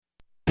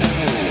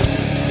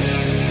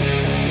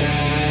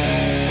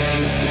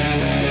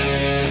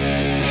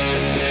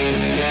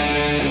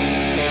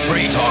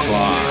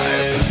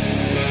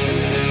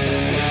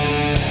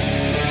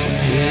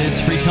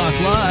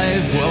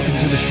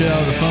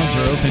show. The phones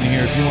are open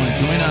here if you want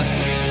to join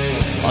us.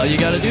 All you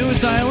got to do is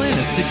dial in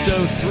at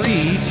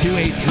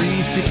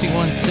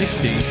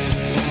 603-283-6160.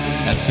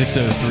 At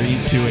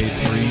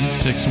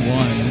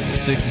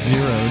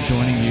 603-283-6160.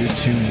 Joining you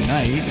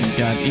tonight, we've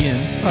got Ian,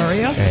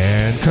 Aria,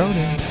 and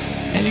Conan.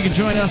 And you can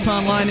join us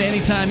online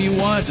anytime you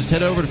want. Just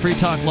head over to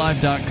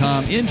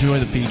freetalklive.com. Enjoy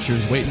the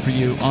features waiting for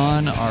you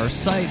on our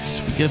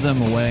sites. We give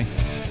them away,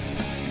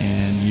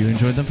 and you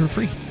enjoy them for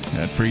free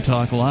at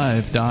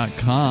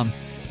freetalklive.com.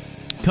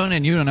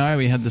 Conan, you and I,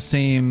 we had the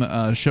same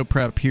show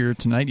prep here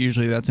tonight.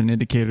 Usually that's an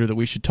indicator that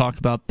we should talk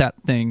about that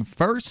thing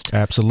first.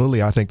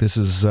 Absolutely. I think this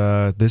is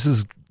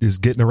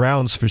getting the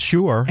rounds for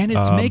sure. And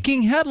it's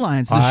making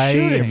headlines, the I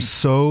shooting. am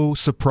so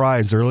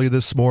surprised. Early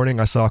this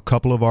morning, I saw a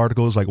couple of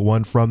articles, like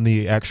one from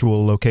the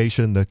actual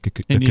location, the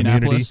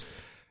community.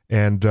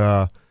 And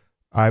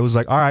I was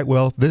like, all right,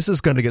 well, this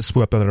is going to get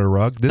swept under the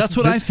rug. That's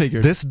what I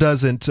figured. This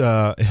doesn't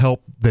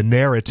help the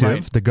narrative,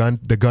 right. the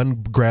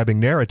gun grabbing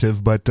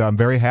narrative, but I'm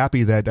very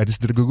happy that I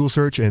just did a Google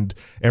search and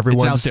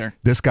everyone's out there.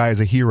 This guy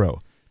is a hero.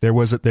 There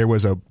was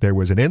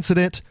an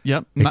incident.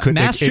 Yep,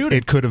 mass shooting.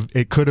 It could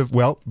have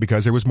well,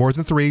 because there was more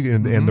than three,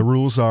 and the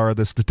rules are,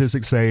 the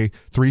statistics say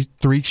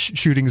three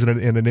shootings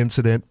in an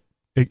incident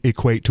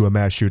equate to a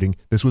mass shooting.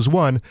 This was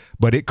one,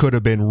 but it could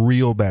have been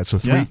real bad. So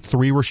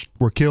three were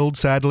killed,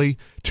 sadly.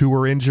 2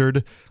 were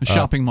injured. A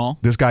shopping mall.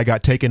 This guy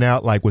got taken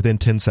out like within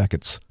 10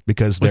 seconds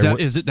because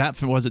was it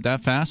that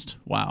fast?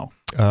 Wow.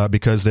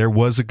 Because there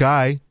was a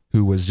guy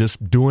who was just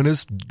going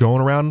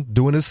around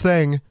doing his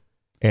thing,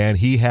 and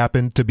he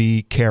happened to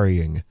be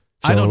carrying.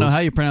 So, I don't know how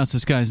you pronounce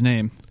this guy's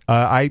name.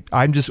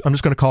 I'm just going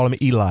to call him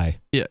Eli.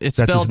 Yeah, it's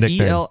That's spelled his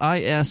nickname.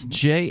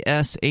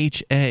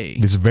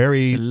 ELISJSHA. It's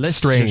very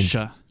strange.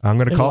 I'm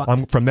going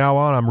to from now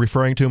on, I'm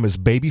referring to him as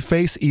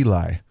Babyface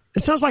Eli. It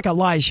sounds like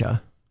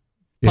Elijah.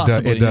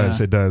 Possibly, It does.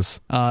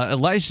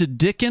 Elijah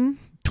Dickin,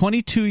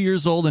 22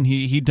 years old, and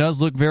he does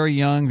look very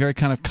young, very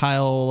kind of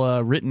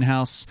Kyle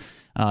Rittenhouse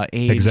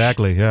age.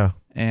 Exactly, yeah.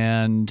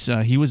 And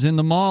he was in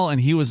the mall,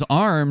 and he was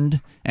armed,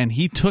 and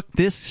he took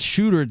this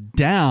shooter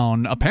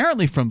down,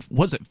 apparently from,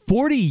 was it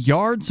 40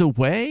 yards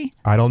away?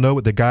 I don't know,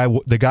 but the guy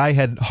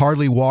had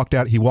hardly walked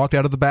out. He walked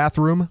out of the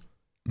bathroom,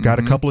 got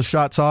a couple of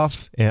shots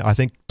off, and I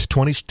think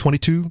 20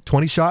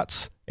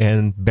 shots,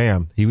 and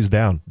bam, he was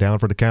down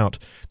for the count.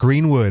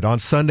 Greenwood. On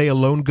Sunday, a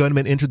lone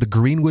gunman entered the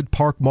Greenwood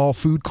Park Mall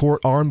food court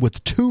armed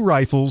with 2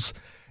 rifles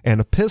and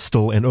a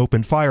pistol and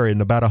opened fire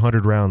in about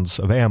 100 rounds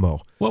of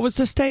ammo. What was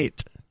the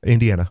state?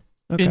 Indiana.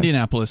 Okay.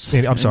 Indianapolis.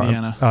 I'm sorry.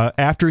 Indiana.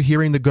 After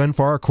hearing the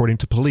gunfire, according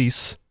to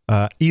police,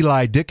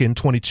 Eli Dickin,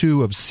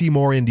 22, of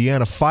Seymour,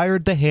 Indiana,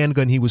 fired the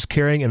handgun he was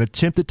carrying and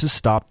attempted to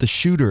stop the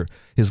shooter.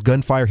 His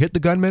gunfire hit the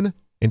gunman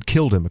and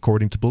killed him,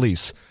 according to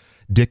police.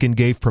 Dickin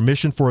gave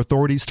permission for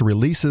authorities to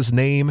release his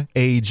name,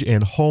 age,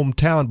 and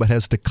hometown, but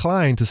has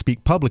declined to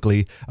speak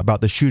publicly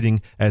about the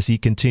shooting as he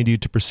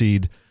continued to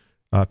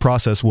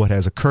process what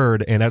has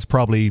occurred, and that's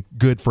probably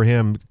good for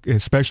him,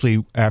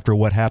 especially after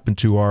what happened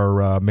to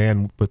our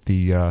man with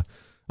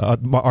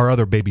our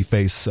other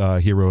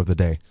babyface hero of the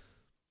day.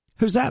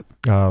 Who's that?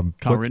 Kyle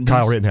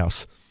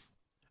Rittenhouse.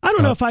 I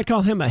don't know if I'd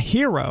call him a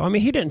hero. I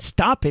mean, he didn't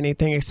stop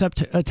anything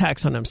except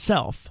attacks on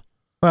himself.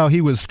 Well,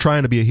 he was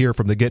trying to be a hero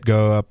from the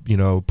get-go,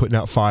 putting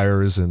out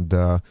fires and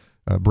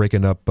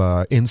breaking up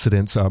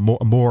incidents,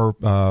 more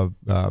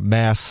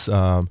mass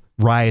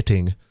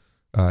rioting,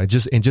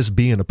 just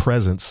being a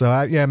presence.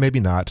 So,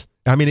 maybe not.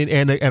 I mean,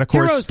 and of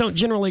course, heroes don't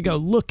generally go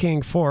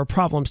looking for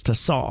problems to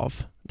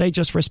solve. They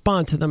just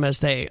respond to them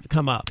as they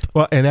come up.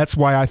 Well, and that's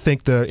why I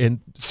think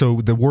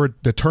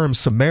the term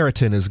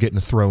Samaritan is getting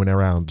thrown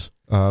around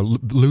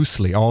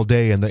loosely all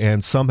day,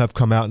 and some have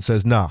come out and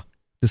says, nah,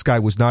 this guy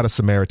was not a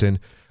Samaritan.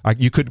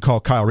 You couldn't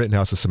call Kyle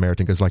Rittenhouse a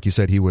Samaritan because, like you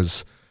said, he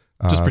was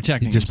just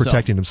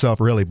protecting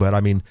himself, really. But I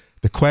mean,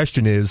 the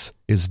question is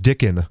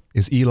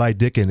Eli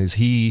Dickin? Is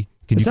he?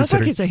 It sounds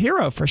like he's a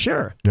hero for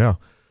sure. Yeah.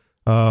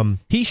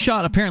 He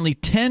shot apparently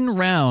 10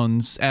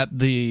 rounds at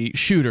the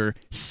shooter,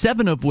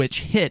 7 of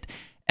which hit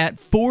at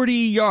 40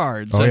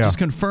 yards. I just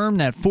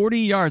confirmed that 40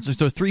 yards,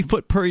 so 3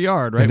 foot per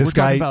yard, right? We're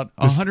talking about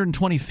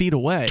 120 feet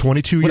away.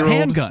 22-year-old, with a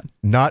handgun,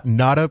 not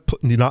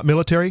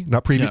military,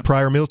 not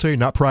prior military,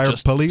 not prior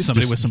just police,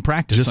 somebody with some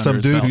practice. Just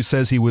some dude belt. Who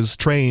says he was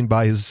trained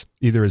by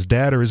either his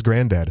dad or his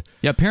granddad.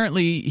 Yeah,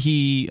 apparently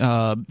he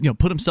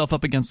put himself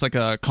up against like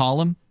a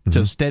column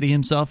to steady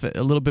himself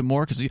a little bit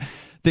more because.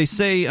 They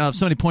say,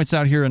 somebody points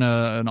out here in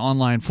an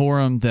online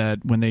forum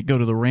that when they go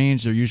to the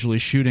range, they're usually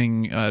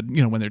shooting,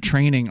 when they're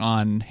training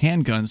on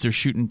handguns, they're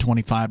shooting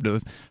 25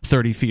 to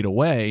 30 feet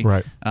away.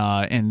 Right.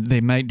 And they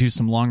might do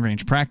some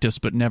long-range practice,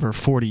 but never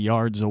 40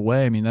 yards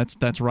away. I mean,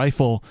 that's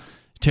rifle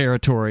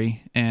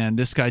territory, and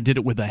this guy did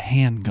it with a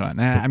handgun.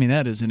 I mean,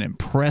 that is an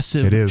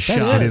impressive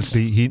shot. It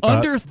is.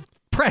 Under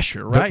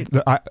pressure, right?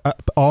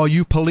 All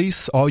you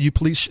police,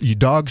 you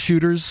dog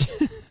shooters...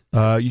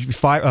 you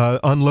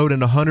unloading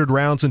 100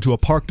 rounds into a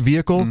parked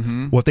vehicle.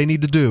 What they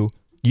need to do,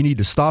 you need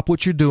to stop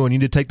what you're doing. You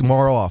need to take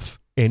tomorrow off,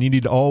 and you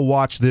need to all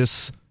watch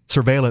this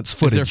surveillance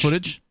footage. Is there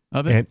footage?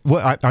 of it? And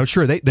well, I'm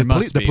sure the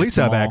police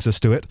have access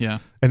to it. Yeah,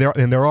 and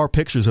there are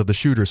pictures of the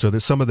shooter, so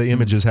that some of the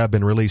images have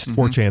been released.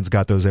 4chan's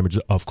got those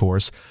images, of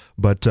course,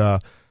 but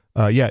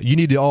yeah, you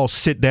need to all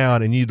sit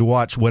down and you need to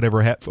watch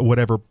whatever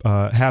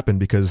happened,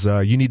 because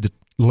you need to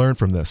learn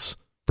from this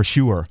for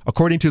sure.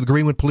 According to the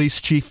Greenwood Police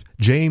Chief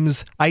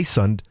James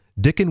Isund,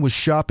 Dicken was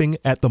shopping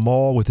at the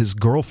mall with his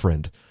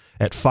girlfriend.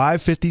 At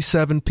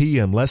 5:57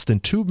 p.m., less than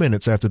 2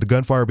 minutes after the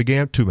gunfire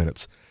began, 2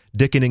 minutes,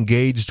 Dicken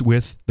engaged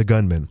with the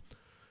gunman.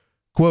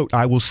 Quote,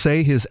 I will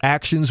say his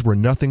actions were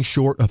nothing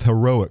short of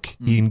heroic.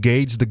 He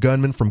engaged the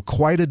gunman from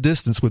quite a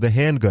distance with a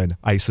handgun,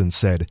 Isund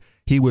said.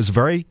 He was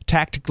very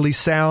tactically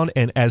sound,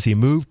 and as he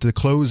moved to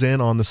close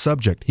in on the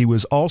subject, he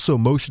was also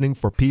motioning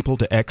for people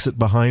to exit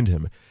behind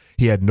him.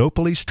 He had no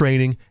police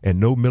training and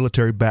no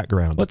military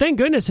background. Well, thank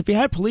goodness. If he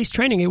had police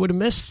training, he would have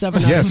missed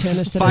 7 out of 10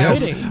 instead of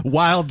hitting.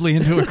 Wildly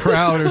into a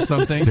crowd or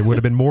something. There would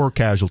have been more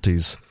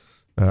casualties.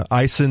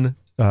 Isund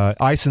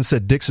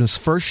said Dixon's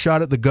first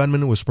shot at the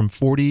gunman was from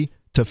 40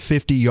 to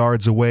 50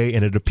 yards away,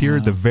 and it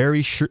appeared the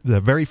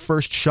very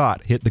first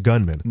shot hit the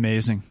gunman.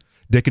 Amazing.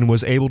 Dicken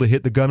was able to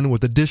hit the gunman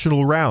with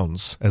additional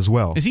rounds as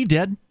well. Is he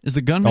dead? Is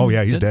the gunman? Oh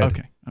yeah, he's dead.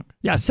 Okay.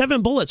 Yeah,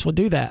 7 bullets will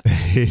do that.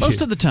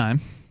 Most of the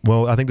time.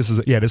 Well, I think this is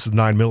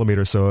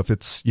 9mm. So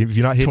if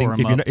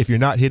you're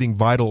not hitting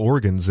vital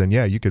organs, then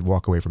yeah, you could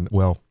walk away from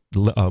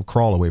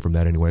crawl away from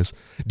that anyways.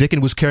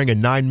 Dicken was carrying a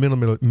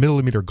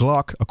 9mm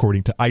Glock,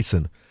 according to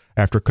Isund.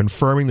 After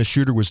confirming the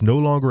shooter was no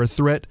longer a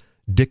threat,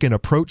 Dicken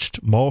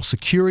approached mall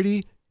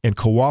security and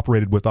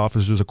cooperated with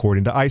officers,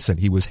 according to Isund.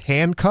 He was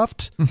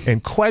handcuffed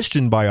and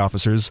questioned by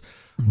officers,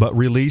 but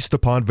released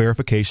upon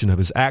verification of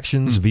his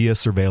actions via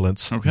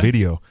surveillance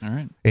video. All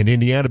right. In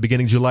Indiana,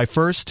 beginning July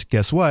 1st,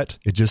 guess what?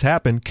 It just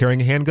happened.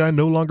 Carrying a handgun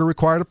no longer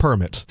required a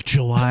permit.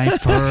 July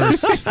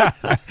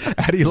 1st.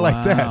 How do you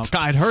like that?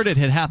 I'd heard it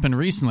had happened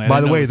recently.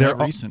 By the way,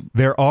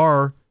 there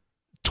are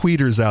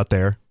tweeters out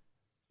there,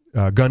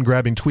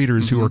 gun-grabbing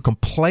tweeters, who are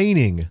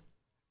complaining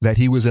that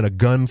he was in a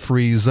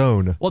gun-free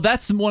zone. Well,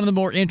 that's one of the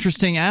more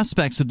interesting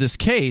aspects of this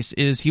case.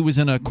 Is he was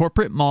in a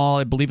corporate mall.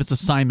 I believe it's a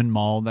Simon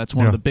Mall. That's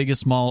one of the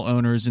biggest mall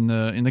owners in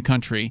the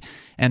country,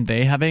 and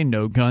they have a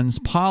no guns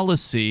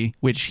policy,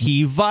 which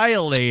he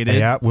violated.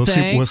 Yeah, we'll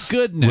see.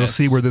 Goodness, we'll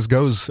see where this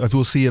goes.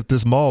 We'll see if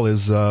this mall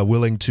is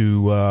willing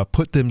to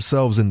put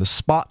themselves in the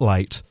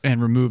spotlight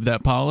and remove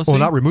that policy. Well,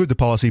 not remove the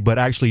policy, but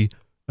actually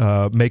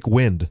make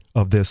wind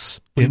of this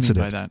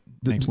incident. What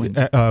do you mean by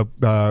that?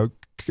 Make wind.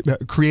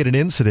 Create an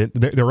incident,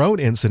 their own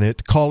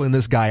incident, calling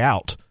this guy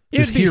out.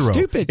 It would be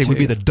stupid. It would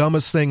be the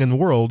dumbest thing in the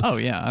world. Oh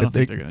yeah, I don't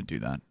think they're going to do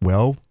that.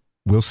 Well,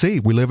 we'll see.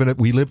 We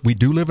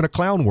do live in a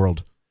clown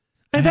world.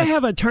 And they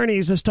have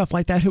attorneys and stuff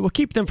like that who will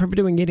keep them from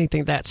doing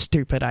anything that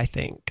stupid, I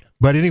think.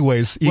 But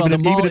anyways, the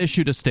mall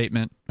issued a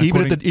statement.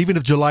 Even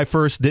if July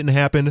 1st didn't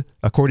happen,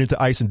 according to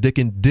Isund,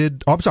 Dicken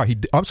did. Oh,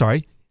 I'm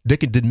sorry.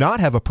 Dicken did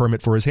not have a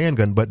permit for his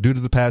handgun, but due to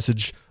the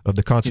passage of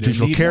the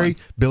constitutional carry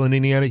bill in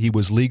Indiana, he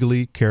was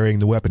legally carrying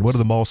the weapon. What did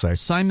the mall say?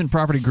 Simon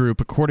Property Group,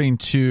 according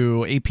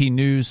to AP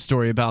News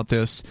story about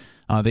this,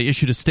 they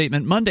issued a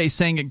statement Monday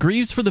saying it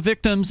grieves for the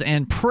victims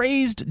and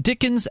praised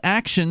Dicken's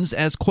actions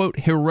as, quote,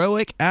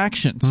 heroic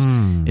actions.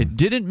 It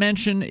didn't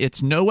mention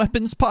its no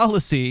weapons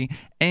policy,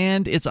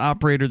 and its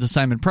operator, the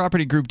Simon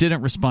Property Group,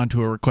 didn't respond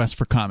to a request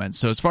for comments.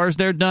 So as far as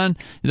they're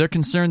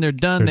concerned, they're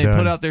done. They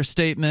put out their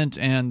statement,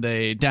 and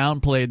they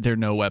downplayed their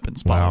no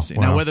weapons policy.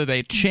 Wow. Now, whether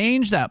they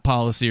change that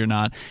policy or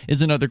not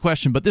is another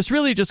question. But this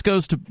really just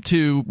goes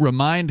to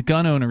remind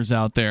gun owners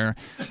out there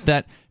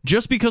that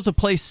just because a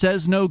place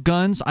says no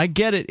guns, I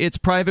get it, it's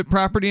private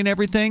property and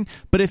everything,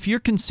 but if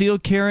you're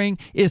concealed carrying,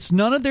 it's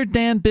none of their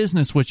damn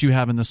business what you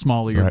have in the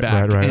small of your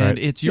back. And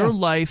it's your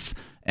life.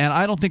 And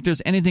I don't think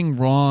there's anything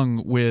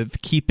wrong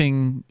with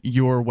keeping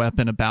your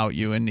weapon about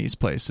you in these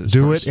places.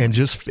 Do it and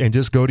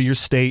just go to your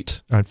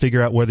state and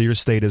figure out whether your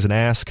state is an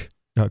ask,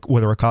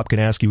 whether a cop can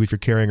ask you if you're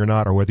carrying or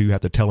not, or whether you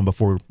have to tell him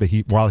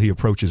while he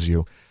approaches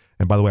you.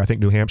 And by the way, I think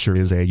New Hampshire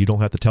is you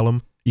don't have to tell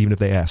them even if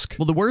they ask.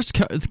 Well, the worst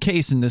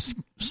case in this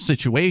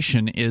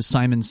situation is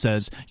Simon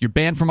says, you're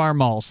banned from our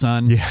mall,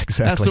 son. Yeah,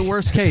 exactly. That's the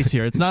worst case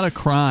here. It's not a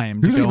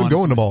crime. Who's even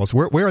going to malls?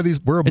 Where are these?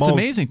 Where are malls? It's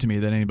amazing to me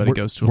that anybody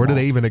goes to a mall. Where do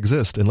they even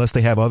exist? Unless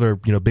they have other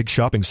big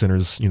shopping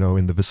centers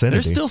in the vicinity.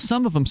 There's still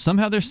some of them.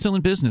 Somehow they're still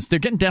in business. They're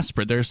getting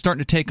desperate. They're starting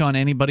to take on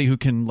anybody who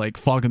can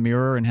fog a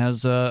mirror and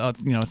has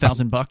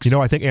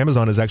 $1,000. I think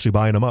Amazon is actually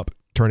buying them up,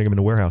 turning them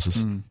into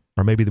warehouses,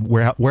 or maybe the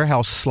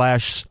warehouse /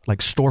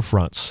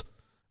 storefronts.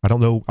 I don't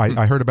know.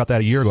 I heard about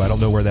that a year ago. I don't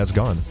know where that's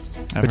gone.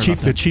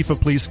 The chief of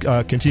police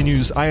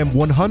continues, I am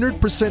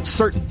 100%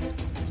 certain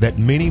that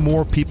many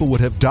more people would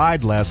have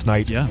died last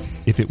night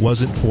if it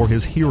wasn't for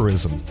his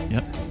heroism.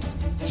 Yep.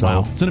 So,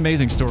 wow. It's an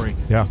amazing story.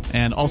 Yeah.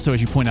 And also,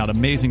 as you point out,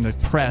 amazing the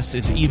press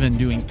is even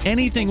doing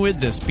anything with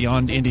this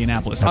beyond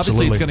Indianapolis.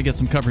 Absolutely. Obviously, it's going to get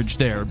some coverage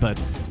there, but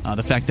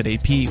the fact that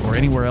AP or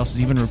anywhere else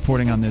is even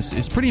reporting on this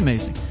is pretty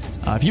amazing.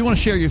 If you want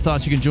to share your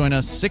thoughts, you can join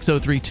us,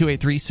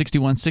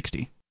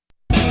 603-283-6160.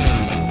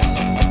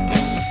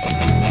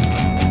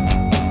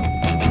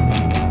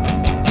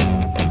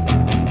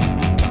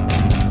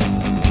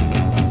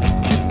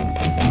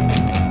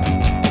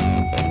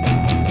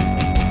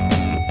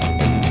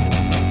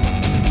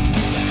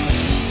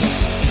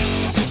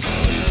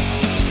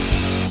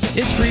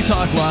 It's Free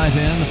Talk Live,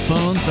 and the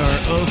phones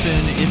are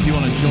open if you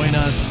want to join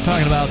us. We're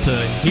talking about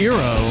the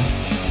hero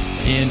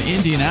in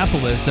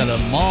Indianapolis at a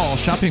mall,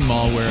 shopping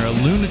mall, where a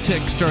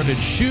lunatic started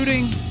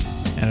shooting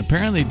and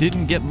apparently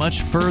didn't get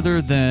much further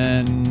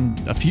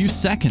than a few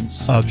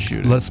seconds of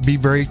shooting. Let's be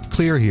very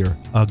clear here.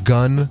 A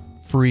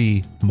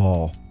gun-free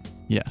mall.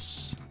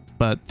 Yes.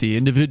 But the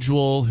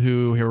individual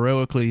who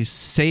heroically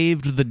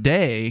saved the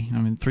day, I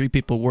mean, 3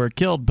 people were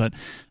killed, but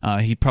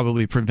he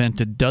probably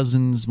prevented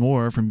dozens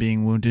more from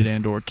being wounded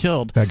and or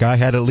killed. That guy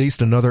had at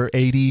least another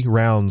 80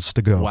 rounds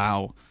to go.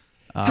 Wow.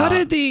 How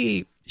did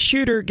the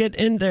shooter get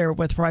in there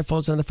with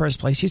rifles in the first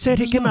place? You said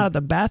he came out of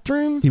the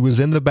bathroom? He was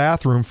in the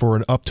bathroom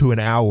for up to an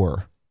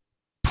hour,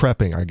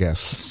 prepping, I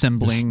guess.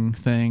 Assembling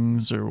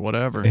things or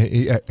whatever.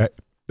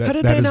 How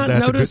did they not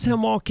notice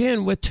him walk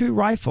in with 2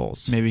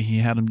 rifles? Maybe he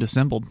had them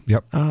disassembled.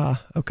 Yep.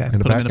 Okay.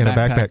 In a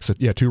backpack. So,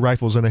 2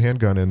 rifles and a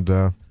handgun, and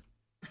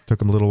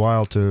took him a little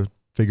while to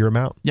figure him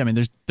out. Yeah, I mean,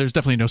 there's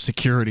definitely no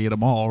security at a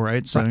mall,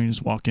 right? So you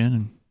just walk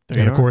in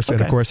and of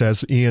course,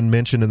 as Ian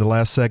mentioned in the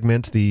last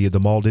segment, the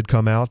mall did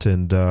come out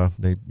and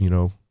they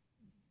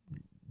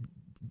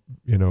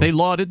they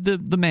lauded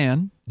the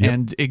man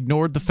and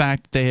ignored the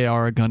fact they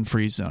are a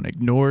gun-free zone,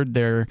 ignored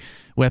their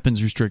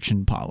weapons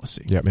restriction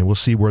policy. Yeah, and we'll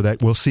see where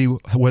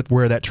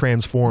that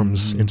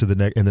transforms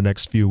into in the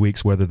next few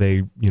weeks. Whether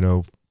they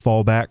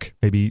fall back,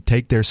 maybe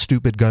take their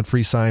stupid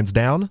gun-free signs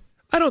down.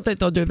 I don't think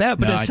they'll do that,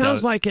 but it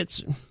sounds like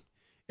it's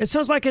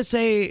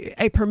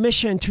a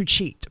permission to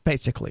cheat,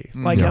 basically.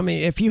 I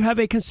mean, if you have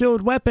a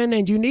concealed weapon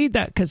and you need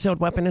that concealed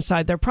weapon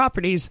inside their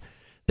properties,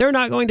 they're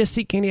not going to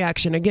seek any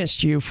action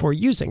against you for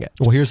using it.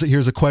 Well,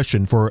 here's a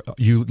question for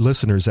you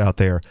listeners out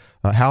there.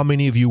 How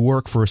many of you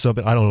work for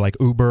something, I don't know, like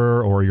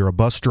Uber, or you're a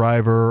bus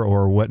driver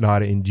or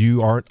whatnot, and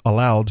you aren't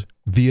allowed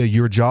via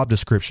your job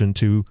description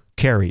to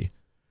carry?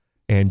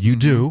 And you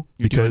do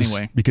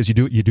because you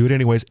do it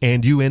anyways,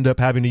 and you end up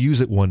having to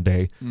use it one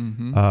day,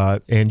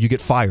 and you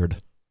get fired.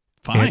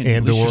 Fine,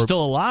 at least you're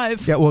still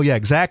alive. Yeah, well, yeah,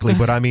 exactly.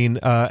 But I mean,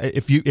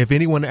 if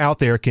anyone out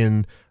there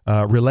can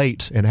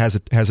relate and has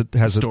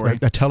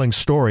a telling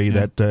story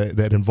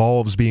that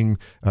involves being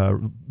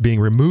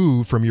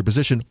removed from your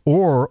position,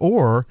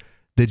 or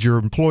did your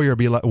employer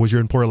was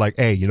your employer like,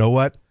 hey, you know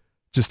what?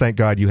 Just thank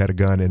God you had a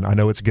gun, and I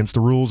know it's against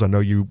the rules. I know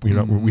we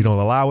don't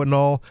allow it and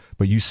all,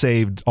 but you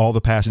saved all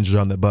the passengers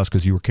on that bus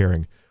because you were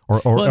carrying. Or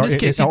in this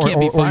case, you can't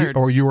be fired.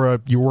 Or you were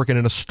working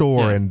in a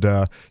store and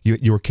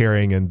you were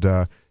carrying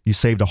and. You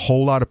saved a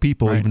whole lot of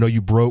people, even though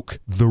you broke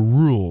the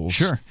rules.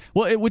 Sure.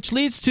 Well, which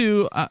leads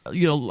to, I'm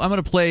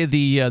going to play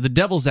the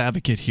devil's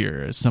advocate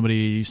here, as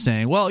somebody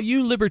saying, well,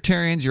 you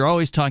libertarians, you're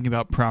always talking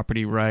about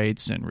property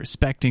rights and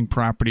respecting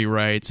property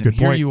rights, and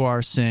Good point. You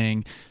are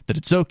saying that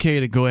it's okay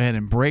to go ahead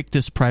and break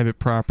this private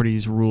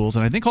property's rules.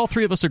 And I think all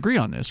 3 of us agree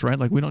on this, right?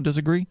 Like, we don't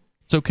disagree?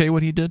 It's okay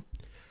what he did?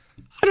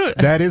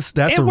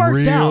 That's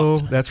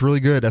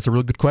really good. That's a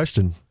really good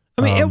question.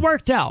 I mean, it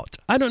worked out.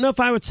 I don't know if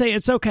I would say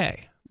it's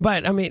okay.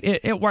 But, I mean,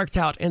 it worked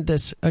out in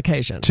this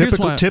occasion.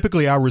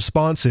 Typically, our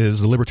response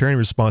is, the libertarian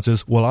response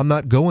is, well, I'm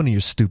not going to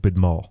your stupid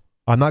mall.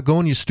 I'm not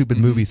going to your stupid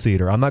movie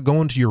theater. I'm not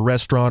going to your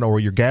restaurant or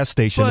your gas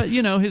station. But,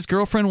 his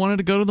girlfriend wanted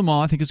to go to the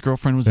mall. I think his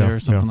girlfriend was there or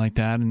something like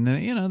that.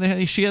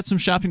 And, she had some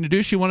shopping to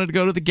do. She wanted to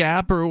go to the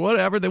Gap or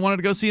whatever. They wanted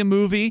to go see a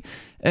movie.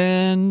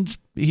 And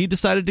he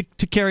decided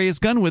to carry his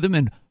gun with him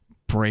and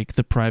break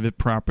the private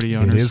property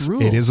owner's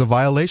rules. It is a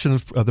violation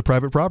of the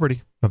private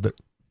property of the...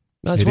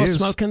 Might as well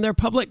smoke in their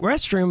public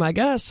restroom, I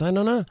guess. I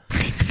don't know.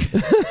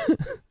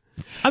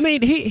 I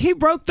mean, he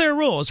broke their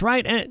rules,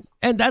 right?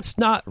 And that's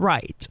not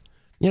right.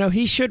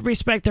 He should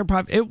respect their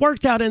privacy. It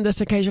worked out in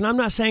this occasion. I'm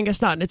not saying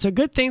it's not. And it's a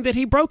good thing that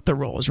he broke the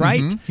rules,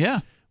 right? Yeah.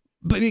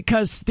 But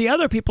because the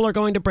other people are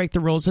going to break the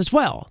rules as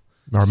well.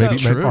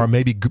 Or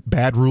maybe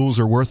bad rules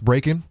are worth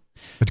breaking.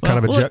 It's kind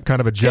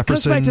of a Jefferson, it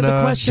goes back to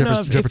the question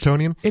of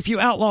Jeffersonian. If you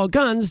outlaw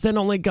guns, then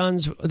only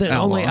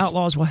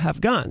outlaws will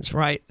have guns,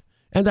 right?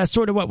 And that's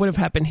sort of what would have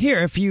happened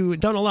here. If you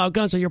don't allow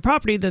guns on your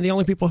property, then the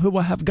only people who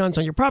will have guns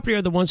on your property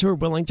are the ones who are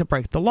willing to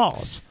break the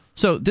laws.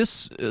 So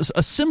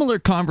a similar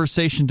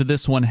conversation to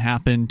this one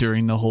happened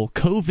during the whole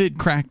COVID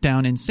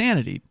crackdown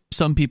insanity.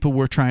 Some people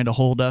were trying to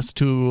hold us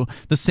to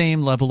the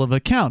same level of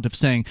account of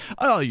saying,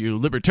 oh, you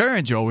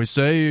libertarians, you always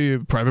say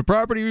private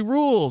property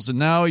rules, and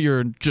now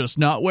you're just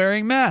not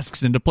wearing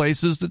masks into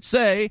places that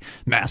say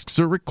masks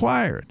are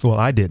required. Well,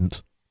 I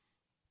didn't.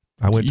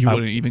 You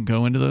wouldn't even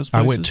go into those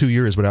places? I went 2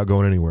 years without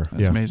going anywhere.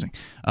 That's amazing.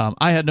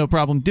 I had no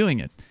problem doing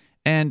it.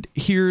 And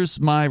here's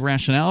my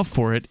rationale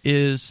for it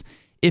is,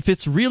 if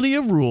it's really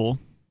a rule,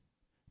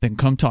 then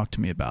come talk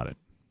to me about it.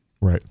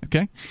 Right.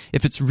 Okay?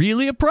 If it's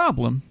really a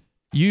problem,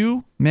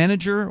 you,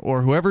 manager,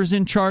 or whoever's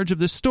in charge of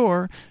this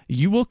store,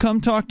 you will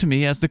come talk to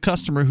me as the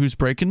customer who's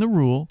breaking the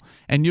rule,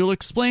 and you'll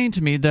explain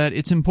to me that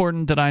it's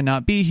important that I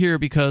not be here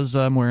because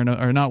I'm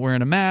not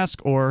wearing a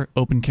mask or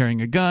open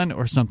carrying a gun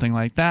or something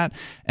like that,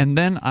 and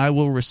then I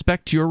will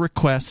respect your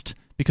request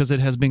because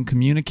it has been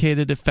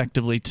communicated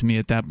effectively to me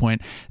at that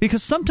point.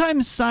 Because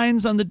sometimes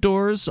signs on the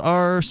doors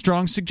are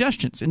strong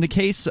suggestions. In the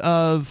case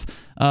of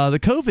the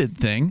COVID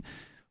thing,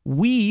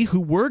 we who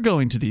were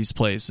going to these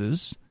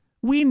places,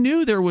 we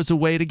knew there was a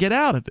way to get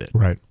out of it.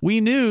 Right.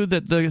 We knew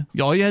that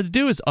all you had to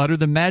do is utter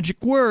the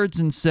magic words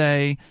and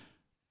say,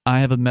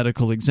 I have a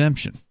medical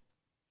exemption.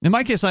 In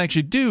my case, I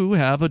actually do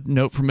have a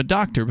note from a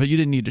doctor, but you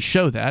didn't need to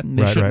show that, and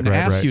they shouldn't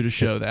ask you to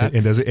show that.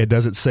 And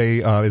does it say,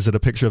 is it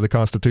a picture of the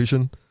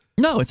Constitution?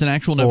 No, it's an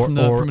actual note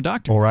from a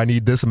doctor. Or I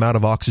need this amount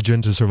of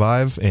oxygen to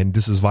survive, and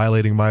this is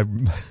violating my...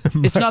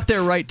 It's not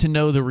their right to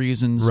know the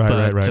reasons.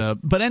 Right.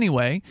 But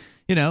anyway,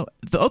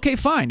 okay,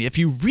 fine. If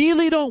you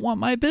really don't want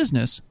my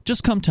business,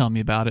 just come tell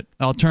me about it.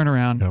 I'll turn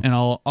around and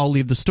I'll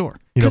leave the store.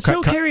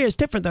 Concealed carry is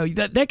different, though.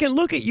 They can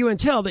look at you and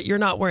tell that you're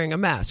not wearing a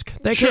mask.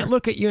 They can't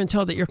look at you and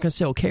tell that you're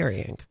concealed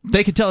carrying.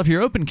 They could tell if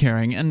you're open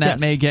carrying, and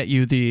that may get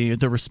you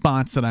the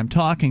response that I'm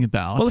talking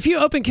about. Well, if you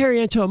open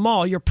carry into a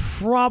mall, you're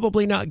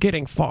probably not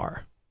getting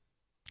far.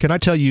 Can I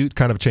tell you,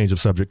 kind of a change of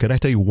subject, can I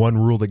tell you one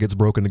rule that gets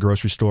broken in the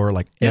grocery store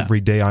every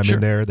day I'm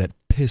in there that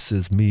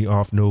pisses me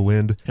off no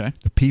end? Okay.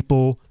 The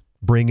people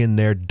bring in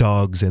their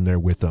dogs in there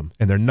with them,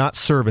 and they're not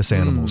service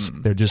animals.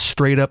 They're just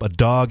straight up a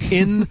dog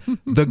in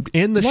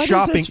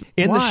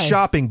the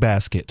shopping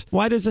basket.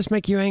 Why does this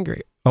make you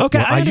angry? Okay,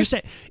 I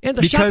understand. And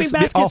the shopping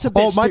basket's a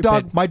bit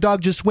stupid. My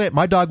dog just went.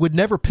 My dog would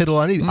never piddle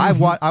on anything.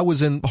 I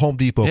was in Home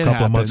Depot a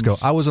couple of months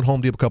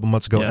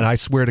ago. And I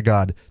swear to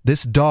God,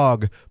 this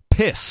dog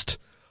pissed.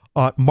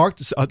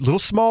 Marked a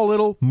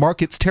little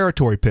Market's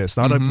territory piss,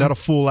 not a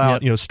full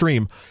out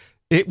stream.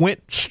 It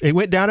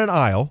went down an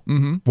aisle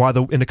while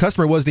the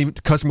customer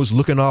was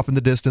looking off in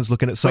the distance,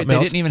 looking at something else.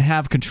 They didn't even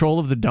have control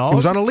of the dog. It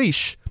was on a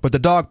leash, but the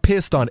dog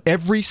pissed on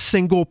every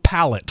single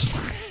pallet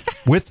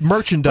with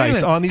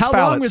merchandise on these pallets.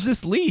 How long was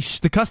this leash?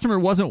 The customer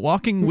wasn't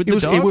walking with the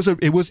dog?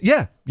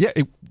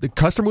 The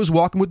customer was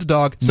walking with the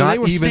dog. So they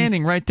were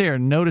standing right there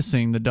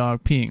noticing the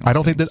dog peeing. I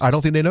don't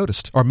think they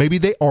noticed. Or maybe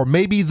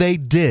they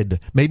did.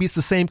 Maybe it's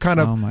the same kind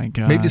of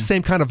maybe the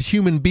same kind of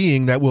human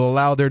being that will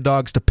allow their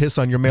dogs to piss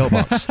on your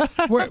mailbox.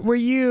 Were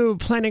you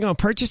planning on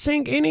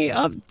purchasing any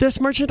of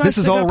this merchandise? This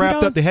is all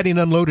wrapped up. They hadn't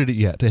even unloaded it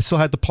yet. They still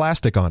had the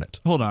plastic on it.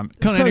 Hold on.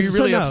 Conan, are you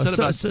really upset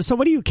about this? So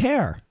what do you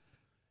care?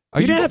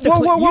 You didn't have to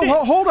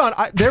whoa, hold on.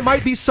 There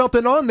might be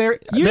something on there.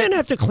 You didn't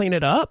have to clean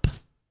it up.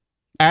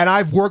 And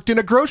I've worked in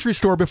a grocery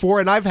store before,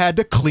 and I've had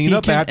to clean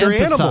up after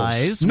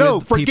animals.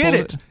 No, forget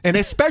it. And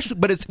especially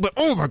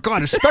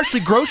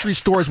grocery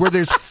stores where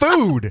there's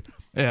food,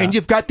 and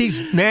you've got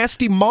these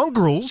nasty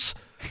mongrels.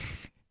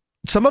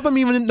 Some of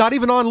them not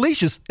even on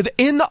leashes,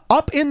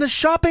 up in the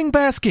shopping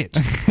basket.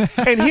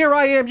 And here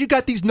I am. You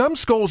got these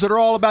numbskulls that are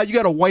all about you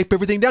got to wipe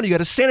everything down. You got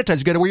to sanitize.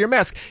 You got to wear your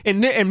mask.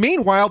 And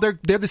meanwhile, they're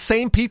the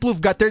same people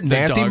who've got their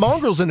nasty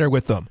mongrels in there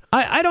with them.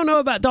 I don't know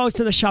about dogs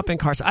in the shopping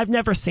carts. I've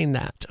never seen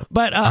that.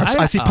 But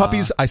I see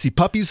puppies. I see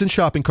puppies in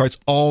shopping carts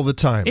all the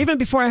time. Even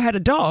before I had a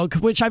dog,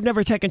 which I've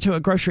never taken to a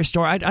grocery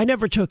store, I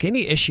never took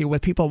any issue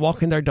with people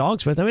walking their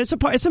dogs with them. It's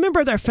a member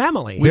of their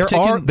family. We've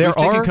taken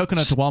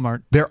Coconut to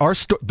Walmart. There are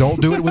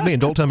don't do it with me. And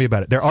don't tell me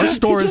about it. There are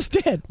stores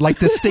like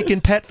the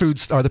stinking pet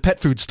foods or the pet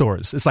food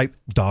stores. It's like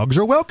dogs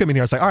are welcome in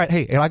here. It's like, all right,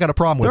 hey, I got a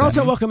problem with that. They're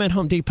also welcome at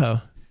Home Depot.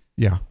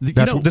 Yeah,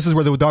 this is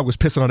where the dog was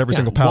pissing on every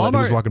single pallet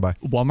he was walking by.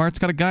 Walmart's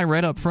got a guy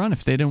right up front.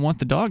 If they didn't want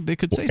the dog, they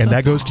could say something. And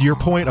that goes to your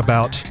point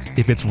about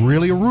if it's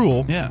really a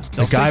rule,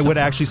 the guy would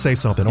actually say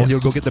something. Or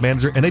he'll go get the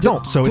manager, and they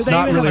don't. So it's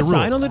not really a rule. Do they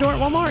even have a sign on the door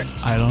at Walmart?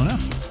 I don't know.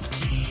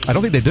 I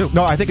don't think they do.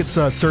 No, I think it's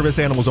service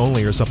animals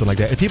only or something like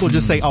that. And people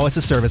just say, "Oh, it's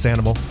a service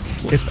animal."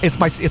 It's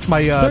my.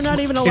 They're not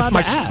even allowed to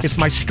ask. It's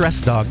my stress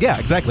dog. Yeah,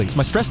 exactly. It's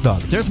my stress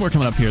dog. There's more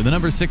coming up here. The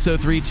number is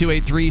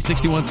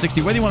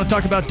 603-283-6160. Whether you want to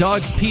talk about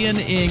dogs peeing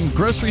in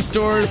grocery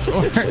stores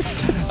or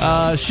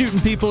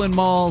shooting people in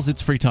malls,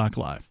 it's Free Talk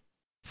Live.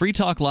 Free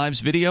Talk Live's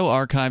video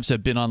archives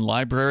have been on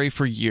LBRY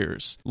for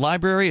years.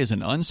 LBRY is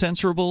an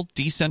uncensorable,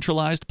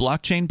 decentralized,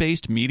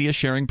 blockchain-based media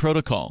sharing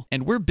protocol,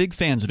 and we're big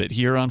fans of it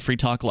here on Free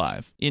Talk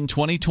Live. In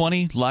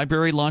 2020,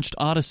 LBRY launched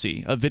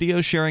Odysee, a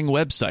video sharing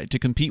website to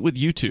compete with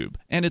YouTube,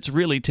 and it's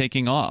really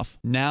taking off.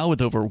 Now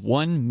with over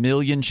 1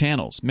 million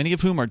channels, many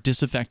of whom are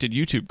disaffected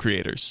YouTube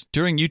creators.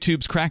 During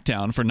YouTube's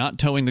crackdown for not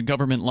towing the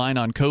government line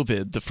on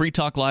COVID, the Free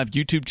Talk Live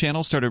YouTube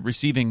channel started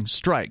receiving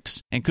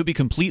strikes and could be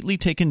completely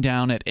taken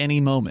down at any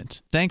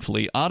moment.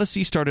 Thankfully,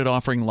 Odysee started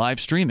offering live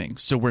streaming,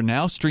 so we're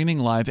now streaming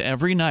live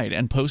every night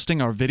and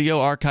posting our video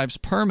archives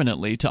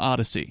permanently to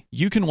Odysee.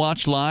 You can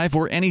watch live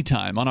or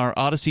anytime on our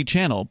Odysee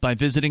channel by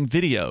visiting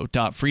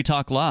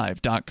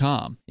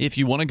video.freetalklive.com. If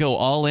you want to go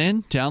all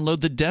in, download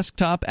the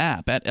desktop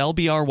app at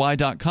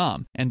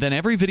lbry.com, and then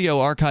every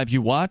video archive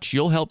you watch,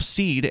 you'll help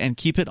seed and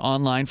keep it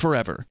online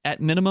forever. At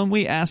minimum,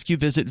 we ask you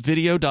visit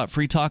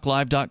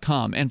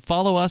video.freetalklive.com and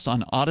follow us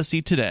on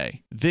Odysee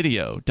today.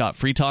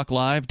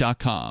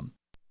 video.freetalklive.com.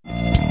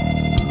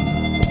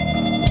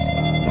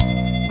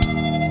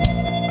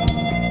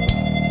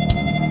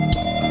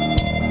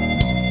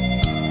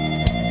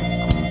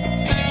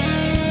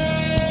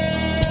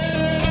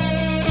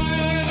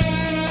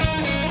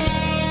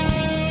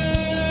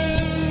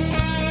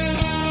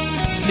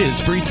 It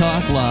is Free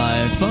Talk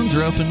Live. Phones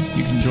are open.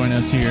 You can join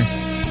us here.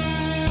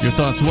 Your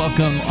thoughts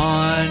welcome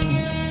on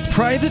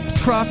private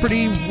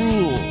property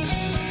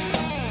rules.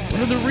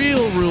 What are the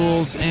real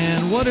rules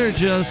and what are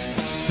just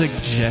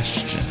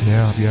suggestions.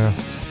 Yeah.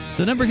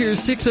 The number here is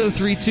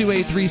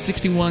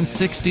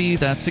 603-283-6160.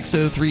 That's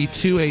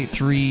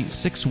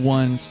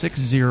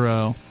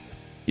 603-283-6160.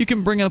 You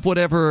can bring up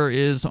whatever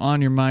is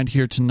on your mind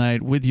here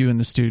tonight. With you in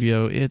the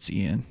studio, it's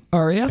Ian.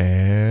 Aria.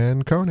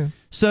 And Conan.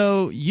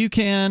 So you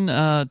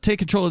can take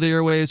control of the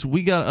airwaves.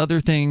 We got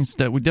other things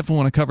that we definitely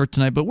want to cover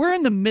tonight, but we're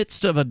in the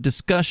midst of a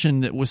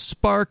discussion that was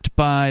sparked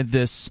by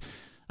this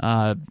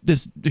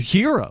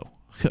hero.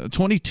 A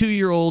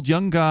 22-year-old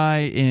young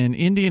guy in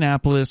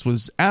Indianapolis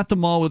was at the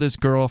mall with his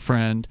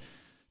girlfriend.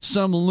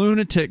 Some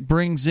lunatic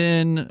brings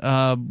in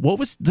what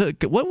was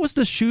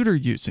the shooter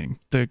using?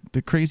 The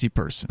crazy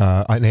person.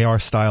 An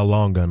AR-style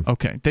long gun.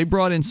 Okay, they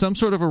brought in some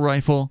sort of a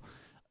rifle,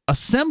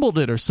 assembled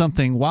it or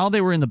something while they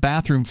were in the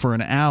bathroom for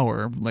an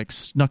hour, like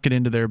snuck it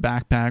into their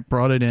backpack,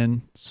 brought it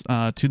in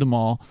to the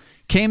mall,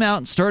 came out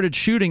and started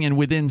shooting, and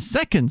within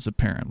seconds,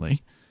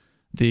 apparently,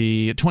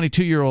 the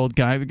 22-year-old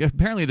guy,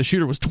 apparently the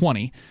shooter was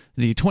 20,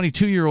 the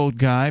 22-year-old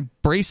guy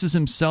braces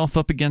himself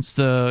up against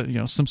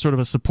some sort of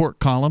a support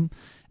column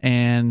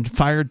and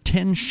fired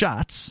 10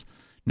 shots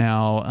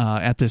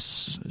at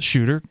this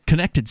shooter,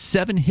 connected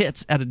 7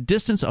 hits at a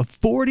distance of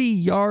 40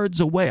 yards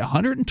away,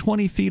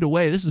 120 feet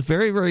away. This is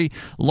very, very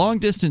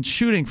long-distance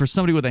shooting for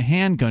somebody with a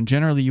handgun.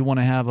 Generally, you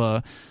want to have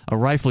a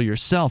rifle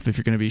yourself if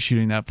you're going to be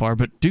shooting that far.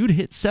 But dude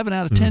hit 7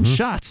 out of 10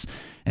 shots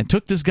and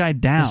took this guy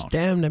down. It's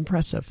damned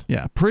impressive.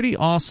 Yeah, pretty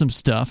awesome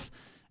stuff.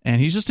 And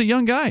he's just a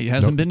young guy. He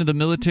hasn't been to the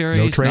military.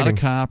 No he's training. Not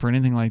a cop or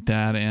anything like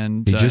that.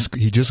 And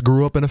he just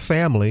grew up in a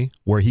family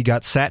where he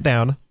got sat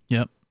down.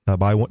 Yep.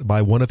 By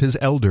one of his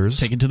elders,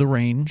 taken to the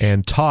range,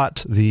 and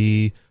taught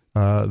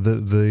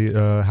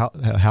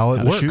how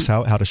it works,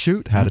 how to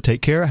shoot, how to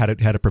take care, how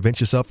to prevent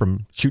yourself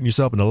from shooting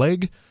yourself in the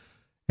leg,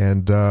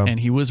 and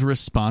he was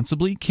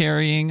responsibly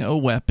carrying a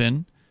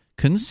weapon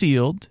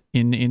concealed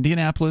in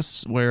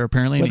Indianapolis, where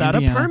apparently without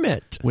a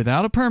permit,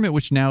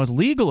 which now is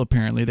legal.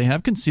 Apparently, they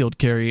have concealed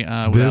carry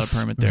without a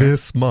permit there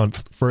this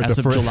month as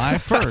of July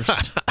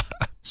 1st.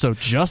 So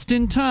just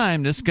in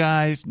time, this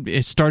guy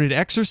started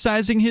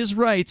exercising his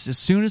rights as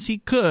soon as he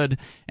could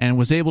and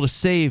was able to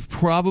save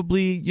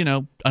probably,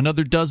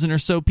 another dozen or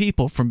so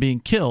people from being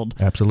killed.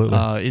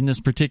 Absolutely. In this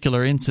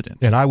particular incident.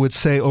 And I would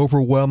say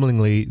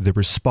overwhelmingly the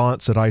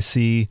response that I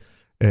see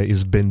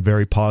has been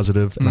very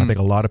positive, and I think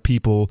a lot of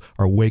people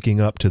are waking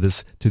up to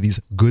these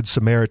good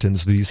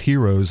Samaritans, these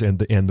heroes, and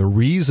the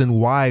reason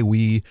why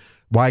the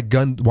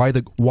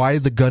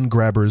gun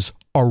grabbers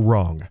are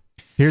wrong.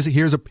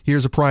 Here's a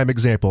prime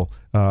example.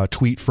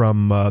 Tweet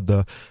from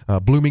the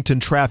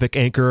Bloomington traffic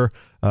anchor,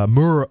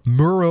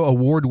 Murrow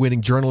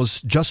award-winning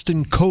journalist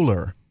Justin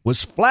Kohler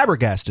was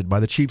flabbergasted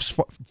by the chief's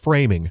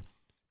framing,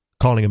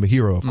 calling him a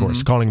hero, of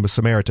course, calling him a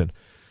Samaritan.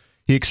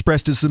 He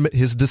expressed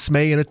his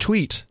dismay in a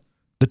tweet.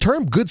 The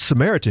term Good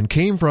Samaritan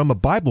came from a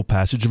Bible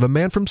passage of a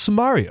man from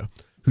Samaria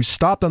who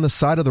stopped on the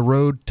side of the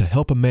road to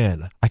help a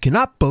man. I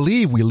cannot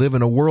believe we live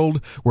in a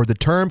world where the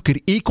term could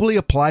equally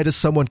apply to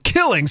someone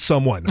killing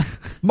someone.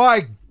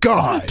 My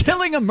God.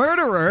 Killing a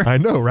murderer. I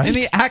know, right? In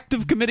the act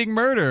of committing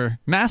murder,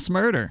 mass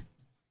murder.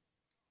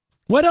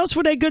 What else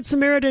would a good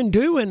Samaritan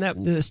do in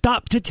that?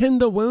 Stop to tend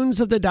the wounds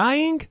of the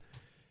dying?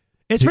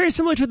 It's very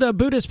similar to the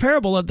Buddhist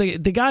parable of the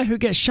guy who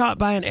gets shot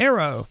by an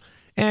arrow,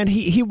 and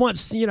he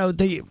wants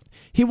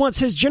he wants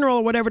his general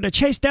or whatever to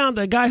chase down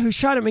the guy who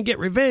shot him and get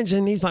revenge,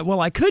 and he's like,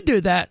 well, I could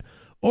do that,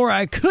 or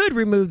I could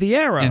remove the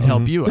arrow and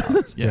help you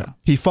out. Yeah.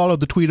 He followed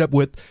the tweet up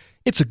with,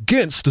 it's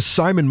against the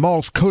Simon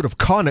Mall's code of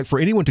conduct for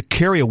anyone to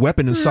carry a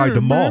weapon inside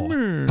the mall.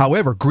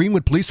 However,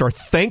 Greenwood police are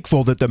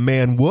thankful that the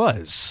man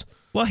was.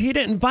 Well, he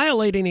didn't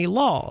violate any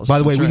laws. By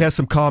the way, That's we right. have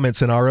some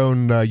comments in our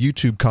own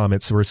YouTube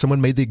comments where someone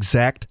made the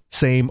exact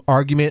same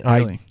argument.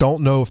 Really? I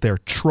don't know if they're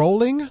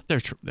trolling.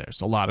 There's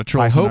a lot of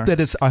trolls. I hope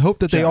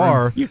that they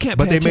are. You can't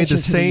but pay they made attention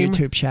the to same the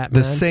YouTube chat,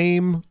 the man.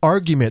 same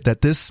argument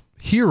that this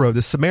hero,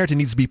 this Samaritan,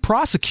 needs to be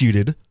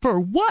prosecuted For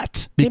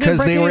what? He didn't because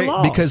break they any were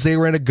laws.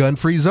 in a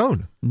gun-free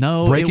zone.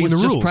 No, breaking it was the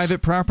just rules.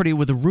 private property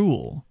with a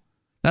rule.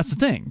 That's the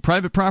thing.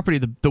 Private property,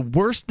 the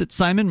worst that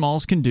Simon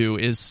Malls can do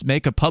is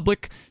make a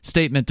public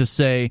statement to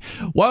say,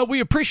 while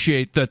we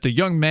appreciate that the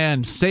young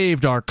man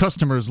saved our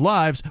customers'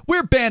 lives,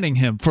 we're banning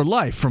him for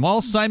life from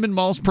all Simon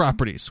Malls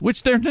properties,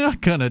 which they're not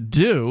going to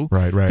do.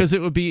 Right. Because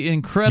it would be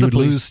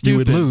incredibly stupid. You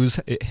would lose.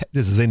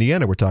 This is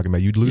Indiana we're talking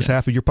about. You'd lose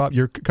half of your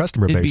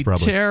customer It'd base, be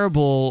probably.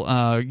 terrible,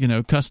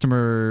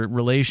 customer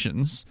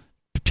relations,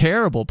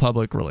 terrible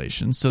public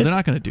relations, so they're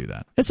not going to do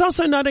that. It's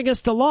also not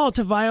against the law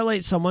to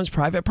violate someone's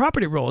private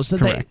property rules. So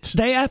Correct.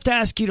 They have to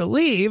ask you to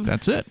leave.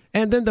 That's it.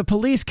 And then the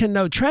police can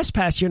no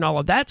trespass you and all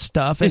of that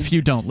stuff. And, If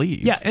you don't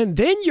leave. yeah, and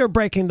then you're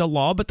breaking the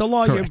law, but the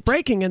law you're Correct.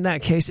 breaking in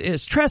that case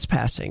is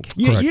trespassing.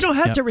 You Correct. don't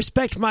have Yep. to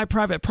respect my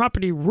private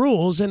property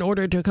rules in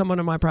order to come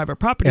onto my private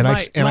property. And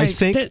I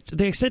think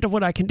the extent of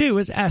what I can do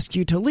is ask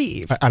you to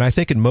leave. And I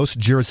think in most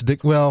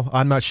jurisdictions, well,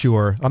 I'm not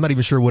sure. I'm not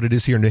even sure what it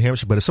is here in New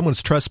Hampshire, but if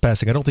someone's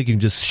trespassing, I don't think you can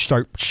just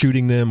start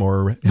shooting them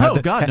or You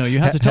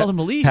have to tell them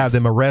to leave. Have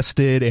them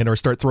arrested or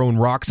start throwing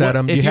rocks at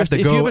them. You have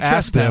to go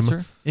ask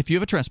them. If you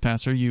have a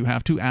trespasser, you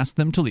have to ask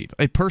them to leave.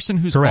 A person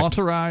who's Correct.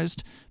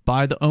 authorized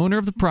by the owner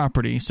of the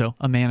property, so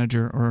a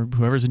manager or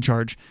whoever's in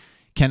charge,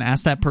 can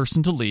ask that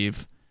person to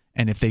leave.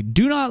 And if they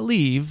do not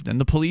leave, then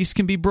the police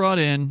can be brought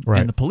in. Right.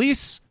 And the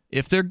police,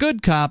 if they're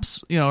good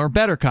cops, or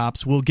better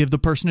cops, will give the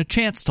person a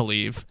chance to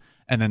leave,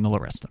 and then they'll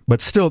arrest them.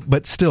 But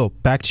still,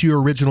 back to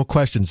your original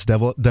questions,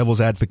 devil's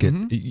advocate.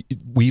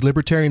 Mm-hmm. We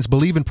libertarians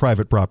believe in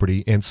private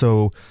property, and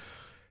so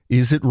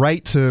is it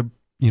right to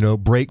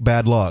break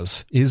bad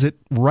laws? Is it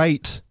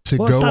right to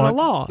go it's not on a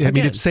law?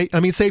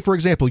 Say for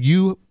example,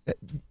 you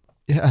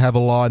have a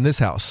law in this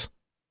house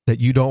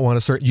that you don't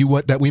want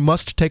to that we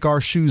must take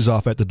our shoes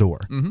off at the door.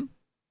 Mm-hmm.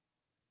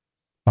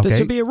 Okay. This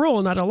would be a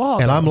rule, not a law.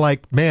 And though. I'm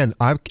like, man,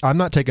 I'm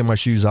not taking my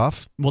shoes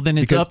off. Well, then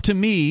it's up to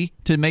me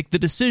to make the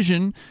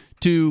decision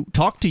to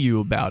talk to you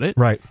about it,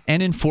 right,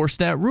 and enforce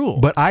that rule.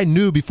 But I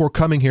knew before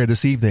coming here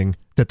this evening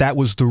that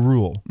was the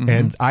rule, mm-hmm.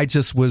 and I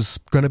just was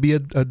going to be a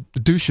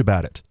douche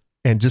about it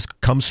and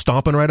just come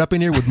stomping right up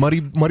in here with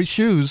muddy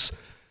shoes,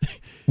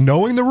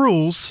 knowing the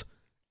rules.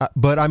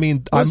 But I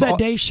mean, what was that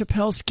Dave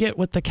Chappelle skit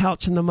with the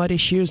couch and the muddy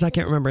shoes? I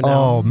can't remember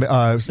now.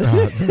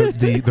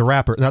 The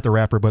rapper, not the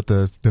rapper, but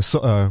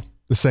the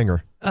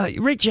singer.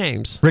 Rick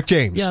James. Rick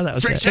James. Yeah, that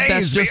was Rick it.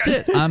 James, that's just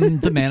it. I'm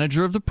the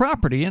manager of the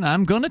property, and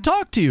I'm going to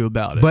talk to you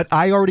about it. But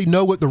I already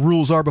know what the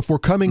rules are before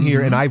coming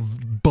here, and I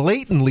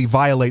blatantly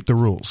violate the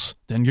rules.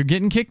 Then you're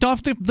getting kicked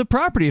off the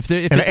property if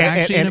it's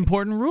actually an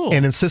important rule.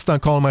 And insist on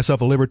calling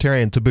myself a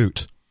libertarian to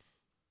boot.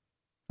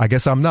 I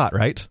guess I'm not,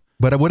 right?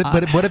 But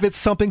what if it's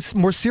something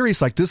more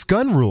serious like this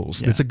gun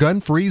rules? Yeah. It's a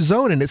gun-free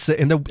zone, and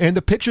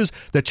the pictures.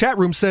 The chat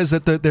room says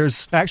that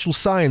there's actual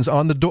signs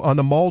on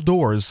the mall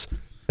doors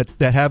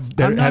that have.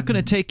 I'm not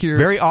going to take your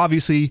very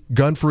obviously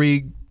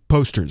gun-free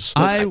posters.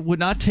 I would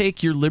not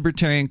take your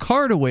libertarian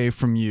card away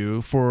from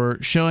you for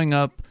showing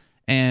up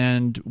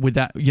and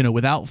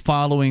without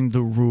following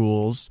the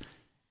rules.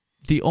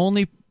 The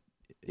only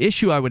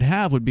issue I would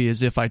have would be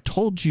as if I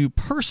told you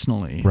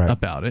personally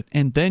about it,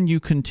 and then you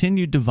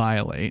continued to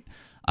violate.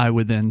 I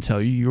would then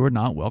tell you are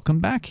not welcome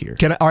back here.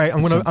 All right,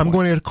 I'm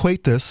going to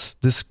equate this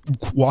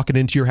walking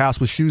into your house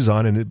with shoes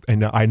on,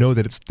 and I know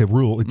that it's the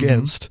rule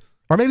against. Mm-hmm.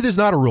 Or maybe there's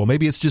not a rule.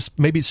 Maybe it's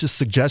just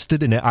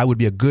suggested, and I would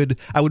be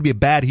a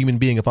bad human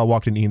being if I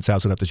walked into Ian's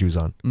house without the shoes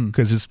on,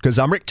 because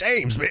I'm Rick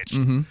James, bitch.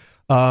 Mm-hmm.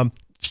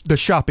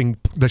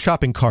 The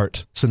shopping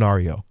cart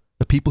scenario.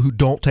 The people who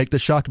don't take the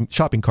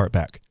shopping cart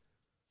back.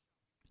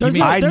 There's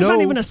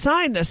not even a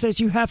sign that says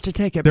you have to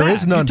take it back. There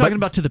is none. You're talking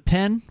about to the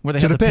pen where they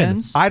have the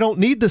pens? I don't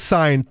need the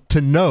sign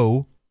to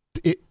know.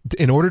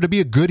 In order to be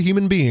a good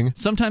human being,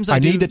 sometimes I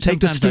need to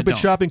take the stupid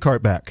shopping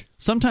cart back.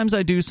 Sometimes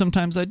I do,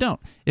 sometimes I don't.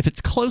 If it's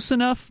close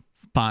enough,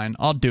 fine,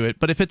 I'll do it.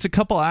 But if it's a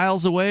couple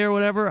aisles away or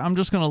whatever, I'm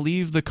just going to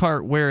leave the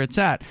cart where it's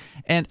at.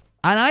 And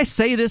I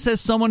say this as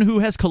someone who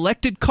has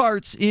collected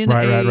carts in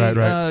right.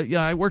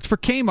 I worked for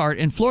Kmart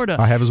in Florida.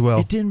 I have as well.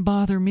 It didn't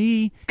bother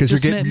me because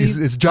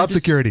it's job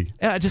security.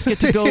 Yeah, I just get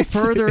to go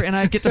further, and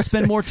I get to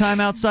spend more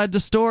time outside the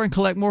store and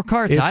collect more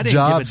carts. It's I didn't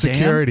job give a damn.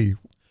 security.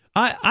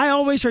 I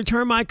always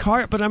return my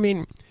cart, but I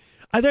mean,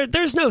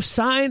 there's no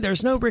sign,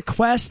 there's no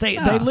request. They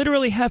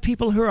literally have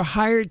people who are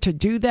hired to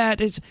do that.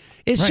 It's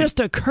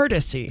just a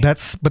courtesy.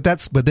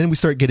 But then we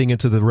start getting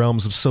into the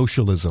realms of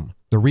socialism.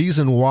 The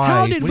reason why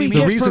How did we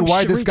get from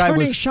this guy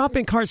was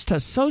shopping carts to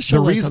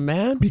socialism,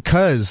 man?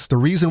 Because the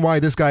reason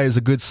why this guy is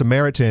a good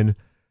Samaritan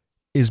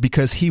is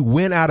because he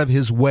went out of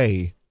his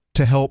way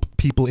to help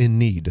people in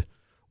need.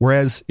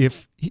 Whereas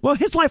his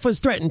life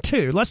was threatened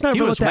too. Let's not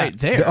go with that. Right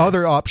there. The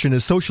other option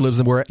is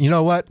socialism, where you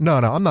know what? No,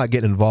 I'm not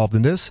getting involved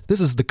in this. This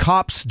is the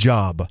cops'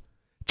 job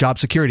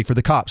security for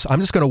the cops. I'm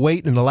just going to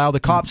wait and allow the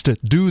cops to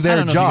do their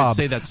job. I don't know if you could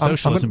say that's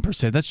socialism per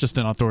se. That's just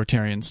an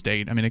authoritarian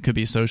state. I mean, it could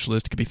be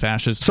socialist, it could be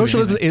fascist.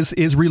 Socialism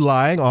is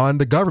relying on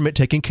the government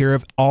taking care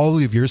of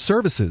all of your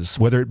services,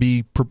 whether it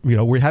be,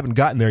 we haven't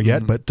gotten there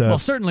yet, but well,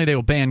 certainly they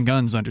will ban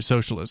guns under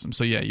socialism.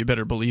 So yeah, you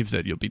better believe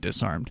that you'll be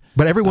disarmed.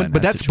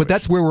 But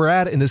that's where we're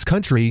at in this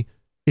country.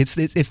 It's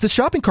the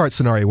shopping cart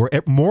scenario where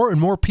more and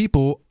more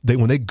people,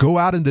 when they go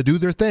out and to do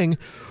their thing,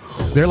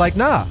 they're like,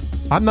 nah,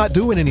 I'm not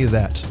doing any of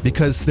that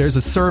because there's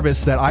a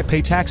service that I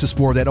pay taxes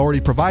for that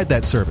already provide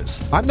that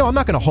service. I'm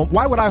not going to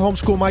why would I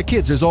homeschool my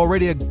kids? There's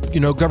already a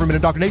government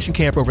indoctrination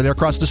camp over there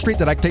across the street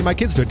that I can take my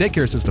kids to, a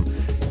daycare system.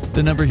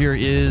 The number here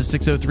is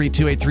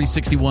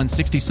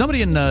 603-283-6160.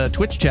 Somebody in the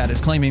Twitch chat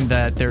is claiming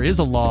that there is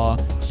a law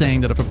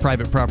saying that if a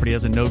private property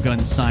has a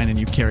no-gun sign and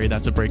you carry,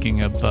 that's a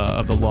breaking of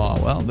the law.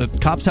 Well, the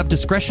cops have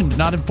discretion to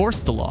not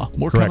enforce the law.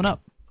 More Correct. Coming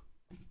up.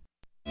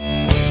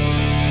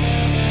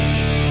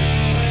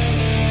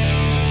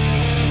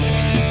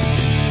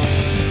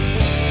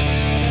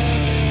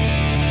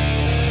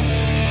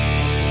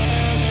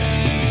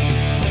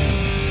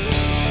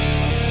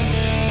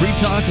 Free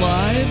Talk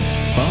Live.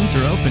 Phones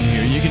are open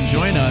here. You can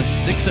join us.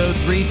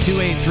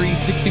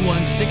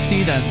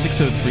 603-283-6160. That's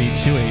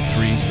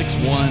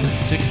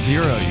 603-283-6160.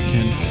 You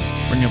can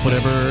bring up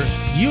whatever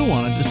you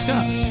want to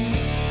discuss.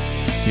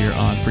 here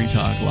on Free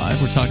Talk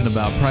Live. We're talking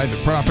about private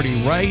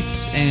property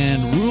rights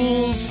and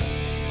rules,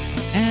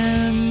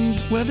 and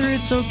whether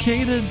it's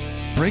okay to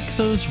break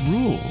those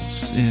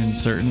rules in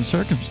certain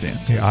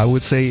circumstances. Yeah, I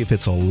would say if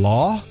it's a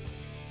law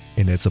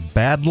and it's a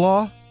bad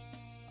law,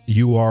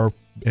 you are,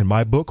 in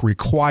my book,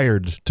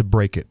 required to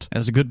break it.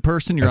 As a good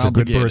person, you're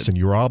obligated. As a good person,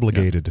 you're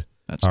obligated. Yeah,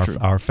 that's true.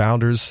 Our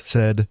founders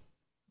said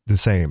the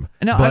same.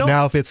 Now,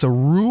 now, if it's a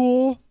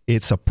rule,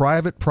 it's a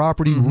private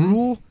property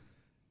rule.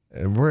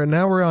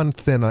 We're on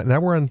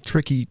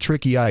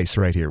tricky ice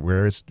right here.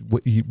 Where it's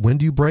when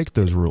do you break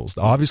those rules?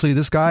 Obviously,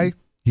 this guy,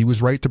 he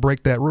was right to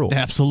break that rule.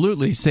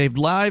 Absolutely, saved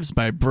lives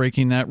by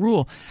breaking that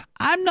rule.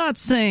 I'm not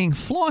saying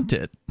flaunt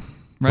it.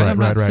 Right? I'm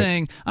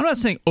not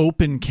saying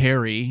open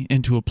carry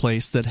into a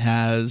place that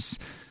has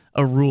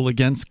a rule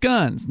against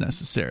guns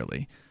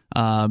necessarily.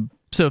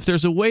 So if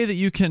there's a way that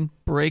you can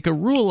break a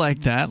rule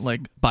like that,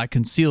 like by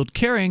concealed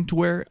carrying, to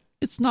where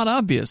it's not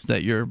obvious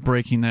that you're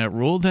breaking that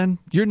rule, then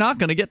you're not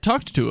going to get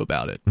talked to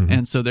about it. Mm-hmm.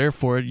 And so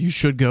therefore, you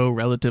should go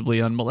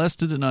relatively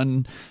unmolested and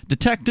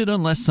undetected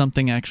unless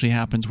something actually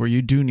happens where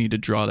you do need to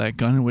draw that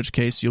gun, in which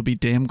case you'll be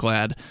damn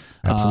glad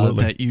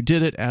that you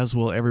did it, as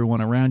will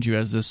everyone around you,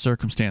 as this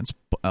circumstance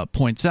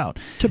points out.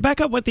 To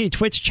back up what the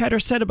Twitch chatter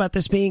said about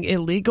this being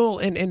illegal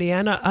in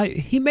Indiana,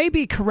 he may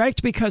be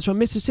correct, because when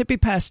Mississippi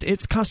passed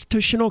its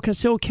constitutional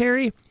concealed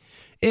carry,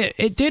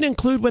 it did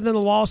include within the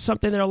law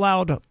something that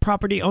allowed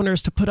property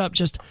owners to put up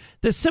just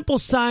this simple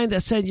sign that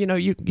said,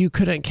 you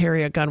couldn't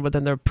carry a gun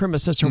within their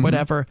premises or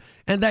whatever.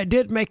 And that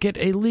did make it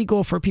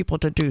illegal for people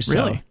to do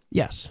so. Really?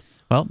 Yes.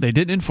 Well, they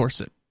did enforce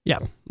it. Yeah.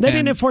 They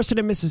didn't enforce it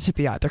in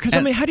Mississippi either. Because,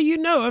 how do you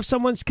know if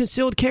someone's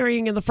concealed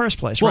carrying in the first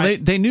place, well,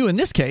 right? They knew in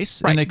this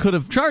case, and they could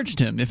have charged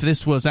him if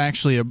this was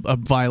actually a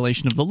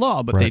violation of the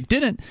law, but they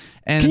didn't.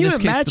 And can you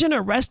imagine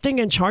arresting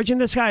and charging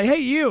this guy? Hey,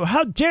 you,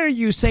 how dare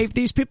you save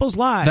these people's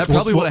lives? That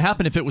probably would have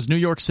happened if it was New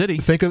York City.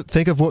 Think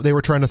of what they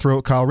were trying to throw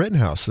at Kyle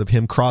Rittenhouse, of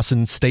him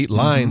crossing state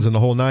lines and the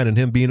whole nine, and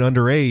him being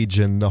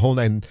underage and the whole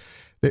nine.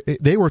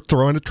 They were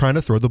trying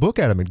to throw the book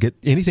at him and get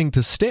anything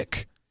to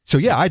stick. So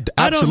yeah, I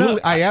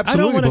absolutely believe. I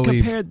don't want to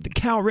compare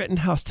Kyle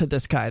Rittenhouse to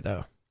this guy,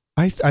 though.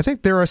 I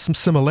think there are some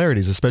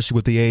similarities, especially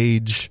with the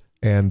age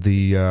and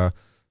the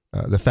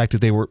fact that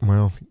they were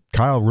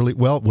Kyle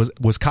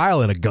was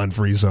Kyle in a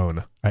gun-free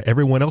zone?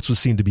 Everyone else was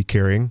seen to be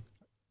carrying.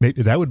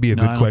 Maybe that would be a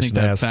good question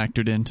to ask. I don't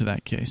think that factored into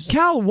that case.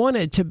 Cal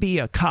wanted to be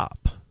a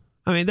cop.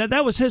 I mean,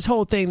 that was his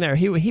whole thing there.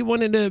 He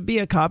wanted to be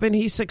a cop, and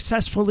he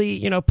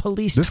successfully,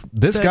 policed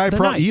this guy.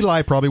 night.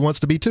 Eli probably wants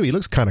to be too. He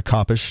looks kind of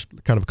coppish,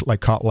 kind of like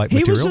cop-like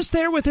material. He was just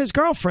there with his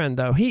girlfriend,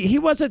 though. He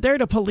wasn't there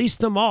to police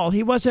them all.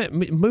 He wasn't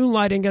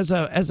moonlighting as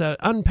a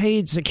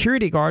unpaid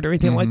security guard or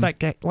anything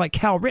like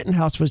Cal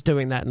Rittenhouse was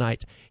doing that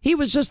night. He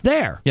was just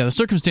there. Yeah, the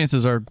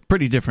circumstances are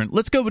pretty different.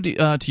 Let's go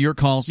to your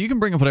calls. You can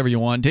bring up whatever you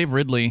want. Dave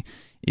Ridley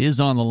is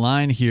on the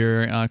line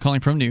here, calling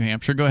from New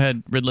Hampshire. Go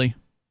ahead, Ridley.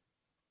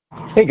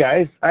 Hey,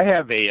 guys. I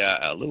have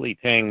a Lily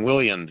Tang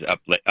Williams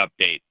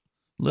update.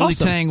 Lily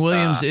Tang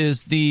Williams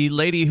is the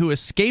lady who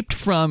escaped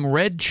from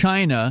Red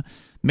China,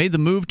 made the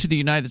move to the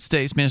United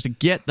States, managed to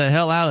get the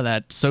hell out of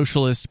that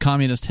socialist,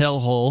 communist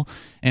hellhole,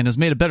 and has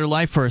made a better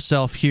life for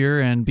herself here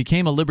and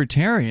became a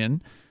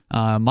libertarian,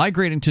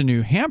 migrating to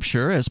New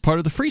Hampshire as part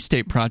of the Free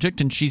State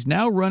Project, and she's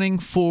now running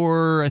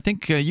for, I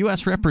think, a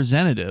U.S.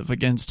 representative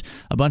against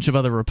a bunch of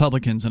other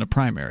Republicans in a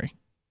primary.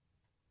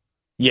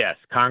 Yes,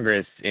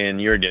 Congress in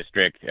your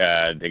district,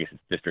 I guess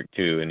it's District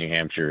 2 in New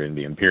Hampshire, in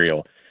the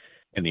imperial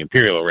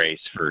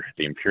race for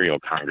the Imperial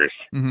Congress.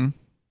 Mm-hmm.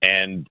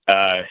 And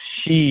there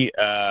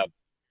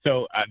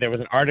was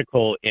an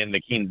article in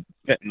the Keene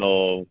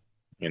Sentinel,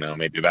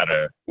 maybe about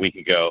a week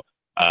ago,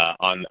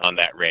 on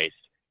that race.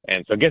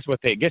 And so guess who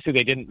they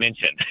didn't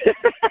mention?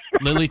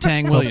 Lily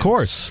Tang Williams. Of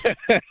course.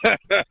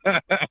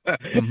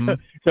 Mm-hmm.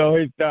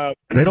 So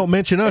they don't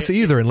mention us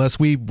either, unless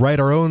we write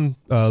our own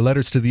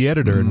letters to the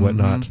editor and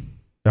whatnot.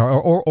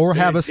 Or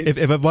have us, if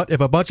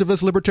a bunch of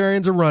us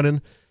libertarians are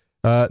running,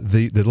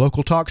 the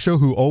local talk show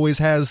who always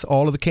has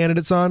all of the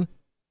candidates on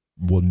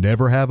will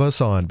never have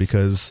us on,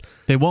 because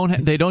they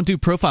don't do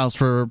profiles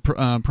for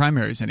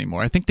primaries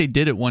anymore. I think they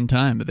did at one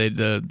time, but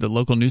the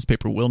local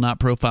newspaper will not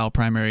profile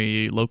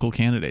primary local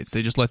candidates.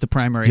 They just let the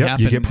primary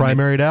happen. You get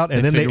primaried out,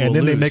 and then they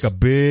make a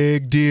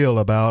big deal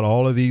about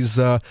all of these,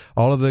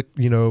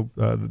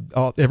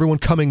 everyone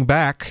coming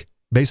back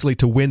basically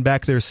to win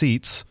back their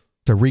seats.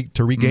 To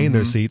regain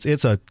their seats.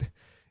 It's a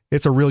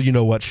real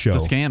show.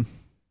 It's a scam.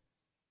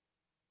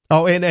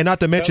 Oh, and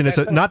not to mention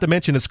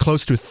it's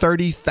close to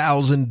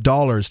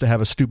 $30,000 to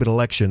have a stupid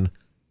election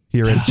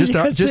here in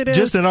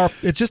just in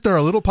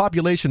our little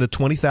population of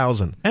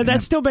 20,000. And that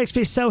still makes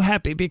me so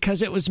happy,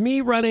 because it was me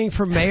running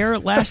for mayor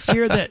last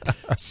year that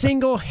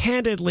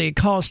single-handedly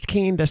caused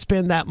Keene to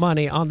spend that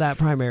money on that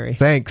primary.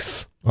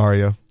 Thanks,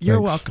 Arya.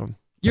 You're welcome.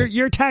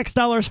 Your tax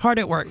dollars hard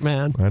at work,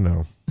 man. I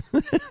know.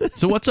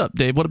 So what's up,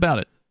 Dave? What about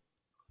it?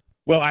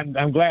 Well,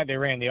 I'm glad they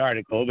ran the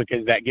article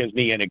because that gives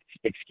me an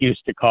excuse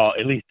to call,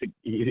 at least an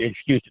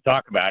excuse to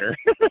talk about her.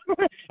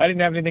 I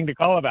didn't have anything to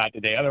call about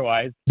today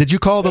otherwise. Did you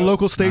call the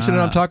local station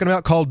that I'm talking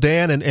about, call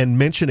Dan, and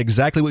mention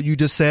exactly what you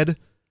just said,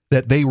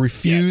 that they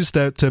refused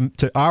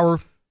to our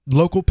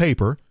local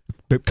paper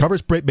that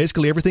covers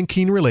basically everything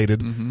Keene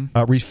related,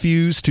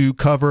 refused to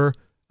cover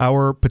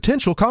our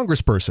potential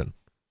congressperson?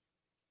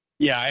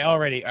 Yeah, I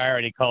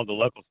already called the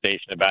local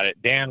station about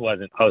it. Dan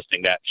wasn't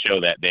hosting that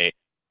show that day.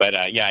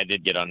 But yeah, I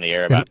did get on the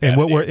air about that.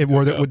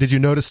 And did you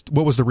notice,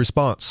 what was the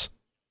response?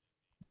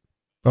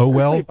 Oh,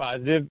 well. Pretty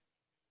positive.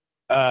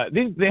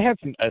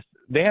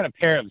 They had a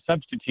pair of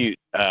substitute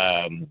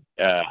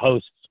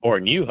hosts or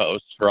new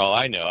hosts, for all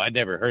I know. I'd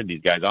never heard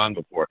these guys on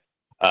before.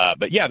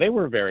 But yeah, they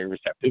were very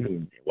receptive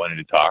and wanted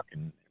to talk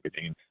and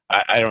everything.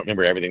 I don't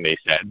remember everything they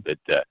said, but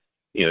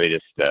we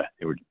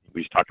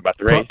just talked about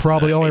the race.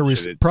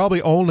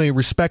 Probably only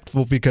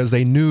respectful because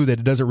they knew that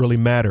it doesn't really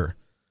matter.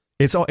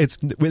 If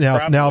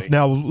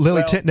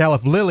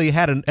Lily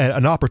had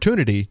an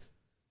opportunity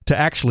to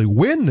actually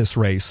win this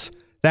race,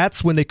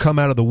 that's when they come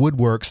out of the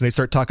woodworks and they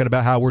start talking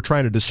about how we're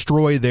trying to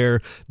destroy their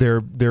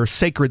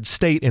sacred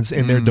state and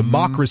their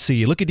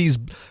democracy. Look at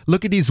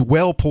these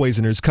well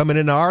poisoners coming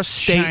into our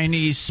state.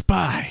 Chinese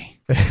spy.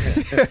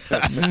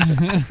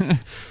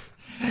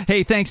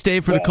 Hey, thanks,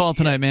 Dave, for the call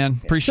tonight, man.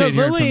 Appreciate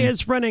hearing from you. So Lily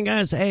is running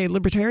as a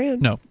libertarian?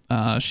 No,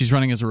 she's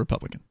running as a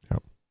Republican.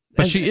 Yep.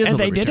 But she is a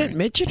libertarian. And they didn't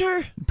mention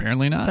her?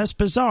 Apparently not. That's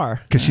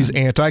bizarre. Because she's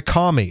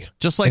anti-commie.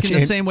 Just like in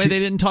the same way they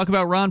didn't talk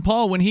about Ron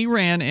Paul when he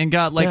ran and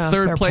got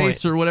third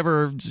place or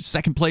whatever,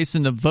 second place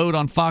in the vote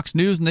on Fox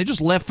News, and they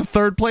just left the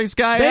third place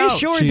guy out. They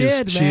sure did,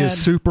 man. She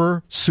is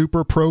super,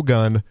 super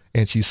pro-gun,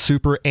 and she's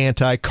super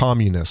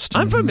anti-communist.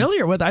 I'm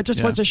familiar with it. I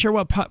just wasn't sure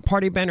what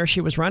party banner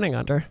she was running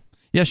under.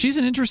 Yeah, she's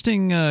an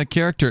interesting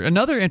character.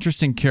 Another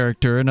interesting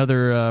character,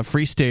 another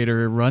Free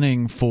Stater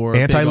running for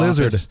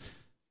anti-lizard.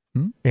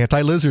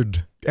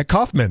 Anti-lizard.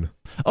 Kaufman.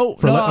 Oh,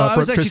 for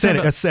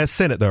Senate. That's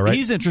Senate, though, right?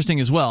 He's interesting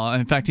as well.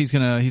 In fact, he's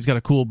got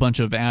a cool bunch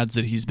of ads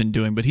that he's been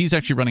doing, but he's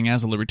actually running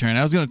as a libertarian.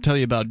 I was going to tell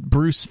you about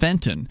Bruce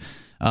Fenton,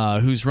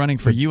 who's running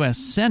for U.S.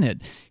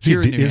 Senate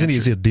here in New Hampshire.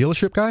 Is he a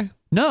dealership guy?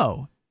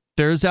 No.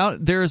 You're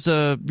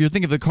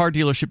thinking of the car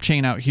dealership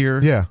chain out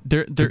here. Yeah.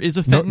 There is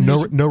a Fenton.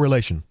 No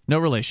relation. No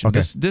relation.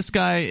 Okay. This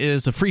guy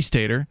is a Free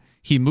Stater.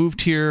 He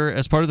moved here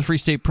as part of the Free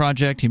State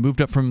Project. He moved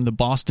up from the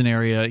Boston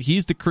area.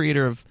 He's the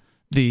creator of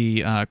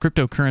the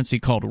cryptocurrency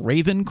called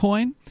Raven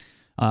Coin.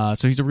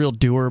 So he's a real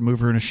doer,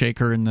 mover, and a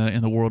shaker in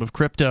the world of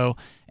crypto.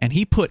 And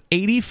he put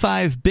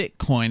 85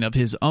 Bitcoin of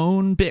his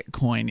own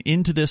Bitcoin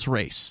into this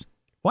race.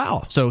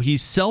 Wow. So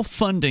he's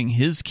self-funding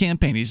his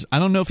campaign. I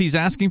don't know if he's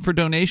asking for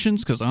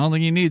donations because I don't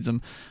think he needs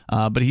them.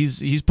 But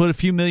he's put a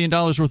few $1 million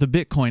worth of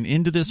Bitcoin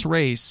into this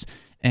race.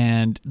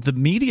 And the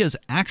media is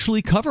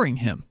actually covering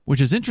him,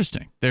 which is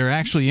interesting. They're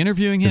actually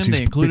interviewing him.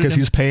 They included because him.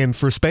 he's paying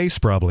for space,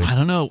 probably. I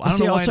don't know. Is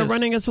he also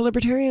running as a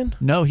libertarian?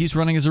 No, he's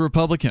running as a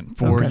Republican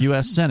for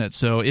U.S. Senate.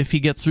 So if he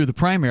gets through the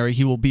primary,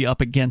 he will be up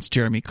against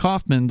Jeremy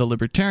Kaufman, the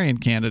Libertarian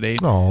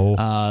candidate.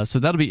 Oh, so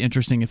that'll be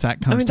interesting if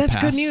that comes to pass.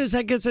 That's good news.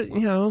 That gets it.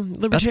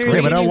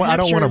 Libertarians. Yeah, but I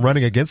don't want them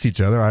running against each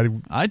other.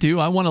 I do.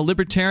 I want a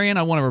Libertarian.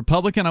 I want a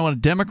Republican. I want a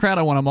Democrat.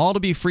 I want them all to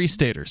be Free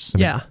Staters.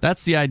 Yeah,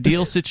 that's the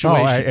ideal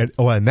situation.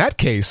 In that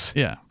case,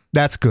 yeah.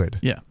 That's good.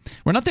 Yeah.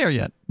 We're not there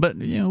yet, but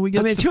we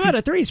get 2 out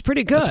of 3 is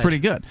pretty good. That's pretty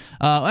good.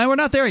 And we're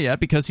not there yet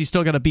because he's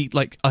still got to beat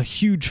like a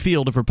huge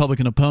field of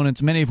Republican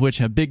opponents, many of which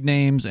have big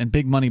names and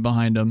big money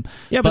behind them.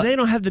 Yeah, but they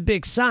don't have the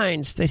big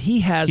signs that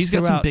he has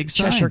throughout some big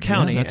Cheshire signs.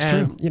 County. Yeah, that's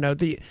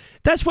true.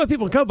 That's what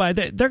people go by.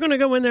 They're going to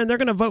go in there and they're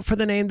going to vote for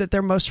the name that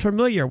they're most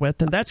familiar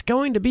with, and that's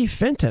going to be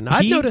Fenton.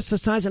 I've noticed the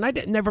signs, and I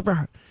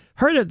never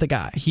heard of the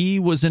guy. He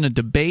was in a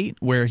debate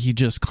where he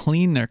just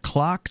cleaned their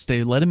clocks.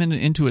 They let him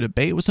into a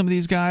debate with some of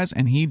these guys,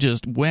 and he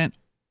just went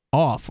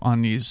off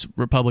on these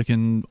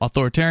Republican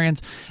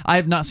authoritarians. I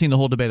have not seen the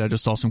whole debate. I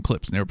just saw some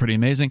clips, and they were pretty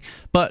amazing.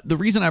 But the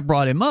reason I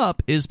brought him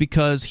up is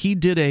because he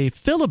did a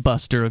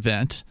filibuster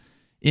event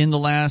in the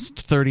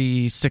last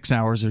 36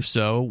 hours or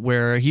so,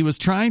 where he was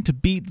trying to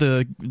beat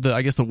the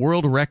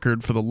world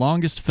record for the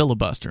longest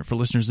filibuster. For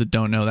listeners that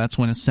don't know, that's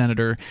when a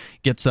senator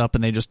gets up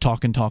and they just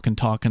talk and talk and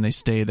talk, and they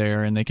stay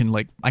there, and they can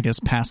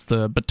pass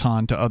the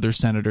baton to other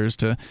senators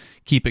to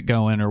keep it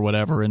going or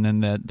whatever, and then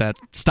that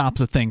stops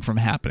a thing from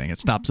happening. It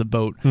stops a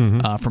vote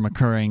from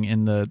occurring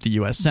in the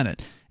U.S. Senate.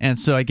 And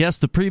so I guess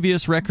the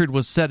previous record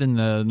was set in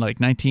the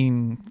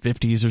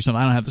 1950s or something.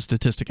 I don't have the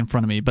statistic in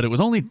front of me, but it was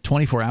only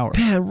 24 hours.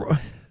 Man,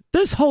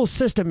 this whole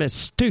system is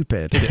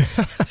stupid.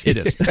 It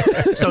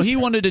is. So he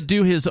wanted to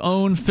do his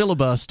own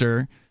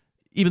filibuster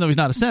even though he's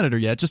not a senator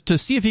yet, just to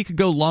see if he could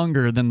go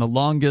longer than the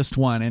longest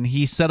one. And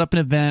he set up an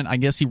event. I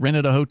guess he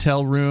rented a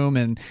hotel room,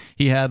 and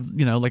he had,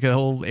 like a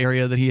whole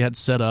area that he had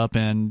set up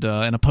and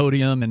a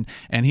podium.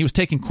 And he was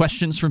taking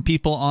questions from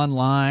people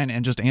online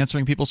and just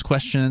answering people's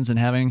questions and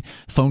having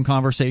phone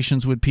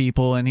conversations with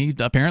people. And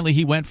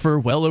he went for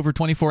well over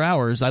 24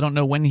 hours. I don't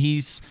know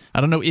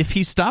if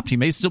he stopped. He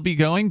may still be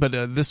going, but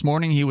this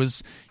morning he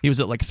was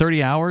at like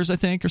 30 hours, I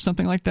think, or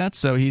something like that.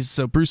 So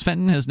Bruce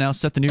Fenton has now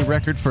set the new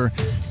record for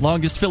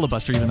longest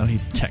filibuster, even though he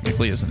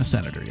technically isn't a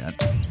senator yet.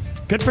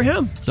 Good for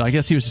him. So I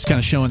guess he was just kind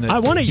of showing that I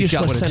want a he's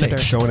got useless what it senator.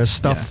 takes. Showing his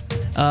stuff.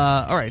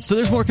 Yeah. All right, so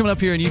there's more coming up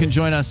here, and you can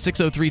join us,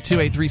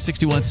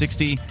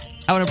 603-283-6160.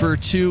 Hour number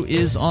 2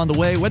 is on the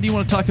way. Whether you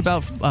want to talk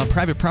about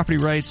private property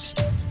rights,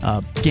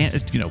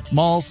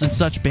 malls and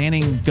such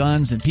banning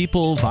guns and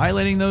people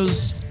violating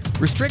those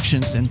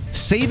restrictions and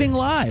saving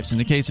lives in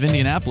the case of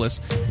Indianapolis,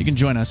 you can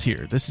join us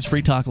here. This is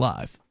Free Talk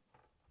Live.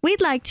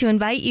 We'd like to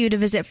invite you to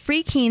visit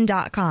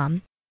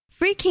freekeen.com.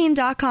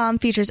 Freekeen.com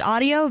features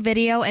audio,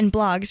 video, and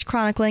blogs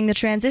chronicling the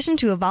transition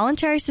to a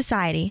voluntary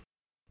society.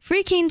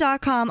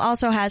 Freekeen.com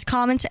also has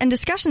comments and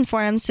discussion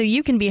forums so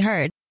you can be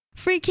heard.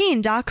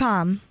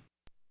 Freekeen.com.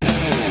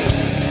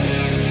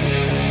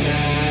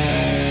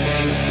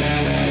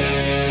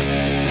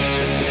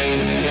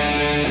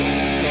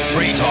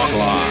 Free Talk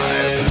Live.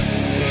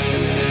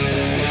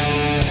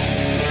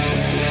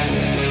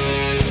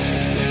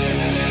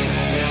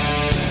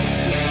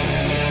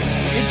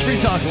 It's Free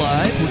Talk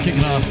Live. We're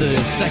kicking off the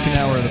second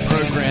hour of the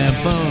program.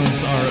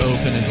 Phones are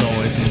open as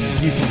always, and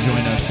you can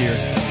join us here.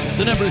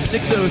 The number is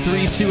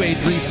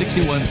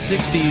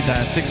 603-283-6160.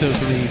 That's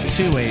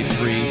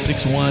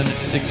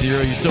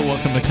 603-283-6160. You're still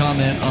welcome to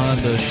comment on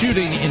the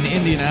shooting in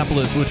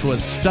Indianapolis, which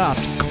was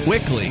stopped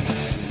quickly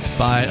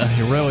by a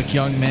heroic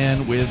young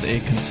man with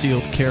a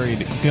concealed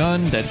carried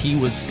gun that he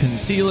was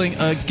concealing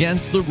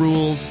against the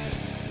rules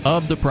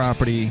of the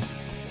property.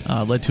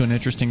 Led to an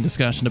interesting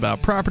discussion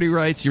about property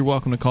rights. You're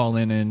welcome to call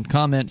in and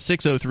comment.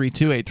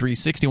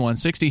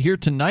 603-283-6160. Here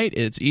tonight,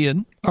 it's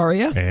Ian,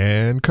 Aria,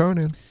 and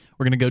Conan.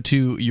 We're going to go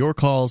to your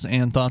calls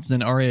and thoughts.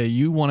 Then, Aria,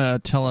 you want to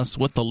tell us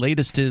what the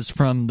latest is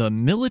from the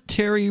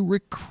military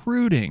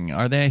recruiting.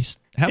 Are they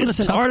having it's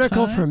a an tough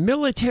article time? from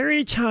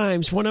Military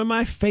Times, one of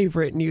my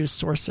favorite news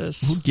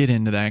sources. We'll get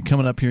into that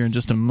coming up here in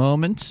just a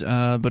moment.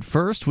 But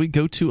first, we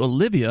go to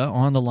Olivia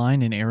on the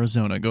line in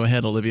Arizona. Go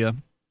ahead, Olivia.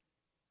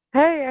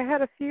 Hey, I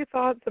had a few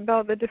thoughts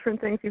about the different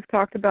things you've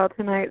talked about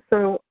tonight.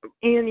 So,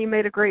 Ian, you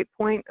made a great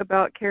point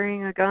about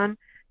carrying a gun.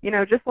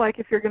 Just like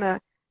if you're going to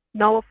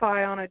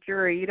nullify on a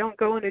jury, you don't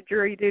go into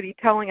jury duty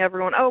telling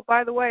everyone, oh,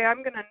 by the way,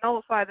 I'm going to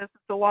nullify this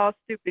if the law is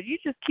stupid. You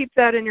just keep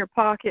that in your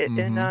pocket,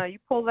 and you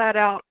pull that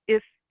out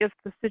if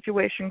the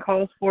situation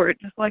calls for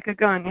it, just like a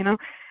gun,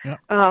 Yeah.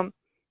 And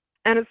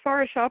as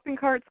far as shopping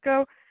carts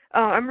go,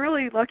 I'm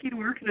really lucky to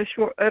work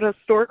at a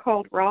store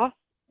called Ross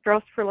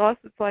for Less.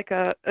 It's like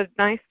a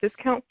nice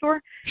discount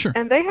store. Sure.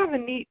 And they have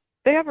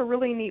a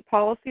really neat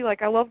policy.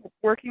 Like, I love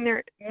working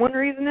there. One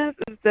reason is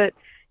that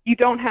you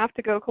don't have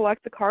to go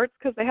collect the carts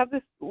because they have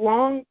this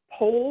long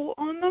pole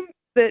on them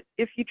that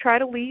if you try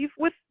to leave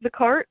with the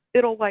cart,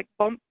 it'll like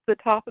bump the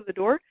top of the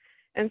door.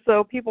 And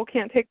so people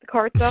can't take the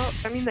carts out.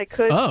 I mean, they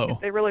could if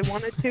they really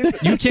wanted to.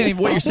 But You can't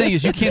even, what you're saying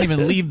is you can't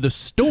even leave the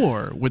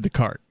store with the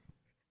cart.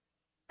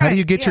 How do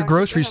you get your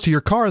groceries to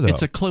your car, though?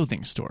 It's a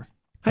clothing store.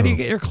 How do you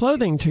get your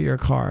clothing to your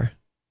car?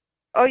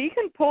 Oh, you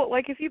can pull,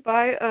 like if you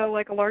buy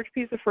like a large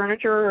piece of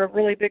furniture or a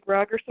really big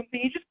rug or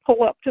something, you just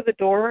pull up to the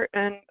door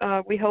and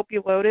we help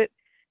you load it,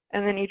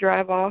 and then you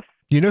drive off.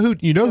 You know who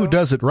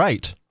does it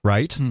right?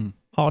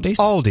 Aldi's?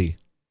 Aldi.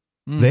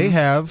 Mm-hmm. They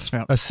have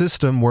a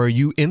system where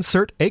you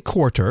insert a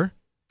quarter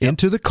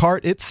into the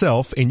cart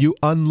itself, and you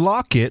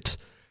unlock it,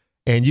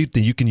 and you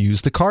can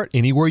use the cart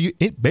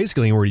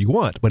basically anywhere you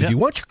want. But if you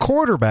want your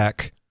quarter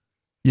back,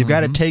 you've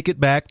got to take it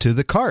back to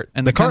the cart.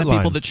 And the the kind cart of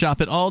people line. that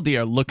shop at Aldi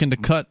are looking to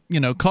cut,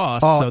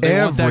 costs, so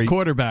they want that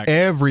quarter back.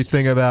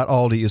 Everything about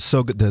Aldi is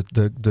so good.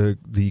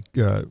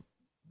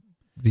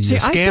 The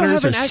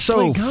scanners are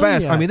so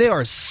fast. Yet. I mean, they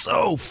are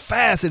so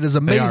fast. It is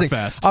amazing. They are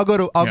fast. I'll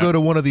go to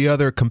one of the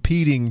other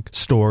competing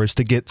stores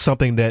to get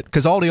something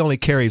because Aldi only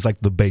carries like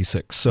the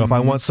basics. So if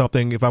I want some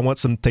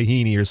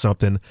tahini or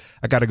something,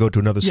 I got to go to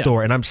another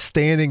store. And I'm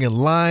standing in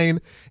line,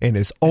 and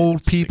there's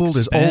old people,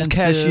 there's old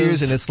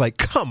cashiers, and it's like,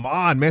 come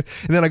on, man.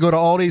 And then I go to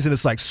Aldi's, and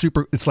it's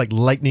like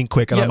lightning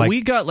quick. And I'm like,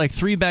 we got like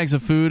 3 bags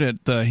of food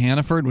at the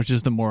Hannaford, which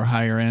is the more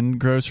higher end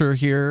grocer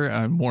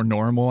here, more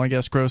normal, I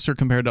guess, grocer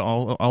compared to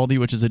Aldi,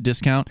 which is a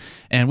discount.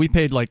 And we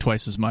paid like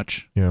twice as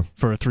much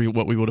for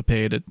what we would have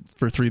paid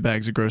for 3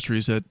 bags of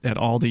groceries at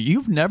Aldi.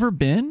 You've never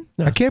been?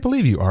 No. I can't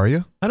believe you,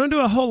 Aria. I don't do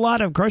a whole lot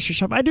of grocery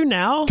shop. I do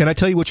now. Can I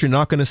tell you what you're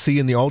not going to see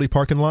in the Aldi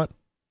parking lot?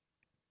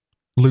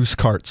 Loose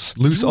carts.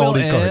 Loose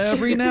Aldi carts.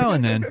 Every now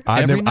and then.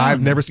 I've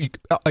never seen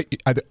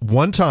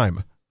one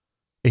time.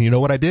 And you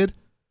know what I did?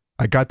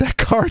 I got that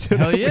card.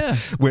 Hell yeah.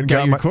 Went and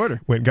Got your my quarter.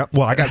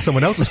 I got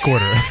someone else's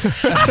quarter.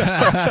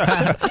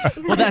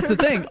 Well, that's the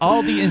thing.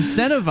 Aldi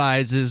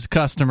incentivizes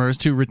customers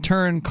to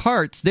return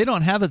carts. They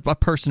don't have a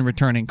person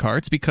returning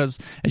carts because,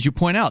 as you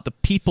point out, the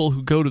people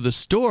who go to the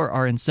store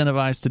are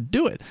incentivized to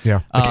do it.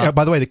 Yeah.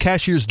 By the way, the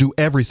cashiers do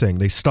everything.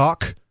 They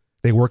stock,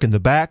 they work in the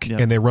back,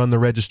 and they run the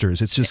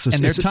registers. It's just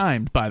and they're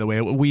timed, by the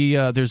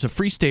way. There's a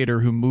Free Stater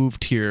who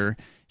moved here.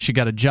 She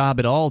got a job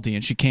at Aldi,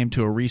 and she came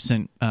to a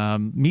recent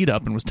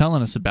meetup and was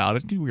telling us about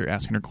it. We were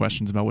asking her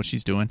questions about what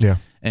she's doing. Yeah.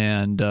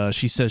 And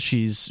she says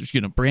she's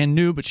brand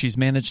new, but she's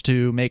managed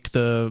to make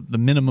the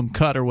minimum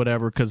cut or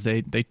whatever because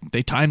they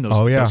time those.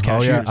 Those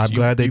cashiers. I'm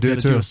glad they do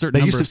too. too. Do a certain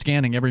number of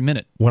scanning every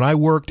minute. When I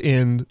worked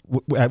at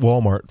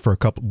Walmart for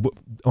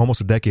almost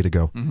a decade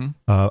ago,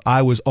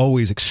 I was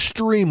always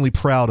extremely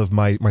proud of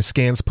my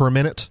scans per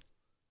minute.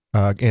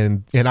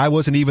 And I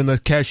wasn't even the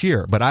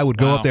cashier, but I would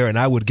go up there and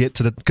I would get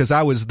to because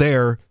I was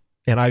there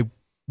and I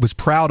was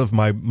proud of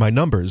my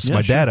numbers,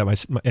 my data,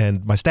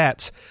 and my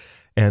stats,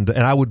 and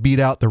I would beat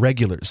out the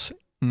regulars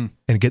and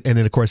then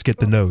of course get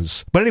the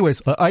nose. But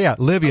anyways,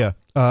 Livia,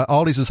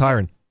 Aldi's is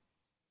hiring.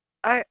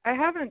 I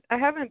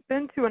haven't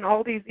been to an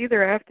Aldi's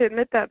either. I have to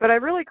admit that, but I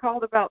really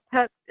called about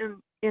pets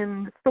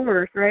in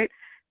stores, right?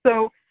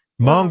 So.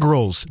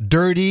 Mongrels,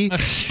 dirty,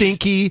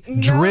 stinky,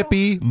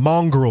 drippy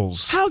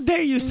mongrels. How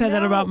dare you say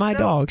that about my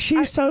dog?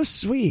 She's so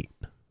sweet.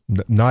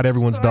 Not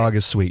everyone's dog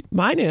is sweet.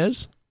 Mine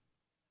is.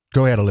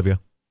 Go ahead, Olivia.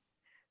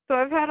 So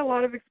I've had a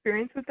lot of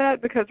experience with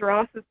that because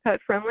Ross is pet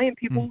friendly, and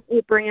people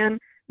will bring in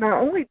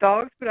not only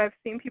dogs, but I've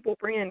seen people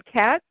bring in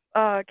cats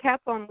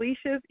on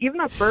leashes, even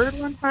a bird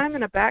one time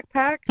in a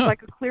backpack,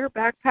 like a clear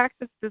backpack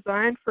that's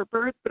designed for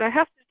birds. But I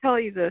have to tell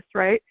you this,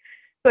 right?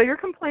 So you're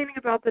complaining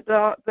about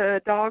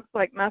the dogs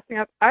like messing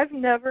up. I've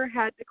never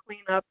had to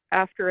clean up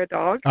after a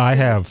dog. I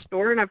have.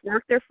 Store, and I've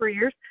worked there for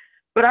years,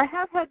 but I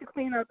have had to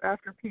clean up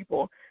after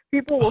people.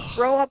 People will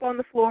throw up on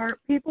the floor.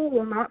 People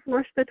will not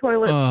flush the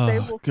toilet. They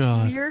will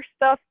smear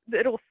stuff.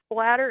 It'll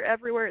splatter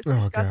everywhere. It's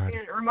disgusting.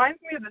 And it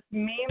reminds me of this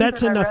meme.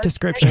 That's enough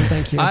description.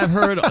 Thank you. I've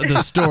heard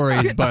the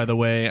stories, by the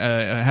way,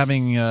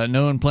 having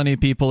known plenty of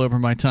people over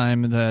my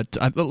time that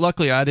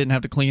luckily I didn't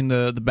have to clean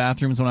the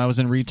bathrooms when I was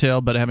in retail,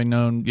 but having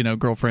known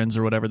girlfriends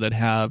or whatever that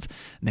have,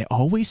 and they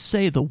always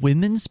say the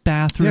women's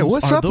bathrooms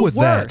what's are up the with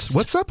worst. that?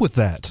 What's up with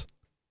that?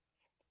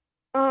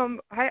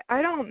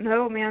 I don't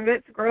know, man.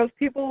 It's gross.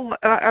 People,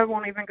 I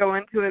won't even go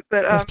into it.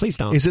 But yes, please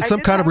don't. Is it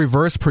some kind of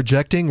reverse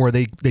projecting where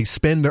they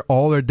spend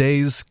all their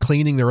days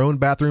cleaning their own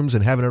bathrooms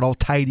and having it all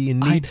tidy and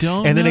neat? I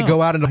don't and then know. they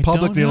go out into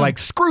public and they're like,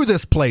 screw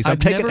this place. They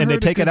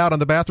take it out on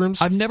the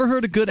bathrooms? I've never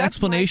heard a good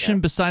explanation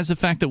besides the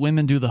fact that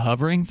women do the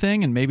hovering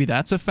thing, and maybe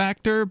that's a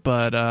factor,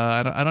 but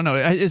I don't know.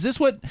 Is this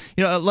what,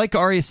 like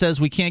Aria says,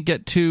 we can't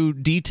get too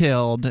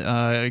detailed,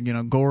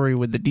 gory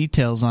with the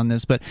details on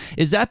this, but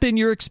has that been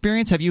your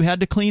experience? Have you had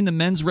to clean the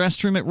men's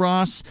restroom at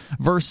Ross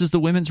versus the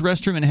women's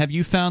restroom, and have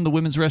you found the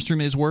women's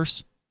restroom is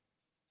worse?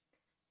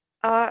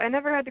 I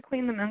never had to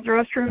clean the men's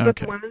restroom, but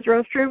the women's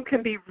restroom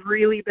can be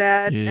really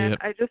bad. Yep. And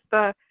I just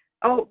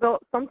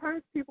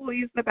sometimes people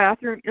use the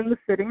bathroom in the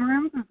sitting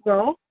rooms as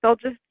well. They'll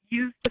just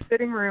use the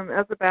sitting room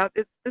as a bath.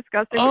 It's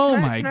disgusting. Oh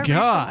my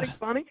God!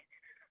 Funny?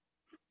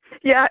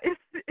 Yeah,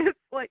 it's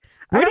like.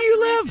 Where do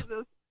you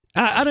live?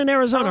 Out in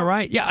Arizona,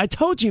 right? Yeah, I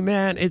told you,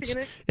 man. It's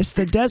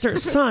the desert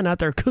sun out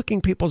there cooking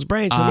people's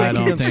brains. I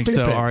don't think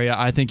so, Aria.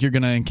 I think you're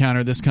going to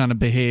encounter this kind of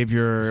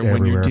behavior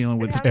when you're dealing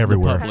with the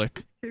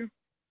public.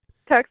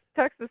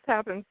 Texas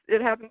happens.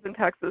 It happens in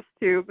Texas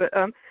too. But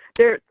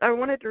I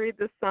wanted to read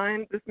this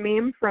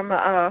meme from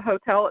a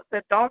hotel. It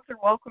said, "Dogs are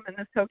welcome in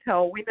this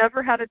hotel. We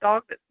never had a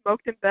dog that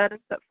smoked in bed and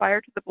set fire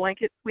to the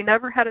blankets. We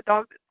never had a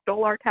dog that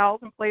stole our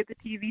towels and played the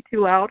TV too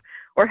loud,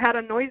 or had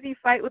a noisy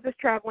fight with his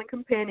traveling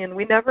companion.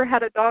 We never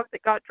had a dog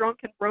that got drunk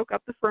and broke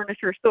up the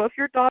furniture. So if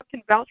your dog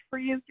can vouch for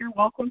you, you're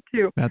welcome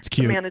too." That's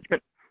cute. The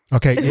management.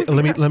 Okay,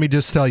 let me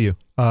just tell you.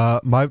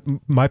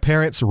 My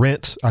parents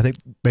rent. I think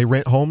they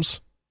rent homes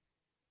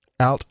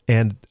out,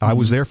 and I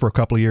was there for a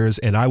couple of years,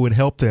 and I would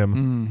help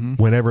them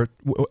whenever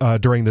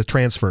during the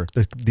transfer,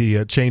 the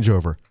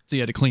changeover. So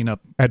you had to clean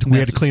up. We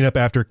had to clean up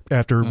after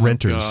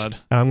renters. God.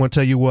 And I'm going to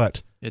tell you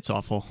what. It's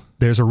awful.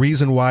 There's a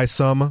reason why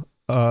some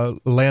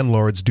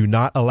landlords do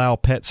not allow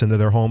pets into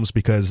their homes,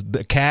 because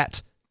the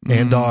cat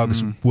and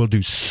dogs will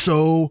do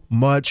so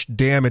much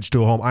damage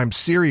to a home. I'm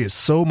serious,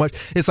 so much.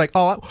 It's like,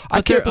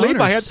 I can't believe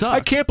I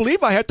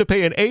had to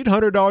pay an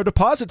 $800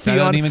 deposit fee. That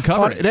doesn't even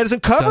cover it. That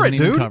doesn't cover it,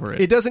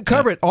 dude. It doesn't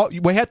cover it.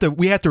 We had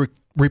to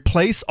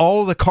replace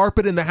all of the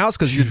carpet in the house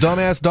because your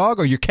dumbass dog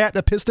or your cat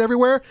that pissed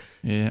everywhere.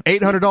 Yeah,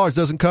 $800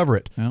 doesn't cover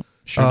it. Well,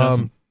 sure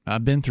doesn't.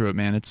 I've been through it,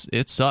 man.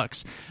 It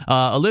sucks.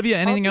 Olivia,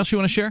 anything else you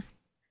want to share?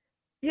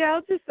 Yeah,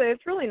 I'll just say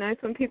it's really nice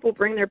when people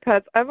bring their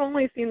pets. I've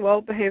only seen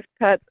well-behaved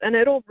pets, and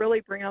it'll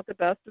really bring out the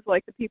best of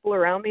like the people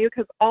around me,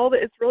 because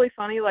it's really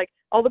funny. Like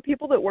all the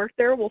people that work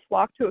there will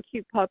flock to a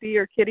cute puppy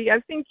or kitty.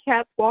 I've seen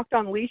cats walked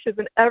on leashes,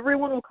 and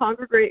everyone will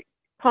congregate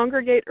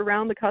congregate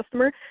around the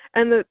customer,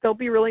 and they'll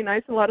be really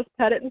nice and let us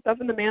pet it and stuff,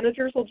 and the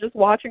managers will just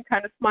watch and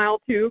kind of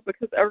smile too,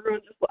 because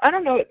everyone just, I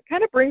don't know, it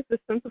kind of brings this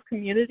sense of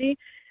community,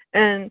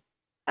 and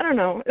I don't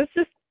know, it's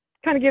just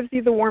kind of gives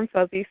you the warm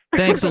fuzzies.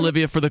 Thanks,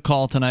 Olivia, for the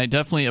call tonight.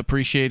 Definitely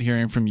appreciate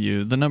hearing from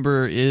you. The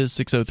number is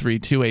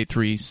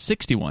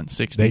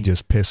 603-283-6160. They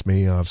just piss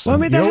me off. So. Well,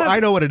 I mean,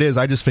 I know what it is.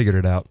 I just figured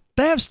it out.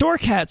 They have store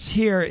cats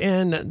here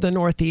in the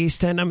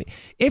Northeast, and I mean,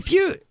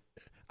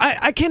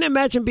 I can't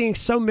imagine being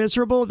so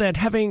miserable that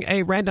having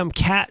a random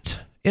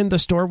cat in the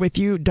store with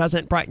you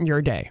doesn't brighten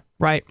your day,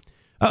 right?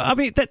 I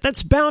mean,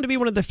 that's bound to be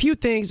one of the few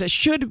things that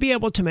should be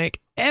able to make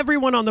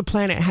everyone on the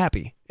planet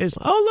happy. Is,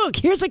 oh, look,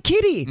 here's a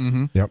kitty.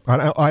 Mm-hmm. Yep,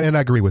 and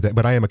I agree with it.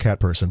 But I am a cat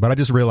person. But I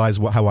just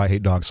realized how I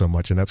hate dogs so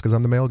much, and that's because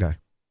I'm the male guy.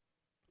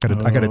 I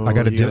got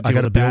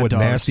to deal with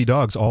nasty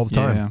dogs all the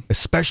time,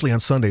 especially on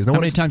Sundays. How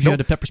many times you had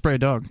to pepper spray a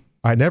dog?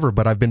 I never,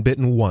 but I've been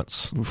bitten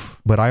once.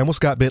 Oof. But I almost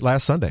got bit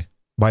last Sunday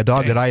by a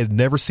dog that I had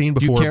never seen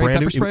before. Do you carry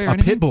pepper spray or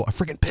anything? Pit bull, a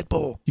freaking pit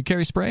bull. You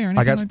carry spray or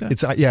anything like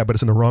that? But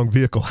it's in the wrong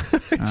vehicle.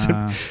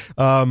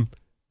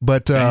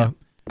 But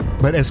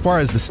as far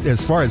as the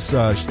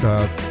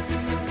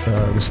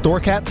store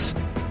cats,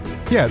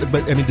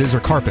 but I mean, these are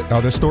carpet.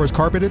 Are their stores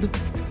carpeted?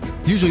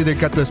 Usually they've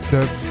got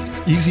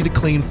the easy to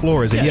clean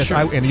floors. And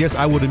yes,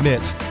 I would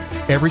admit,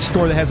 every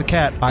store that has a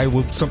cat, I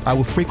will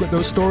frequent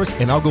those stores,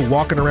 and I'll go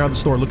walking around the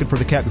store looking for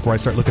the cat before I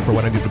start looking for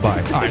what I need to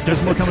buy. All right,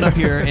 there's more coming up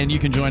here, and you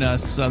can join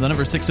us. The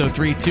number is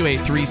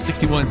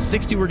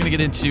 603-283-6160. We're going to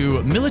get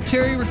into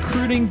military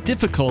recruiting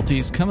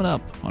difficulties coming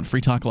up on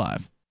Free Talk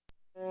Live.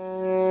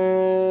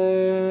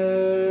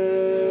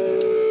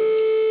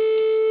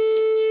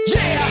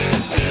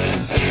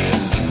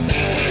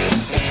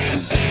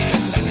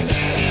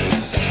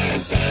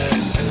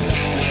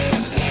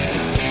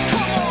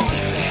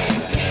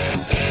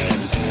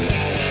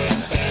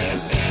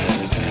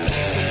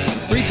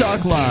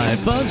 Talk Live.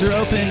 Phones are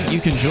open. You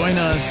can join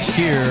us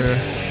here,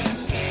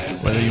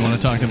 whether you want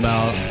to talk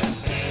about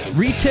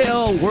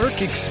retail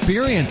work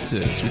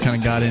experiences. We kind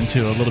of got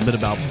into a little bit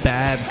about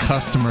bad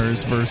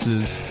customers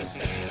versus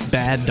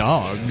bad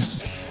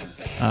dogs.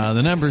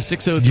 The number is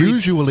 603.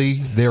 Usually,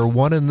 they're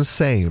one and the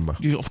same.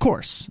 Of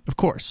course.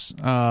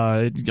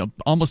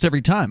 Almost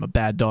every time, a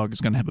bad dog is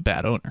going to have a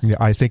bad owner. Yeah,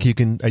 I think you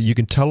can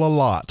tell a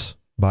lot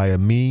by a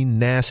mean,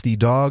 nasty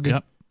dog.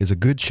 Yep. Is a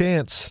good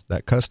chance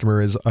that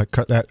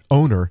that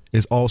owner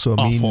is also a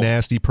mean,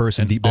 nasty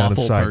person deep down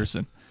inside.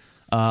 Person.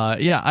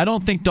 I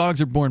don't think dogs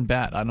are born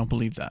bad. I don't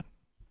believe that.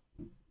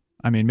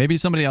 I mean, maybe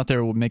somebody out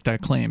there will make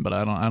that claim, but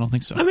I don't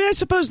think so. I mean, I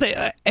suppose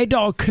a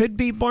dog could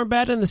be born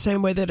bad in the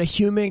same way that a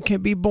human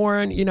can be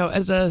born,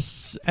 as a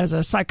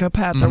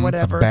psychopath or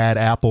whatever. A bad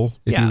apple,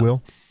 if you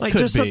will. Like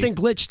just something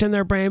glitched in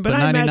their brain. But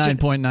I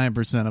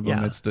 99.9% of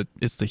them,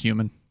 it's the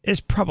human. Is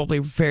probably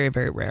very,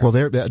 very rare.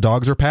 Well,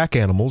 dogs are pack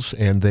animals,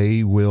 and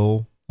they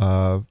will,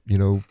 they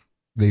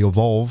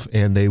evolve,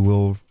 and they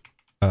will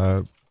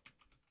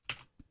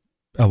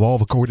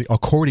evolve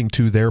according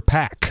to their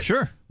pack.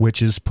 Sure.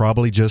 Which is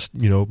probably just,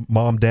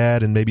 mom,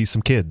 dad, and maybe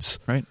some kids.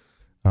 Right.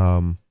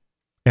 And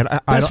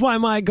that's why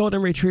my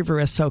golden retriever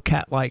is so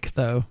cat-like,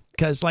 though,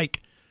 because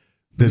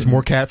there's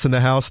more cats in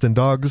the house than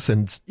dogs,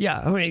 and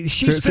I mean,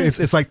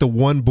 it's like the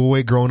one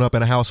boy growing up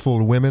in a house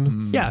full of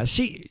women. Yeah,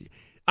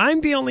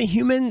 I'm the only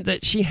human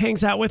that she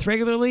hangs out with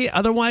regularly.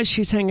 Otherwise,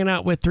 she's hanging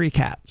out with 3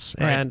 cats.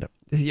 Right. And,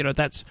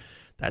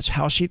 that's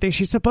how she thinks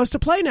she's supposed to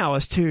play now,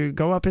 is to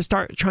go up and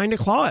start trying to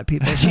claw at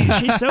people.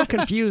 She's so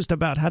confused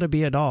about how to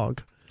be a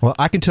dog. Well,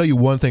 I can tell you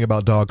one thing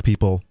about dog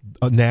people,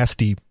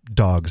 nasty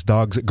dogs,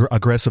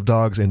 aggressive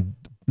dogs, and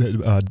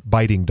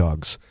biting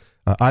dogs.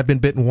 I've been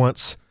bitten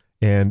once,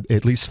 and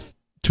at least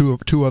two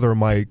other of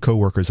my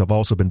coworkers have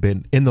also been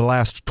bitten in the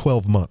last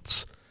 12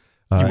 months.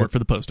 You work for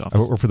the post office.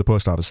 I work for the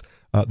post office.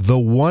 The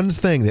one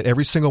thing that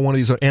every single one of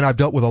these, and I've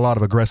dealt with a lot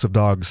of aggressive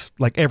dogs,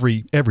 like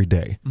every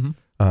day.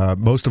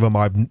 Mm-hmm. Most of them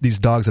are these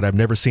dogs that I've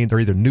never seen.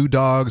 They're either new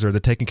dogs, or they're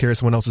taking care of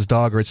someone else's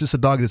dog, or it's just a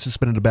dog that's just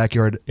been in the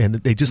backyard, and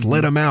they just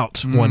let him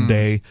out one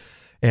day.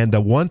 And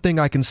the one thing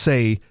I can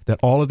say that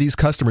all of these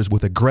customers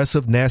with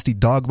aggressive, nasty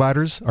dog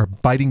biters or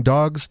biting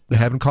dogs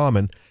have in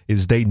common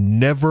is they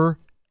never,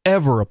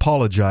 ever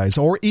apologize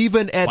or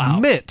even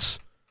admit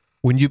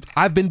when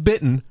I've been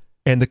bitten.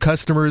 And the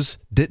customers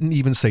didn't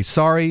even say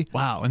sorry.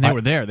 Wow, and they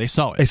were there. They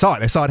saw it. They saw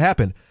it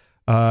happen.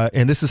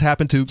 And this has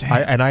happened to.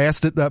 I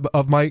asked it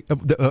of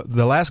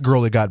the last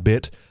girl that got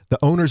bit. The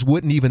owners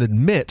wouldn't even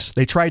admit.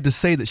 They tried to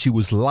say that she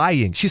was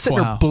lying. She's sitting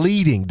there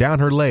bleeding down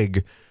her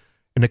leg,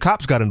 and the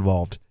cops got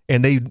involved.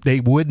 And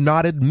they would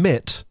not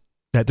admit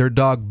that their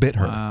dog bit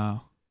her.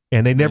 Wow.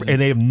 And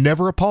they have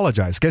never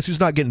apologized. Guess who's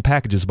not getting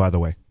packages, by the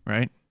way?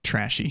 Right,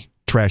 trashy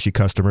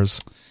customers.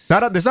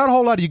 There's not a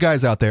whole lot of you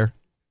guys out there.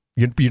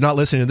 You're not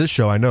listening to this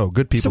show, I know.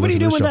 Good people. So what do you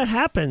do when show. that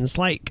happens?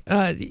 Like,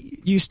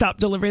 you stop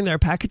delivering their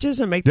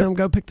packages and make them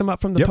go pick them up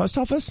from the post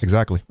office?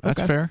 Exactly.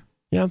 That's fair.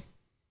 Yeah.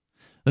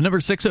 The number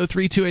is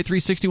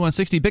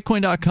 603-283-6160.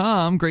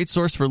 Bitcoin.com, great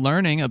source for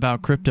learning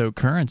about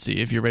cryptocurrency.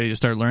 If you're ready to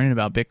start learning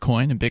about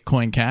Bitcoin and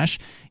Bitcoin Cash,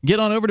 get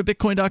on over to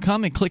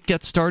Bitcoin.com and click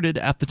Get Started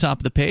at the top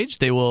of the page.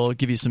 They will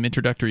give you some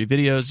introductory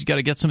videos. You got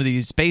to get some of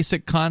these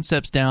basic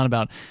concepts down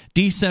about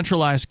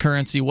decentralized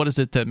currency. What is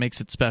it that makes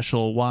it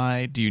special?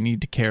 Why do you need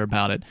to care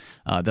about it?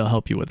 They'll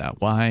help you with that.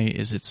 Why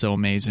is it so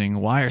amazing?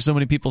 Why are so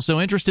many people so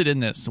interested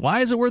in this? Why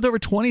is it worth over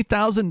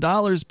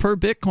 $20,000 per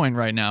Bitcoin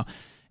right now?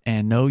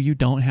 And no, you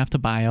don't have to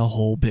buy a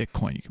whole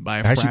Bitcoin. You can buy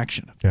a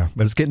fraction of it. Yeah,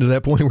 but it's getting to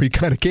that point where you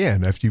kind of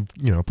can if you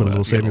put a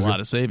little savings. A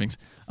lot of savings.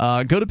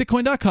 Go to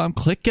Bitcoin.com,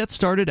 click Get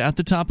Started at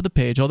the top of the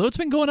page. Although it's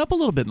been going up a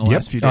little bit in the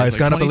last few days. It's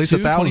gone up at least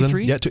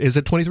 1,000. Yeah, is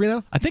it 23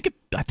 now? I think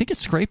it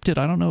scraped it.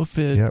 I don't know if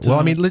it. Yeah. Well,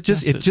 I mean, let's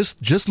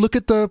just look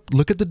at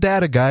the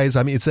data, guys.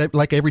 I mean, it's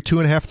like every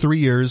 2.5, 3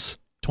 years.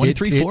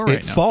 23.4 right now.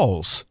 It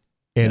falls.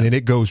 And then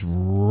it goes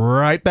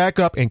right back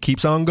up and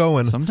keeps on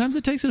going. Sometimes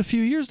it takes it a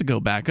few years to go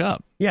back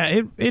up.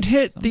 Yeah, it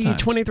hit the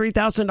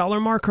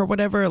 $23,000 mark or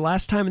whatever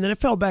last time, and then it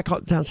fell back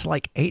down to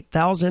like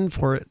 $8,000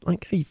 for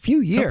like a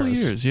few years. Couple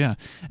years, yeah.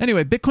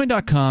 Anyway,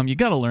 Bitcoin.com, you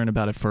got to learn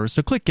about it first.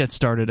 So click Get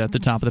Started at the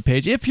top of the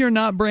page. If you're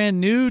not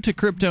brand new to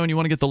crypto and you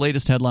want to get the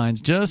latest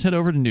headlines, just head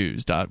over to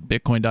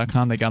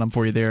news.bitcoin.com. They got them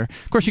for you there.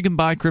 Of course, you can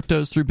buy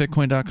cryptos through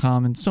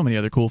Bitcoin.com and so many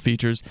other cool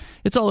features.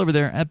 It's all over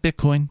there at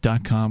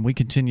Bitcoin.com. We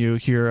continue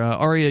here.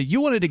 Aria,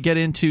 you wanted to get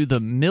into the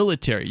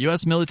military,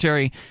 U.S.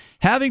 military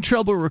having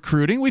trouble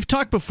recruiting. We've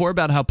talked before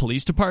about how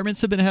police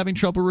departments have been having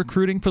trouble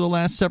recruiting for the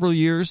last several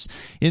years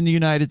in the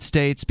United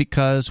States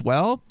because,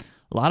 well,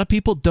 a lot of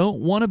people don't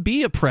want to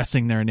be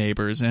oppressing their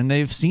neighbors, and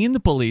they've seen the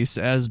police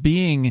as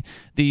being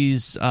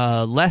these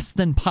less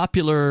than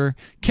popular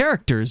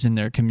characters in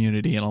their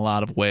community in a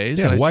lot of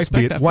ways. Yeah, wife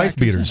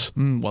beaters.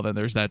 Well, then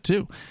there's that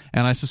too.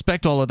 And I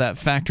suspect all of that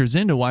factors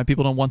into why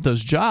people don't want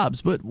those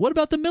jobs. But what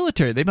about the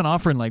military? They've been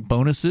offering like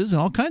bonuses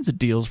and all kinds of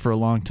deals for a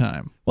long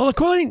time. Well,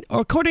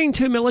 according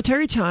to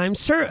Military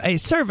Times, a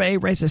survey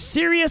raises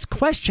serious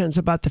questions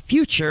about the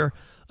future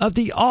of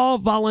the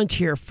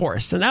all-volunteer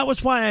force. And that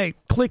was why I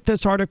clicked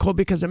this article,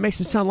 because it makes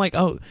it sound like,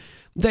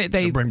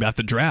 they bring back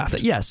the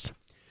draft. Yes.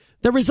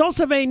 The results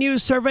of a new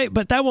survey,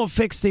 but that won't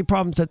fix the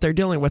problems that they're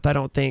dealing with, I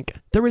don't think.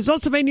 The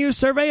results of a new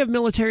survey of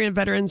military and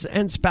veterans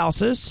and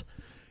spouses,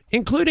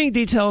 including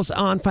details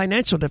on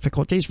financial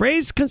difficulties,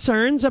 raised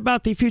concerns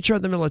about the future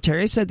of the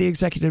military, said the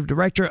executive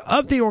director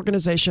of the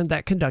organization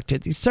that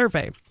conducted the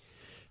survey.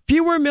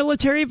 Fewer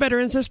military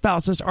veterans and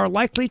spouses are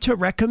likely to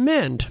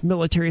recommend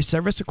military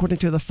service, according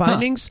to the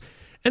findings,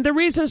 and the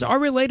reasons are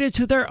related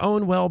to their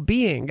own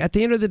well-being. At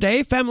the end of the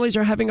day, families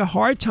are having a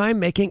hard time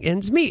making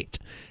ends meet,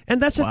 and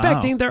that's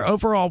affecting their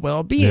overall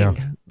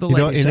well-being.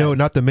 Yeah.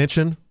 Not to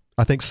mention,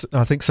 I think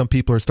some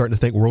people are starting to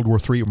think World War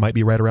III might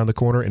be right around the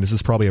corner, and this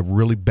is probably a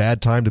really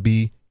bad time to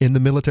be in the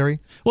military.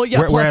 Well,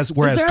 yeah. Whereas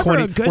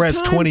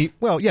 20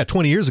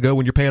 years ago,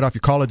 when you're paying off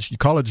your college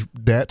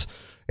debt,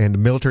 and the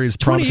military is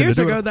promising to do it.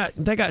 20 years ago, that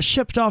they got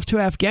shipped off to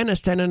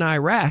Afghanistan and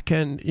Iraq,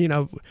 and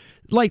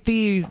like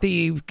the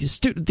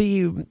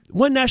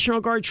one National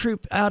Guard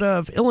troop out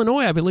of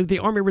Illinois, I believe, the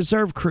Army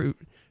Reserve crew.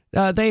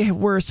 They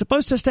were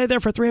supposed to stay there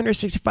for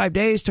 365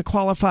 days to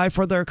qualify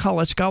for their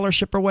college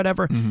scholarship or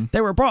whatever. Mm-hmm.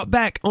 They were brought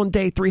back on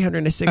day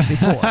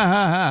 364.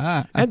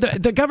 And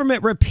the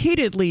government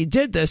repeatedly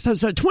did this.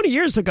 So 20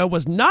 years ago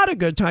was not a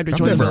good time to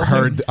join the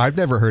military. I've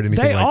never heard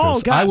anything like this. They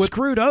all got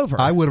screwed over.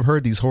 I would have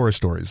heard these horror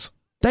stories.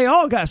 They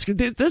all got screwed.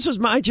 This was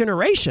my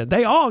generation.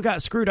 They all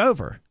got screwed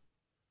over.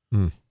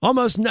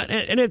 Almost not,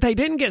 and if they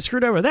didn't get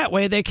screwed over that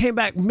way, they came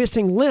back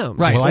missing limbs,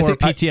 right? Well, or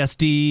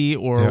PTSD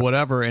or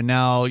whatever. And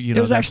now it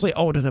was actually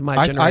older than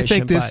my generation. I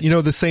think this,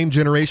 the same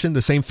generation,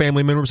 the same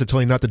family members that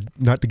tell you not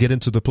to get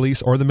into the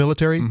police or the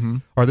military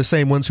are the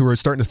same ones who are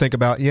starting to think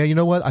about, you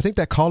know what? I think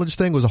that college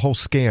thing was a whole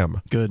scam.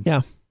 Good,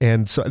 yeah.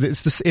 And so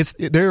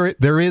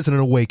there is an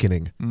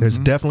awakening. There's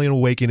definitely an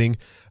awakening.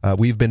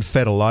 We've been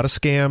fed a lot of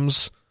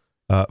scams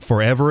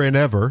forever and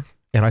ever.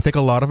 And I think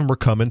a lot of them are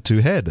coming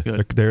to head.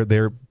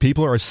 They're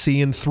people are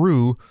seeing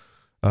through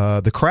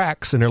the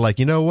cracks, and they're like,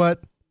 you know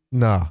what?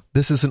 Nah,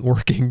 this isn't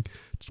working.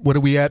 What are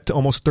we at?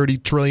 Almost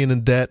 $30 trillion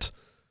in debt.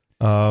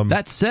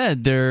 That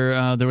said,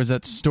 there was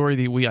that story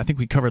that I think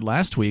we covered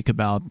last week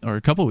or a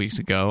couple weeks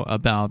ago,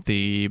 about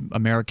the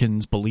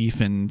Americans'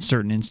 belief in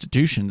certain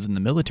institutions, and the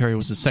military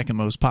was the second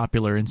most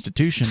popular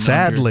institution.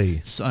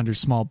 Sadly, under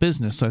small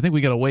business. So I think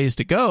we got a ways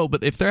to go.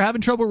 But if they're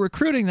having trouble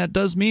recruiting, that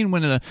does mean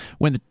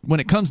when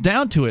it comes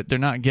down to it, they're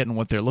not getting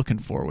what they're looking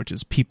for, which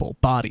is people,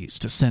 bodies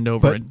to send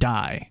over and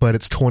die. But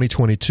it's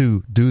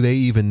 2022. Do they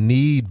even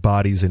need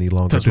bodies any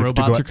longer? Because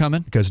robots are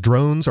coming. Because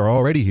drones are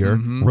already here.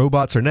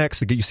 Robots are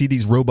next. You see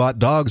these robot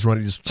dogs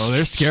running.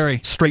 They're scary.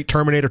 Straight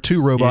Terminator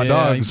 2 robot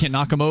dogs. You can't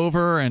knock them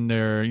over, and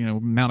they're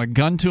mount a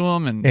gun to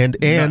them,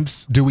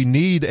 and do we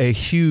need a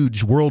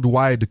huge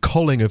worldwide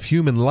culling of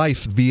human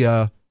life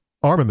via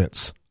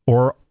armaments,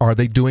 or are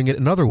they doing it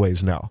in other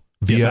ways now?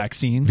 Via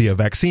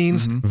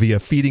vaccines, via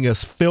feeding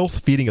us filth,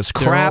 feeding us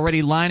crap. They're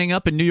already lining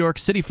up in New York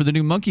City for the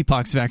new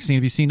monkeypox vaccine.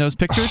 Have you seen those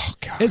pictures?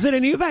 Is it a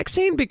new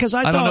vaccine? Because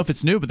I don't know if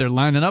it's new, but they're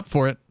lining up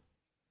for it.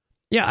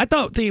 Yeah, I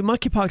thought the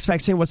monkeypox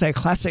vaccine was a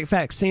classic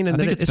vaccine, and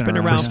that it's been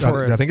around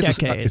for I think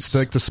decades. it's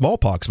like the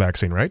smallpox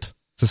vaccine, right?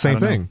 It's the same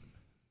thing.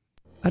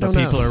 I don't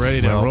know. People are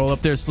ready to roll up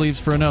their sleeves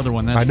for another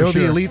one. That's I know for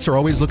sure. the elites are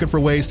always looking for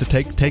ways to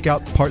take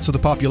out parts of the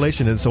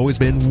population, and it's always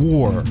been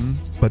war.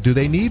 Mm-hmm. But do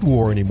they need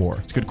war anymore?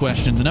 It's a good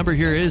question. The number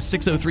here is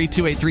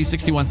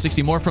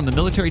 603-283-6160. More from the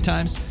Military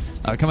Times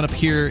coming up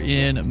here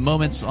in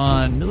moments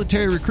on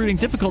military recruiting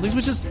difficulties,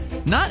 which is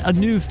not a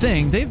new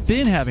thing. They've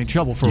been having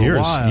trouble for a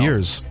while.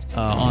 Years.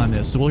 On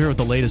this. So we'll hear what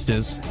the latest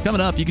is.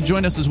 Coming up, you can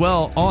join us as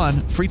well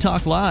on Free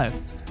Talk Live.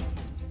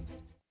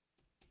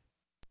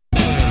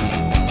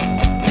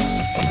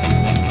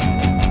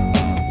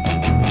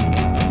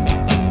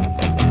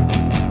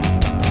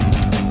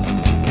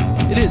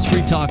 It is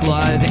Free Talk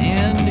Live,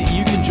 and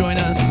you can join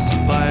us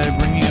by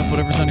bringing up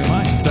whatever's on your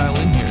mind. Just dial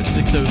in here at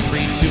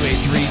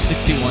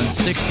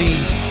 603-283-6160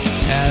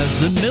 as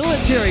the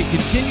military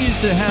continues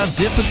to have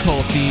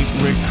difficulty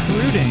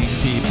recruiting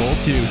people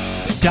to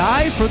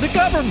die for the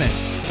government.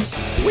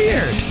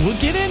 Weird. We'll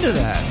get into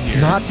that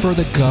here. Not for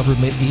the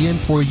government, Ian,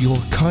 for your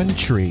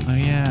country. Oh,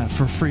 yeah,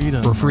 for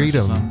freedom. For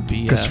freedom.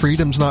 Because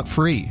freedom's not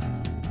free.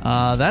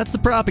 That's the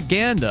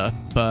propaganda,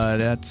 but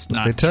that's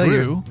not they tell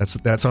true. You,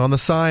 that's on the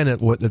sign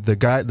at what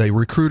the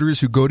recruiters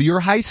who go to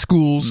your high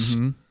schools.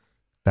 Mm-hmm.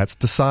 That's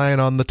the sign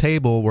on the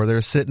table where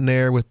they're sitting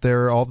there with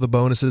all the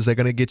bonuses they're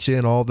going to get you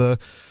and all the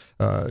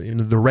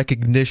the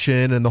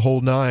recognition and the whole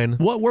nine.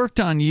 What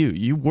worked on you?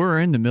 You were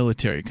in the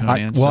military,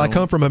 Conan. I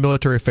come from a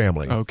military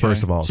family. Okay.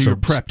 First of all, so you're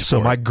prepped. So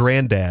for my it.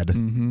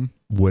 granddad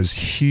was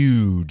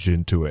huge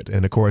into it,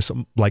 and of course,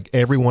 like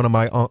every one of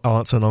my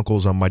aunts and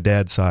uncles on my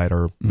dad's side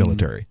are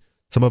military.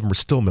 Some of them are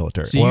still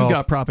military. So you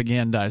got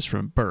propagandized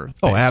from birth.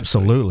 Oh,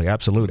 basically.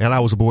 absolutely. And I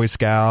was a Boy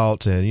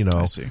Scout, and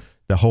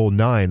the whole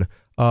nine.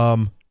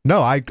 No,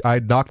 I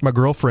knocked my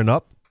girlfriend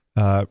up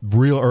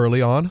real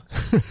early on.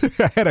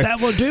 That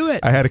will do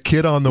it. I had a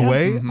kid on the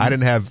way. I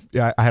didn't have.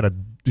 I had a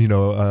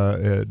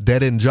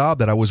dead end job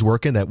that I was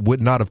working that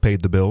would not have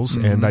paid the bills,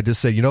 and I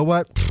just said, you know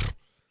what?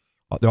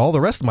 All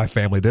the rest of my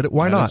family did it.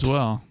 Why not? As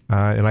well.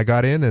 And I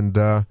got in, and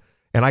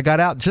I got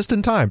out just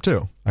in time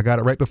too. I got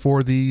it right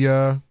before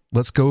the.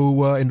 Let's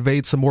go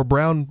invade some more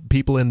brown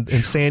people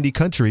in sandy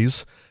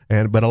countries.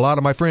 But a lot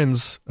of my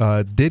friends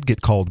did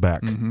get called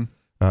back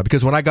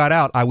because when I got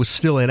out, I was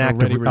still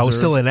inactive. I was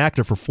still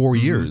inactive for 4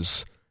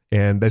 years,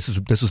 and this is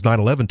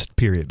 9/11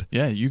 period.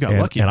 Yeah, you got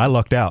lucky, and I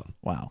lucked out.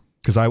 Wow,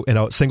 because I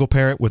single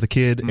parent with a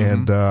kid,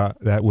 and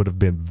that would have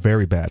been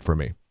very bad for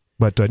me.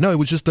 But no, it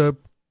was just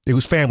it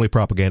was family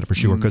propaganda for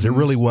sure because it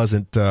really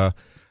wasn't. I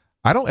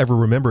don't ever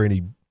remember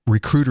any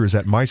recruiters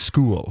at my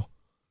school.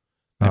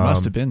 They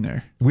must have been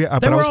there. They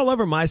were all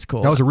over my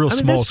school. That was a real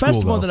small this school,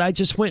 festival though. that I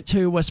just went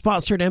to was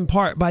sponsored in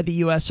part by the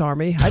U.S.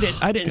 Army.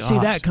 I didn't see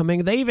that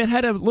coming. They even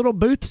had a little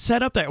booth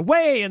set up there,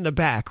 way in the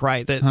back,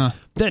 right?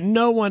 That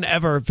no one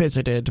ever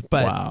visited.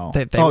 But wow.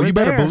 They you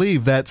better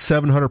believe that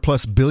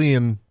 $700+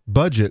 billion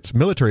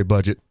military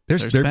budget.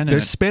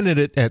 They're spending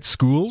it at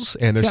schools,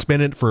 and they're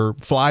spending it for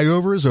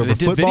flyovers over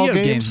football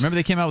video games. Remember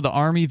they came out with the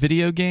Army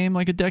video game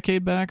like a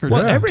decade back? Or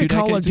every 2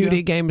 Call of decades Duty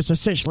ago? game is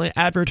essentially an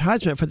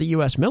advertisement for the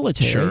U.S.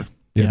 military. Sure.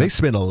 Yeah, they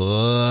spend a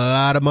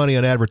lot of money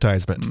on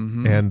advertisement,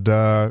 and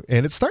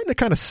it's starting to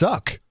kind of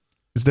suck.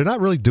 Because they're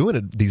not really doing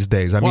it these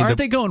days. Aren't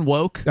they going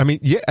woke? I mean,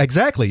 yeah,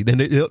 exactly. Then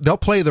they'll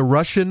play the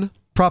Russian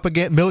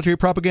military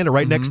propaganda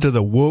right next to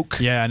the woke.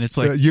 Yeah, and it's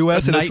like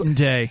U.S. night and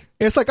day.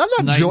 It's like I'm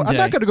not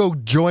going to go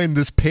join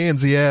this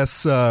pansy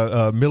ass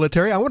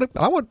military. I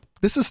want.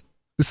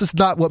 This is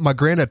not what my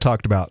granddad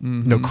talked about.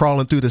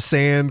 Crawling through the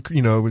sand,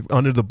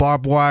 under the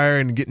barbed wire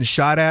and getting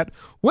shot at.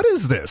 What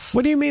is this?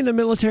 What do you mean the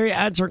military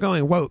ads are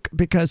going woke?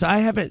 Because I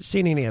haven't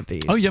seen any of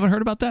these. Oh, you haven't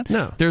heard about that?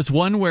 No. There's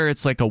one where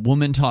it's like a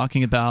woman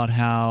talking about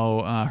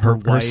how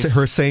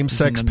her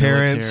same-sex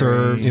parents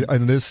are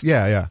in this.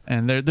 Yeah.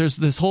 And there's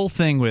this whole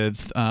thing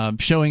with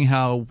showing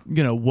how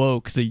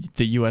woke the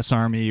U.S.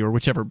 Army or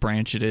whichever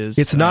branch it is.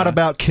 It's not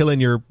about killing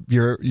your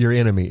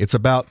enemy. It's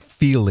about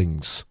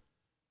feelings.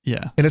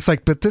 Yeah. And it's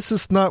like, but this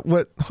is not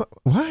what?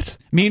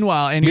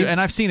 Meanwhile, and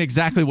I've seen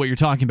exactly what you're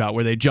talking about,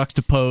 where they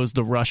juxtapose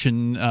the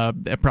Russian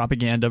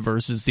propaganda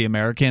versus the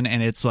American,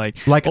 and it's like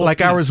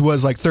ours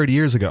was like 30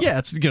 years ago. Yeah,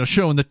 it's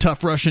showing the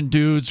tough Russian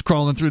dudes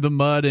crawling through the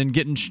mud and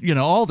getting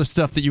all the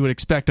stuff that you would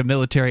expect a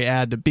military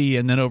ad to be,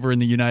 and then over in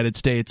the United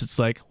States, it's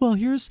like, well,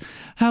 here's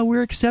how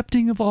we're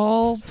accepting of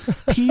all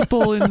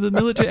people in the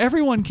military.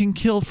 Everyone can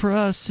kill for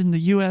us in the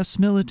U.S.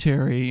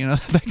 military.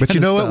 But you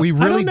know what? We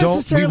really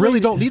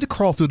don't need to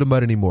crawl through the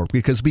mud anymore.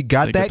 Because we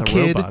got that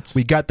kid, robots.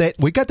 we got that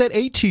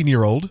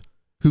 18-year-old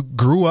who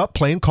grew up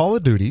playing Call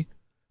of Duty,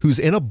 who's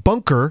in a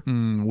bunker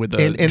with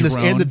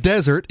in the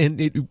desert, and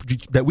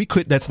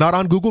that's not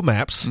on Google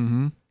Maps,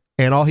 and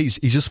he's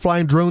just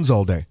flying drones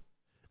all day.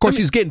 Of course,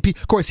 he's getting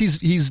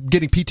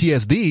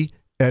PTSD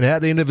And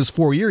at the end of his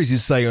 4 years,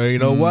 he's saying, you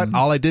know what?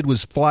 All I did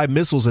was fly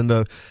missiles in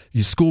the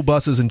school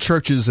buses and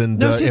churches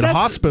and in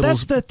hospitals.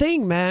 That's the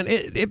thing, man.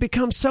 It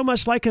becomes so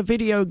much like a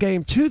video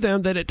game to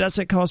them that it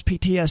doesn't cause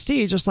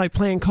PTSD. Just like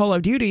playing Call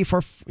of Duty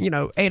for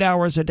 8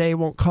 hours a day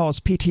won't cause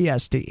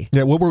PTSD.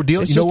 Yeah, what we're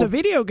dealing. It's just a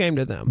video game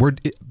to them.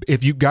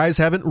 If you guys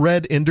haven't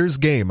read Ender's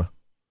Game,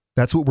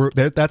 that's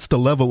the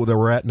level that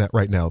we're at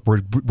right now.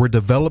 We're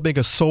developing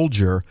a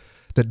soldier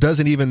that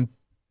doesn't even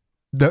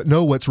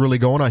know what's really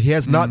going on. He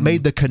has not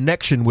made the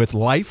connection with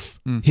life,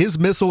 his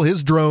missile,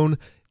 his drone,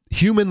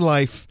 human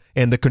life,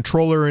 and the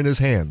controller in his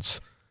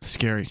hands.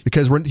 Scary.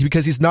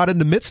 Because he's not in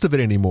the midst of it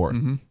anymore.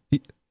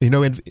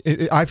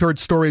 I've heard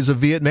stories of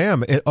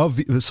Vietnam, of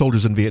the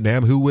soldiers in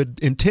Vietnam who would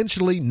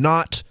intentionally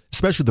not,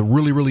 especially the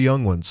really, really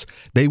young ones,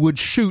 they would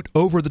shoot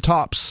over the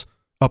tops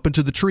up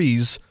into the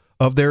trees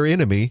of their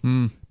enemy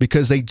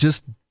because they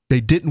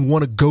didn't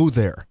want to go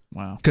there.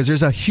 Wow. Because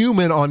there's a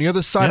human on the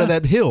other side of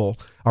that hill,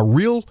 a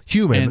real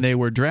human. And they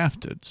were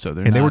drafted, so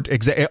they're and not they were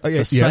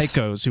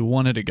psychos who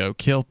wanted to go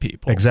kill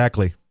people.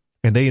 Exactly.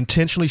 And they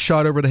intentionally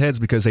shot over the heads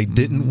because they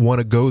didn't want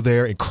to go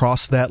there and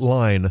cross that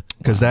line.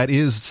 Because that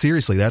is,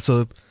 seriously,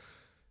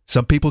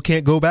 some people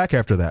can't go back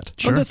after that.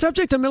 On the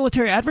subject of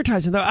military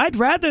advertising, though, I'd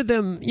rather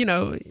them,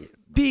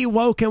 be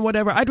woke and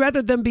whatever. I'd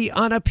rather them be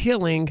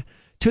unappealing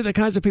to the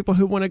kinds of people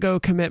who want to go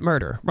commit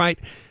murder, right?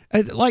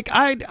 Like,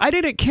 I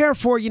didn't care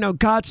for,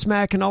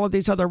 Godsmack and all of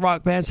these other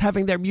rock bands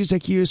having their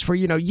music used for,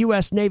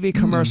 U.S. Navy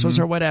commercials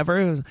or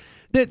whatever.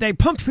 They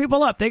pumped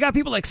people up. They got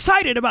people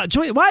excited about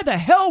joining. Why the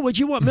hell would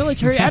you want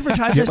military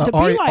advertisements to be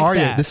like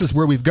that? This is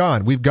where we've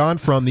gone. We've gone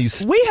from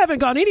these... We haven't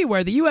gone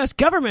anywhere. The U.S.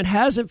 government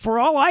has, and for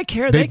all I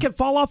care, they can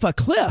fall off a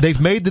cliff.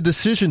 They've made the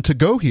decision to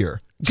go here.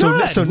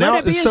 Good. So now,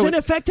 let it be as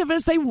ineffective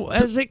as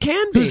it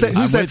can be.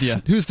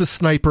 Who's the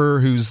sniper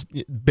who's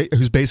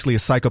basically a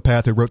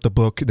psychopath who wrote the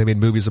book? They made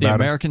movies about the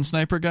American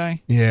Sniper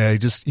guy? Yeah,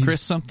 he's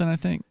Chris something, I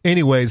think.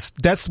 Anyways,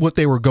 that's what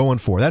they were going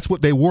for. That's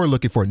what they were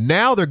looking for.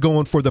 Now they're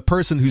going for the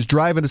person who's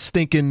driving a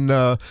stinking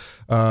mom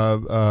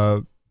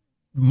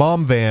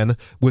van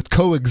with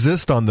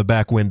Coexist on the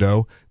back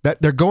window.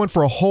 That they're going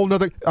for a whole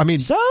nother. I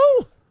mean,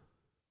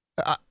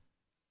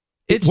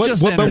 it's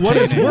but what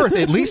it's entertaining. worth,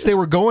 at least they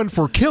were going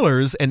for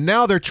killers, and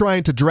now they're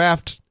trying to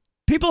draft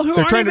people who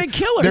aren't even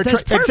killers.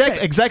 That's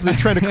perfect. Exactly.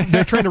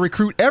 They're trying to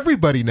recruit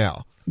everybody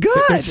now. Good.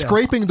 They're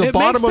scraping the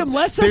bottom of.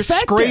 They're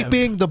effective.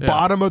 scraping the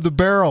bottom of the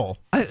barrel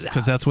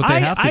because that's what they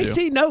have to do. I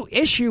see no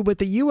issue with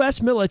the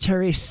U.S.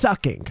 military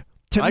sucking.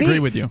 I agree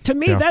with you. To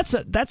me, that's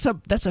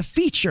a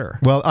feature.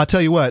 Well, I'll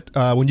tell you what.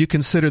 When you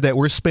consider that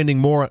we're spending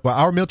more,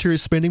 our military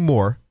is spending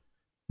more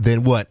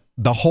than what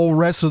the whole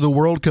rest of the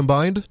world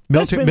combined,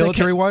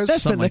 military-wise.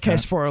 That's been the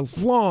case for a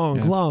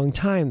long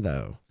time,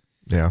 though.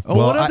 Yeah. Well,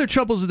 what other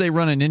troubles are they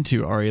running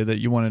into, Arya, that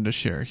you wanted to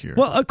share here?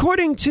 Well,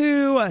 according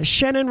to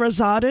Shannon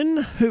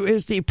Razadin, who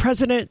is the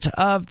president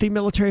of the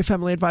Military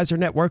Family Advisor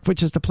Network,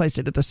 which is the place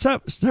that did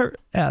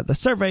the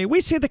survey,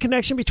 we see the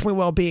connection between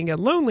well-being and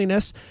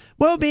loneliness,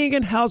 well-being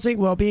and housing,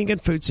 well-being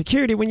and food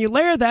security. When you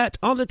layer that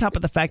on the top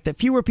of the fact that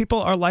fewer people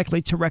are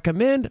likely to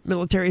recommend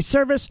military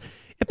service,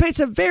 it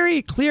paints a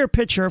very clear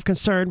picture of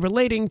concern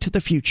relating to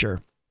the future.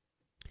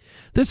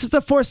 This is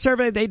the fourth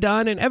survey they've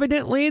done, and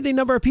evidently the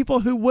number of people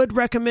who would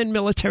recommend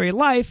military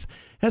life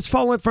has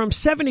fallen from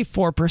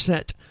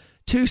 74%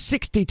 to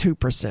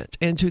 62%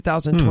 in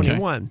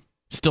 2021. Okay.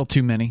 Still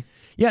too many.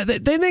 Yeah, they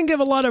didn't give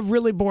a lot of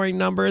really boring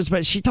numbers,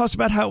 but she talks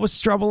about how it was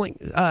troubling.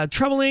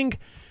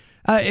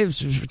 It was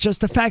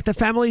just the fact that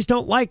families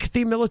don't like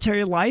the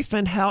military life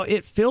and how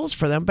it feels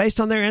for them. Based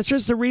on their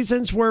answers, the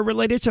reasons were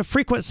related to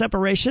frequent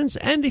separations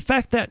and the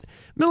fact that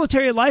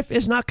military life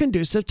is not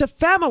conducive to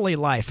family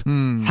life.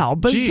 How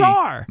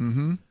bizarre.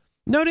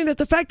 Noting that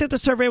the fact that the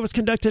survey was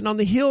conducted on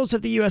the heels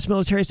of the U.S.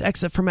 military's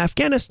exit from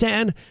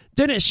Afghanistan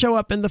didn't show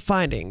up in the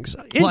findings.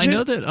 I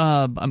know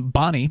that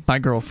Bonnie, my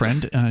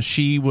girlfriend,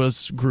 she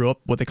grew up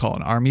what they call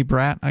an army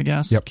brat, I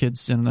guess. Yep.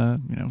 Kids in the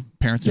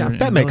parents. Yeah,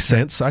 that makes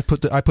sense. I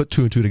put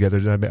two and two together.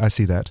 And I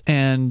see that.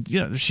 And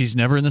she's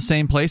never in the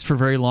same place for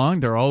very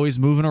long. They're always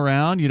moving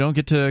around. You don't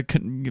get to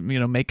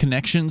make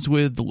connections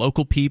with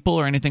local people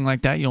or anything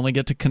like that. You only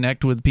get to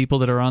connect with people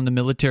that are on the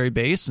military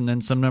base, and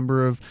then some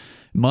number of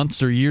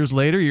months or years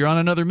later, you're on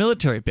another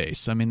military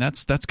base. I mean,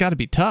 that's got to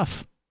be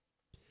tough.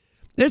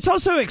 It's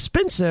also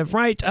expensive,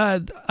 right?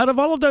 Out of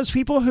all of those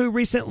people who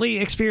recently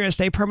experienced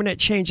a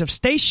permanent change of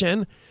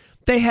station,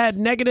 they had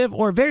negative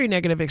or very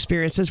negative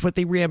experiences with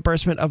the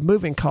reimbursement of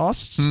moving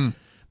costs.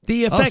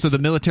 The effects, so the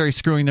military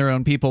screwing their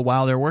own people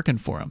while they're working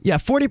for them. Yeah,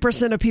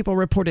 40% of people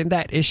reported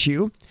that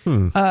issue.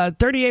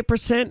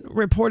 38%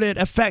 reported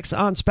effects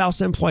on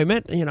spouse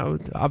employment.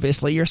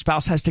 Obviously your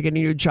spouse has to get a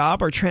new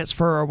job or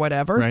transfer or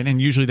whatever. Right,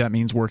 and usually that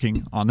means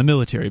working on the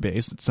military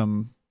base at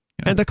some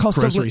and the cost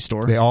grocery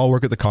store. They all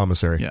work at the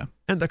commissary. Yeah.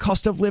 And the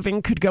cost of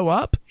living could go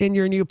up in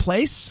your new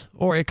place,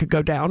 or it could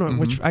go down,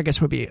 which I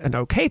guess would be an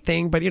okay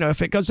thing. But,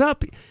 if it goes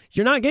up,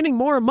 you're not getting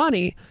more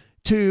money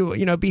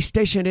to, be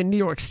stationed in New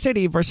York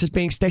City versus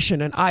being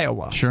stationed in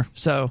Iowa. Sure.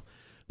 So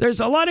there's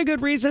a lot of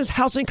good reasons.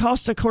 Housing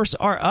costs, of course,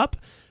 are up.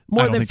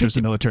 more I don't than think 50. there's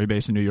a military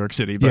base in New York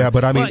City. But, Yeah,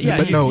 but I mean, Well, yeah,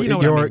 but no, you know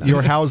what I mean, though.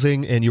 your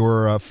housing and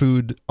your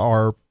food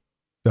are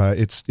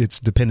it's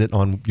dependent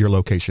on your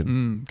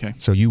location. Okay.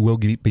 So you will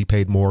be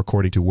paid more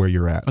according to where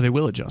you're at. Oh, they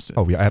will adjust it.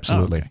 Oh yeah,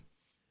 absolutely. Oh, okay.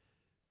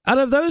 Out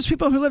of those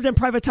people who lived in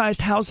privatized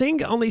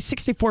housing, only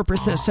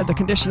 64% said the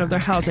condition of their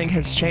housing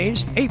has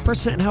changed.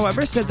 8%,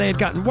 however, said they had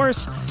gotten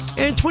worse,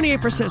 and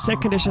 28%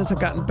 said conditions have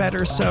gotten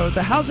better. So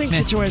the housing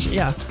situation,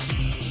 yeah.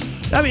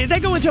 I mean,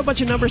 they go into a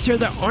bunch of numbers here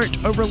that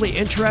aren't overly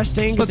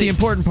interesting. But the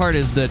important part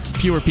is that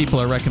fewer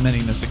people are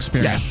recommending this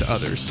experience Yes. to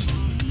others.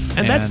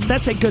 And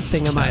that's a good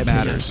thing in my that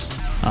opinion. matters.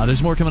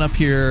 There's more coming up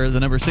here. The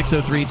number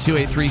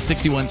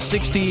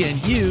 603-283-6160,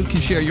 and you can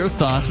share your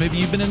thoughts. Maybe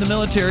you've been in the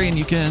military and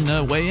you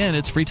can weigh in.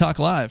 It's Free Talk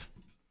Live.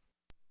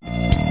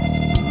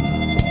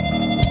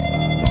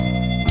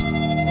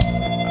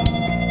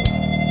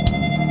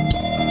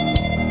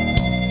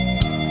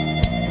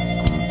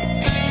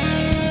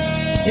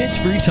 It's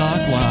Free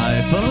Talk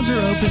Live. Phones are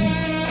open.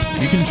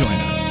 You can join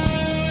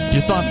us.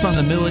 Your thoughts on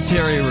the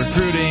military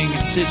recruiting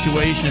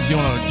situation, if you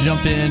want to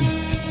jump in.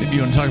 Maybe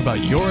you want to talk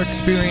about your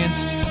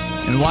experience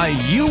and why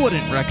you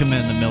wouldn't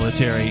recommend the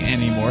military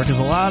anymore. Because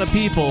a lot of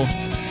people,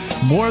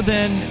 more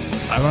than,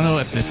 I don't know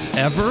if it's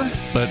ever,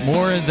 but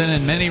more than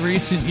in many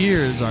recent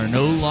years, are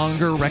no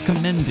longer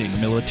recommending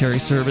military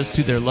service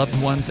to their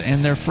loved ones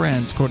and their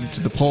friends, according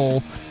to the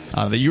poll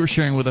that you were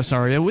sharing with us,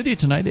 Aria. With you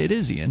tonight, it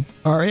is Ian.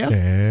 Aria?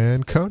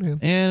 And Conan.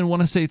 And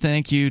want to say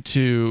thank you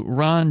to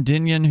Ron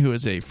Dinion, who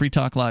is a Free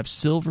Talk Live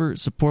Silver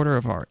supporter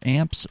of our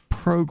AMPS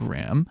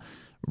program.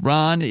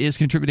 Ron is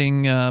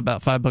contributing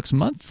about $5 a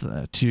month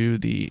to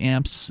the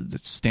AMPS,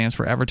 that stands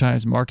for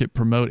Advertise, Market,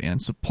 Promote,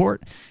 and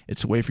Support.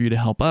 It's a way for you to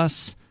help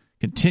us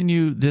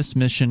continue this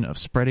mission of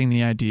spreading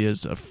the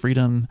ideas of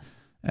freedom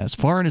as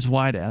far and as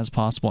wide as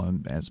possible,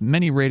 and as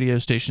many radio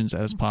stations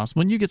as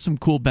possible. And you get some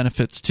cool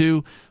benefits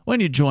too when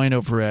you join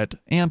over at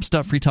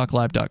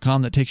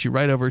amps.freetalklive.com. That takes you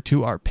right over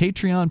to our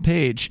Patreon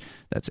page.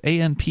 That's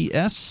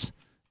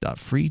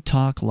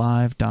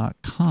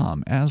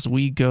amps.freetalklive.com. As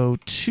we go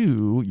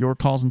to your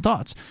calls and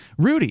thoughts,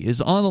 Rudy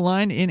is on the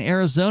line in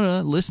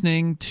Arizona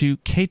listening to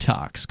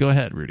K-Talks. Go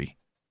ahead, Rudy.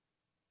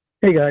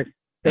 Hey guys,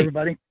 Hey.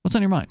 everybody. What's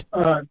on your mind?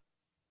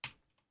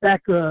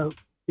 Back it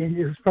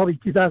was probably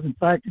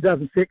 2005,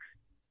 2006,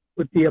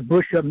 with the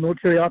Bush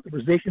military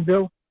authorization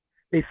bill,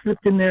 they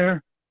slipped in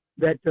there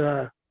that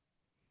that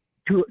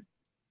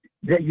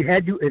you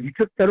had to, if you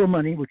took federal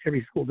money, which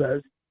every school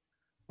does,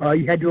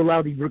 you had to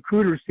allow the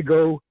recruiters to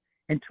go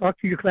and talk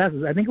to your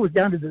classes. I think it was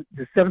down to the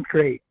 7th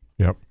grade.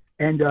 Yep.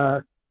 And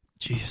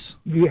Jeez.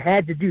 you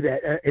had to do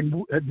that.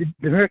 And the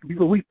American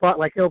people, we fought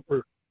like hell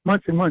for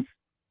months and months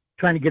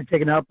trying to get it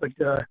taken out, but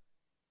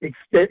it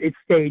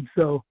stayed.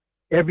 So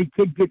every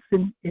kid gets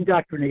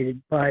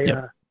indoctrinated by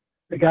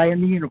the guy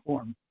in the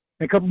uniform.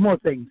 And a couple more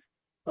things.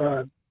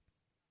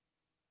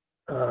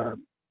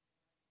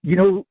 You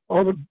know,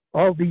 all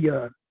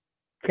the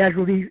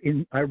casualties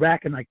in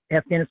Iraq and like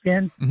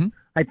Afghanistan. Mm-hmm.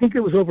 I think it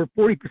was over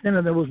 40%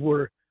 of those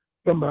were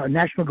from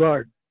National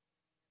Guard.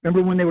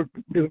 Remember when they were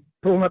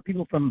pulling up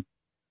people from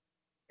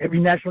every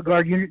National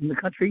Guard unit in the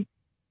country?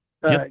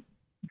 Yep.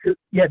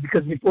 Yeah,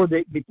 because before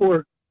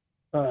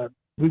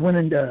we went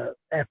into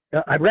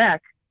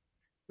Iraq,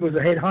 there was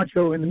a head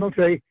honcho in the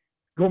military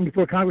going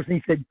before Congress, and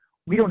he said,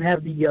 "We don't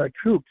have the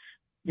troops.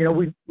 You know,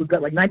 we've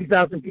got like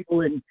 90,000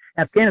 people in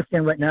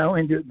Afghanistan right now,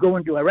 and to go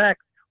into Iraq,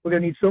 we're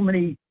going to need so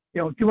many,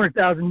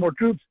 200,000 more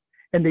troops."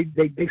 And they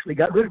basically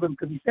got rid of him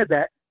because he said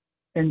that,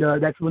 and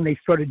that's when they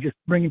started just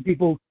bringing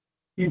people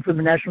in from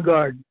the National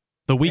Guard.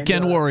 The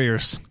weekend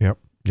warriors. Yep.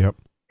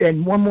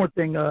 And one more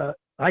thing,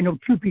 I know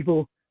two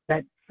people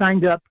that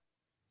signed up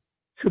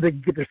so they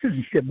could get their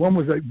citizenship. One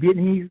was a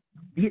Vietnamese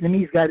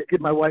guy that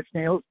did my wife's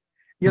nails.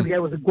 The other guy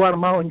was a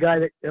Guatemalan guy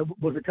that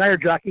was a tire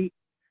jockey,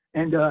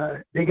 and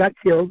they got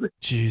killed.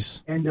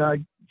 Jeez.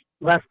 And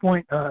last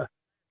point,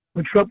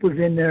 when Trump was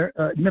in there,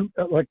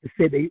 like to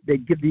say they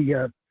give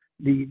you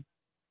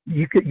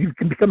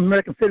can become an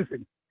American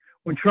citizen.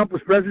 When Trump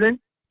was president,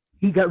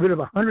 he got rid of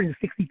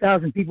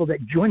 160,000 people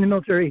that joined the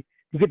military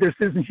to get their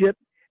citizenship.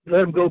 He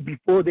let them go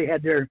before they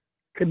had their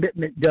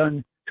commitment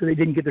done, so they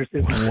didn't get their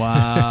citizenship.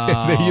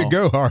 Wow. There you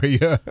go,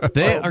 Aria.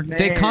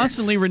 They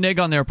constantly renege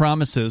on their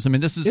promises. I mean,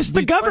 this is It's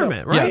the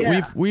government, right?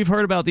 Yeah, we've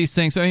heard about these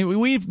things. I mean,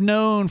 we've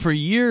known for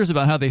years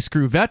about how they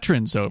screw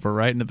veterans over,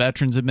 right? And the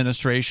Veterans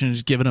Administration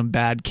is giving them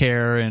bad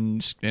care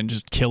and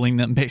just killing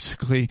them,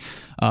 basically.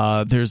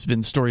 There's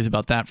been stories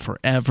about that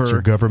forever. It's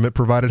your government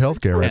provided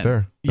health care right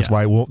there. That's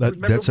why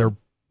that's our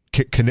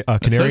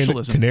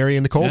canary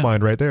in the coal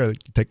mine right there.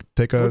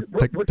 Take note.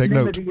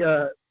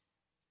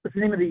 What's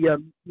the name of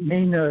the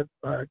main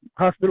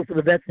hospital for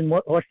the vets in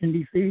Washington,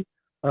 D.C.?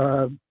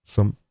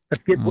 Something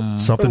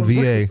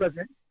VA.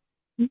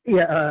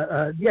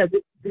 There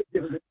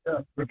was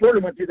a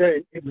reporter went through there.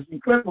 It was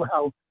incredible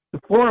how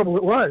deplorable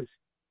it was.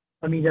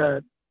 I mean,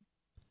 and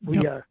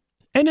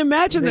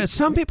imagine that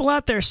some people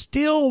out there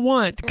still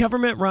want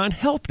government-run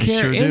health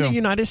care in the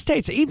United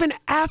States, even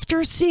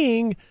after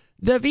seeing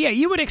the VA.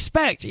 You would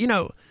expect,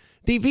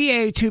 the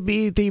VA to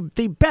be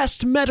the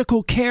best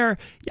medical care.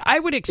 I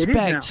would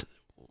expect.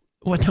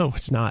 Well, no,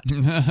 it's not.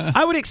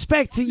 I would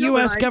expect the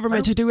U.S.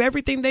 government to do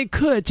everything they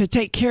could to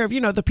take care of,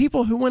 the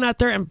people who went out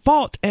there and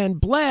fought and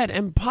bled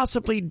and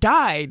possibly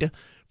died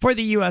for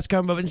the U.S.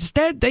 government. But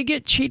instead, they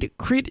get treated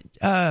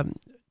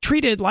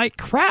like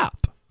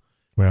crap.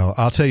 Well,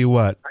 I'll tell you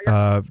what.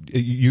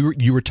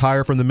 You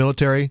retire from the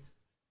military.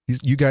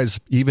 You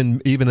guys,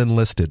 even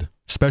enlisted,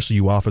 especially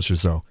you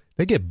officers, though.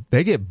 They get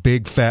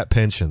big fat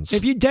pensions.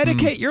 If you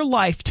dedicate your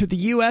life to the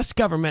U.S.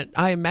 government,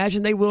 I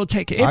imagine they will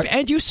take it.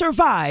 And you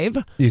survive.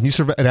 And you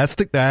survive.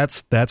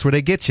 That's where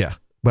they get you.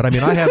 But I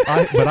mean, I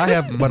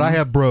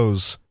have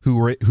bros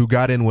who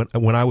got in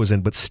when I was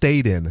in, but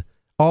stayed in,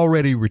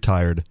 already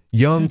retired,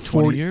 young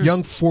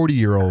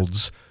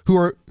 40-year-olds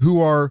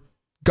who are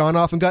gone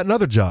off and gotten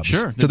other jobs.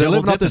 Sure. So they're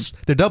living off this.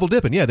 They're double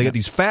dipping. Yeah, they get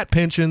these fat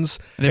pensions.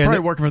 And they're probably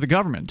working for the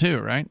government too,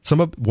 right?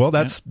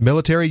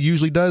 Military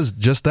usually does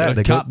just that.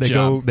 They go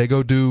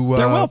do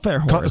they're welfare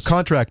horse.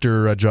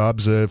 Contractor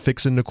jobs,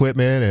 fixing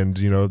equipment, and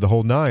the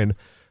whole nine.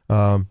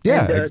 Go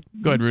ahead,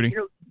 Rudy.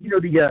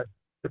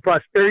 The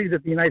prosperity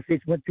that the United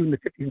States went through in the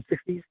 50s and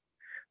 60s,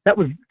 that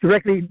was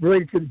directly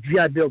related to the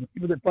GI Bill. The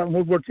people that fought in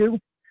World War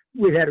II,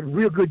 we had a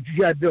real good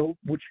GI Bill,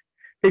 which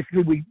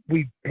basically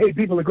we paid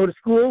people to go to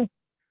school.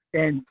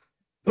 And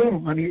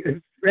boom, I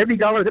mean, for every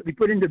dollar that we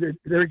put into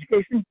their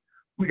education,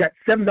 we got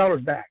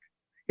 $7 back.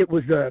 It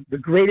was the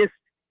greatest,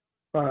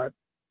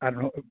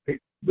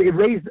 it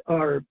raised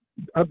our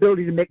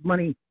ability to make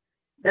money.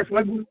 That's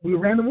why we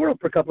ran the world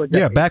for a couple of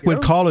decades. Yeah, back when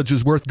college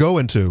was worth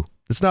going to.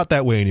 It's not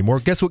that way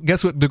anymore. Guess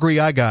what degree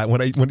I got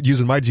when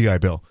using my GI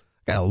Bill?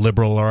 I got a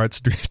liberal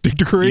arts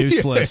degree.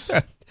 Useless.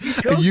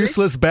 A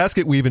useless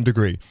basket weaving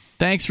degree.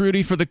 Thanks,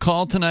 Rudy, for the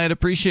call tonight.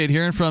 Appreciate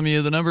hearing from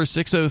you. The number is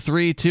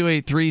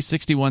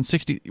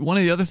 603-283-6160. One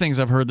of the other things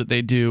I've heard that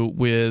they do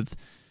with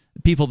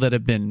people that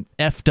have been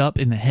effed up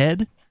in the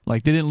head,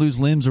 like they didn't lose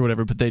limbs or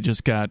whatever, but they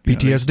just got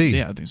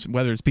PTSD.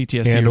 Whether it's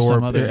PTSD or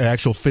some other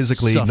actual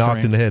physically suffering,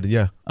 knocked in the head.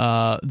 Yeah.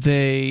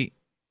 They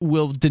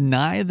will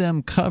deny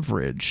them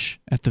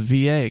coverage at the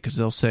VA because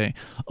they'll say,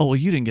 "Oh, well,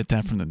 you didn't get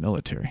that from the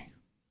military.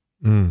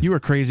 You were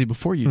crazy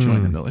before you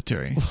joined the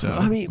military,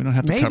 so we don't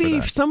have to cover that."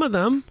 Maybe some of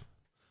them.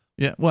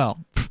 Yeah,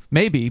 well,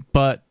 maybe,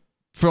 but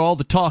for all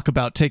the talk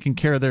about taking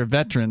care of their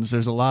veterans,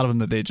 there's a lot of them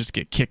that they just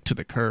get kicked to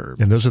the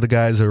curb. And those are the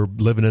guys that are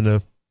living in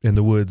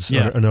the woods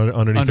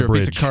underneath under a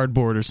bridge. Piece of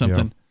cardboard or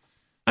something.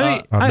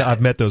 Yeah.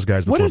 I've met those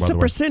guys before. What is the way.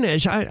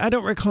 percentage? I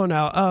don't recall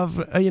now of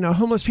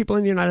homeless people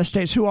in the United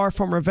States who are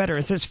former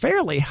veterans. It's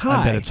fairly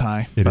high. I bet it's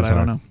high, but I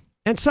don't know.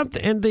 And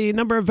the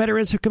number of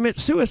veterans who commit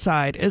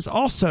suicide is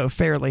also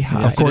fairly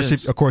high. Yes,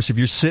 of course, if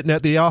you're sitting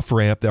at the off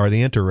ramp or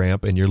the enter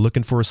ramp and you're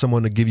looking for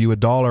someone to give you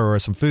 $1 or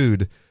some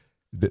food,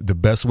 the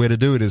best way to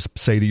do it is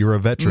say that you're a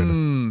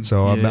veteran.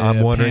 So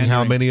I'm wondering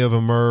how many of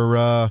them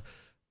are.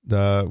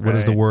 What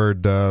is the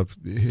word?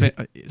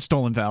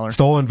 Stolen valor.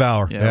 Stolen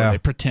valor. Yeah. They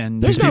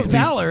pretend. There's no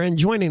valor in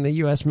joining the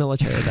U.S.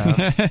 military, though.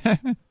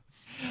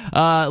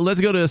 Let's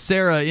go to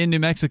Sarah in New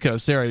Mexico.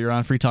 Sarah, you're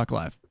on Free Talk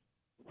Live.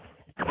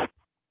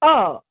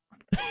 Oh.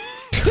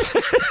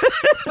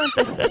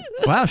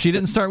 Wow, she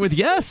didn't start with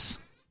yes.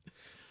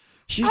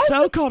 She's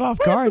so caught off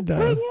guard,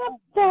 though.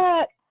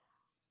 That,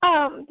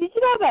 did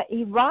you know that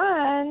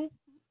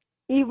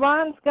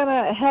Iran's going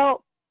to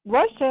help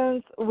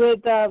Russians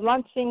with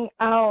launching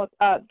out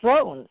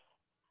drones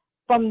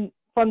from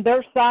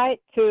their side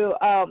to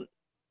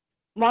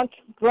launch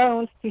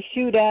drones to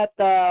shoot at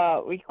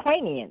the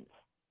Ukrainians?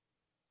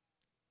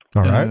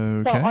 All right.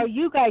 Okay. So are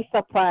you guys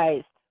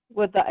surprised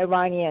with the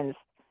Iranians?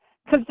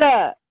 Because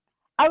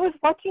I was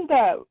watching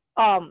the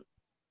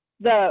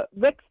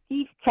Rick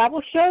Steve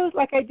travel shows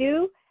like I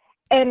do,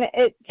 and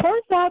it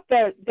turns out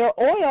that their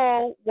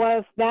oil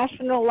was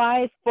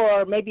nationalized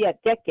for maybe a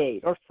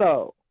decade or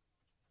so.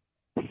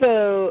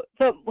 So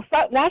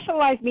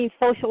nationalized means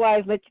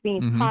socialized, which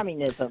means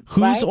communism.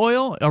 Whose right?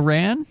 oil?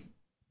 Iran?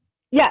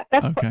 Yeah,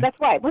 that's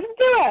right. Wasn't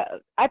there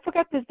I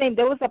forgot his name.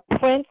 There was a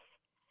prince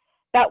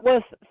that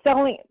was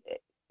selling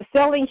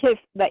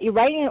the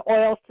Iranian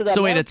oil to the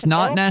So wait, American it's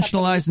not oil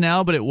nationalized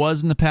now, but it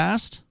was in the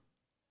past?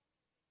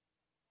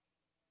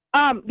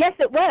 Yes,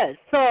 it was.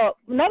 So,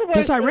 in other words,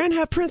 Does Iran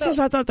have princes?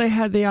 I thought they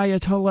had the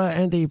Ayatollah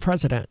and the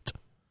president.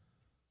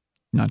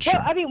 Not sure.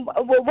 Well, I mean,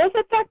 was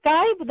it that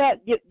guy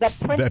that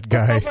prince That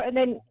guy. took over, and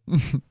then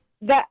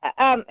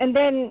and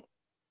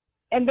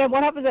then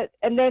what happened?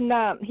 And then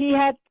he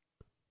had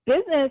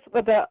business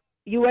with the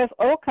U.S.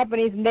 oil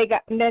companies, and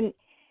then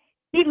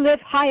he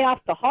lived high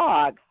off the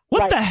hog.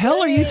 What the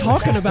hell are you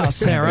talking about, I have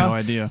Sarah? no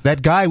idea.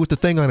 That guy with the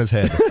thing on his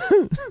head.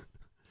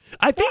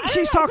 I think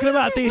she's talking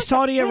about the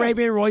Saudi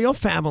Arabian royal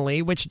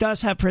family, which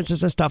does have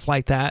princes and stuff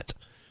like that.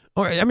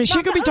 Or, I mean,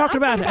 she could be talking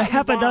about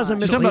half a dozen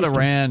She's Middle talking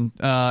about Eastern.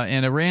 Iran,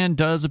 and Iran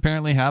does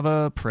apparently have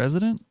a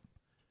president,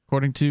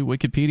 according to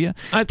Wikipedia.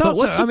 I thought but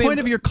what's so. the point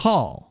of your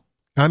call?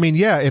 I mean,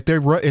 yeah, if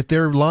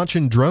they're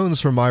launching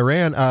drones from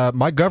Iran,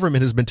 my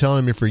government has been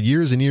telling me for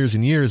years and years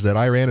and years that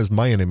Iran is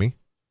my enemy.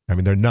 I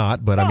mean, they're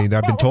not, but I mean,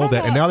 I've been told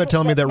that, and now they're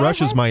telling me that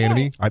Russia's my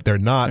enemy. They're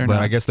not, but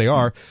I guess they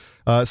are.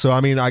 So,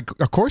 I mean,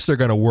 of course they're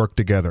going to work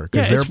together.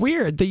 Yeah, it's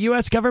weird. The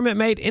U.S. government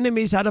made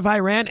enemies out of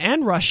Iran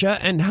and Russia,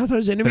 and now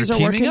those enemies are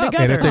working together.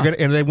 And if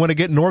and they want to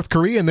get North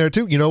Korea in there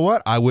too, you know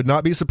what? I would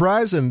not be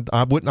surprised, and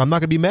I'm not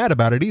going to be mad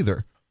about it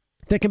either.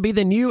 They can be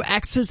the new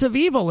axis of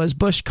evil, as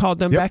Bush called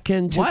them back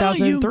in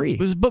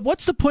 2003. But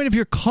what's the point of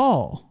your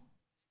call?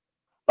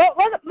 Well,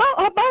 my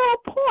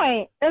whole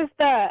point is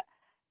that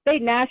they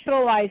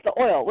nationalized the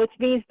oil, which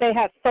means they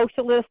have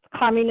socialist,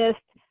 communist.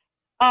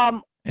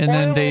 And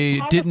then they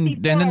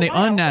didn't. And then they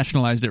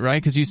unnationalized it,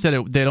 right? Because you said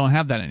they don't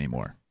have that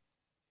anymore.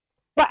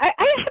 But I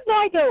have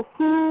no idea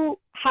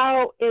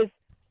how is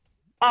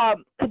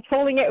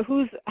controlling it.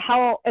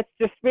 How it's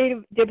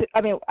distributed.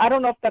 I mean, I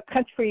don't know if the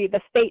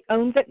state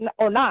owns it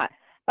or not.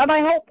 But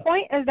my whole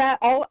point is that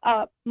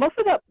most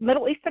of the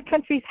Middle Eastern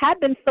countries have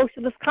been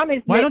socialist,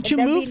 communist. Why don't you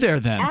move there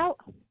then?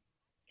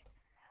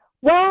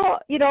 Well,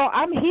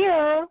 I'm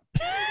here.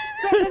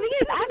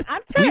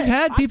 We've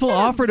had people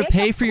offer to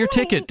pay for your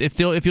ticket if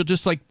you'll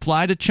just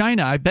fly to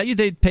China. I bet you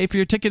they'd pay for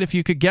your ticket if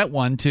you could get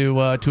one to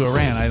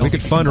Iran. We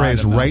could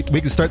fundraise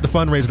We could start the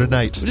fundraiser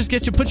tonight. We'll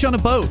just put you on a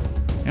boat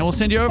and we'll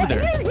send you over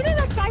there. You know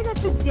that guy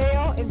that's in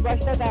jail in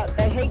Russia that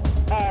hates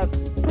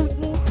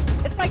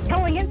Putin? It's like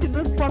telling him to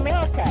move to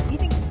America. You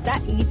think it's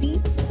that easy?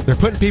 They're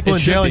putting people in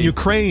jail in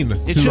Ukraine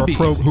who are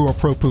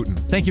pro-Putin.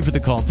 Thank you for the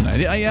call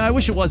tonight. I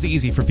wish it was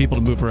easy for people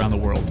to move around the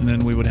world, and then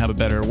we would have a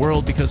better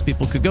world because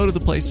people could go to the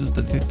places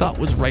that they thought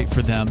was right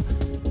for them.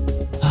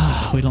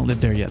 We don't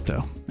live there yet,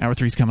 though. Hour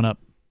 3's coming up.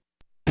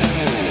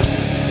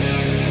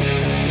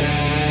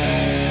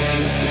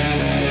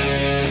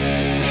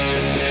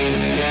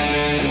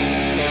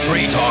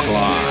 Free Talk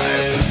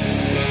Live.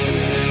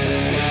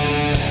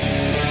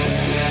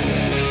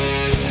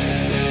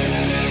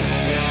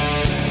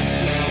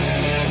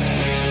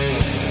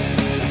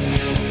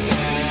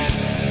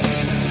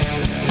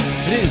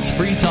 It is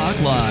Free Talk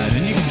Live,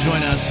 and you can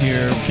join us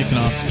here. We're kicking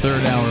off the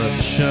third hour of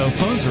the show.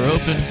 Phones are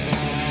open,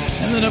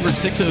 and the number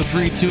is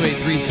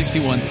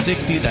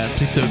 603-283-6160.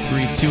 That's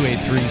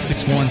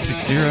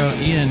 603-283-6160.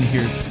 Ian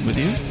here with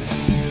you.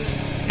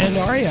 And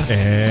Aria.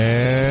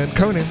 And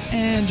Conan.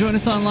 And join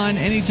us online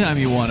anytime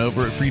you want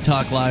over at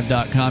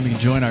freetalklive.com. You can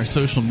join our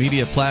social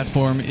media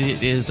platform.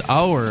 It is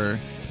our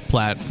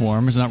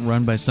platform. It's not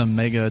run by some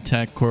mega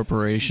tech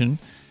corporation.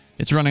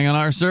 It's running on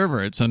our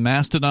server. It's a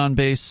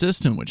Mastodon-based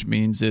system, which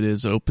means it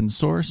is open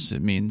source.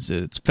 It means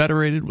it's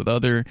federated with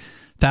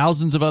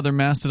thousands of other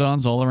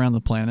Mastodons all around the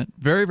planet.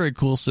 Very, very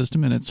cool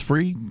system, and it's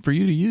free for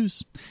you to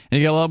use.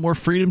 And you got a lot more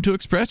freedom to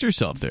express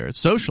yourself there. It's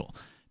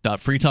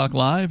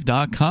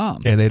social.freetalklive.com.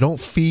 And they don't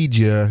feed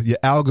you, your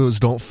algos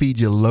don't feed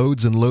you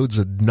loads and loads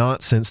of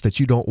nonsense that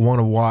you don't want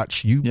to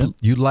watch. You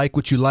like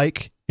what you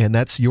like, and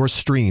that's your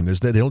stream.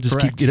 They don't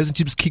just it doesn't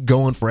just keep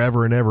going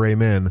forever and ever.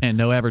 Amen. And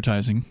no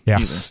advertising.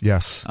 Yes, either.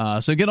 yes.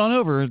 So get on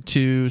over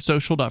to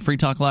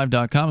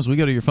social.freetalklive.com as we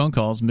go to your phone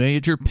calls.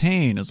 Major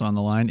Payne is on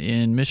the line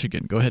in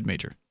Michigan. Go ahead,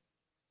 Major.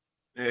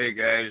 Hey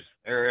guys,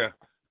 area.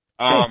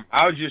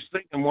 I was just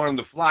thinking one of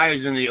the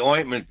flies in the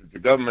ointment that the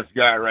government's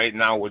got right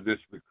now with this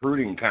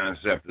recruiting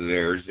concept of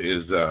theirs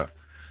is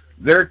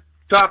they're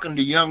talking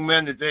to young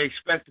men that they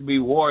expect to be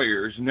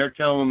warriors, and they're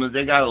telling them that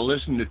they got to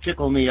listen to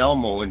Tickle Me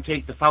Elmo and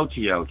take the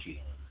Fauci ouchie.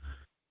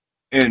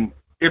 And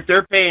if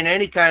they're paying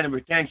any kind of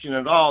attention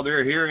at all,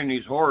 they're hearing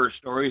these horror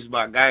stories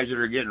about guys that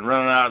are getting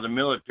run out of the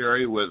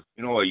military with,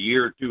 a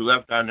year or two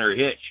left on their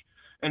hitch,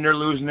 and they're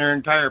losing their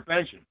entire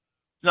pension.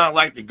 It's not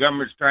like the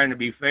government's trying to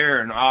be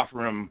fair and offer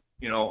them,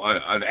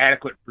 an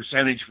adequate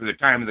percentage for the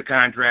time of the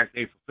contract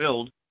they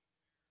fulfilled.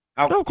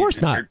 No, of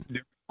course not.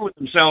 They're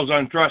putting themselves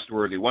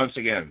untrustworthy once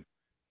again.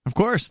 Of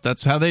course,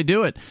 that's how they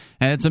do it.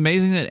 And it's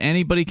amazing that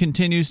anybody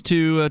continues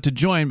to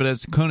join, but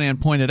as Conan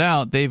pointed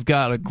out, they've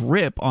got a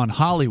grip on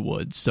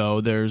Hollywood. So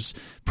there's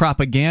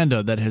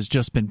propaganda that has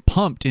just been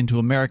pumped into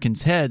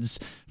Americans' heads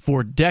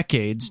for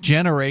decades,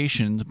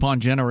 generations upon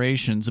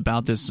generations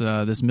about this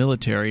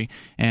military,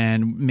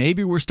 and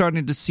maybe we're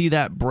starting to see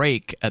that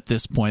break at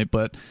this point.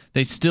 But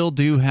they still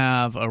do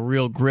have a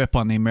real grip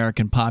on the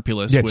American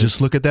populace. Yeah, just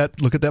look at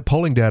that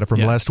polling data from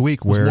last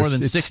week, where more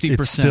than 60%.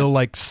 It's still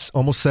like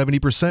almost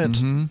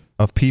 70%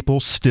 of people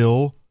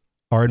still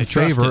are in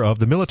favor of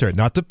the military,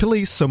 not the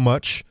police so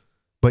much.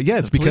 But yeah,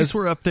 it's the because police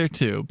were up there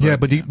too.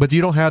 But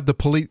you don't have the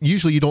police.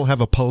 Usually, you don't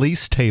have a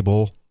police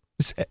table.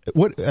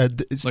 What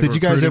did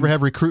you guys ever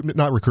have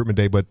not recruitment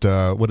day, but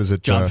what is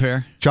it? Job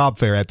fair. Job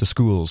fair at the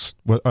schools.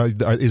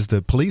 Is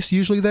the police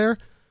usually there?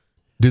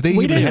 Do they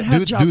even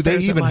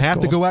have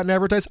to go out and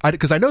advertise?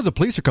 Because I know the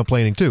police are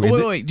complaining too.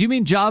 Wait. Do you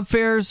mean job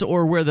fairs,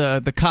 or where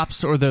the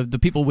cops or the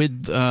people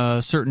with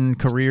certain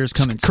careers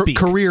come and speak?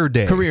 Career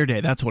day. Career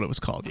day. That's what it was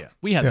called. Yeah,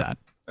 we had that.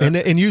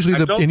 And usually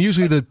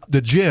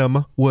the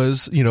gym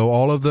was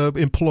all of the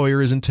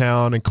employers in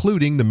town,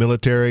 including the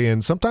military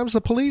and sometimes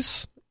the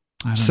police.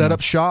 Set up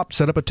shop,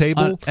 set up a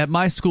table. At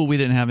my school, we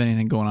didn't have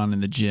anything going on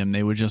in the gym.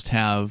 They would just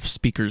have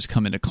speakers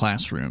come into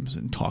classrooms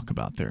and talk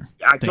about their.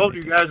 I told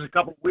you guys a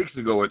couple of weeks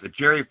ago at the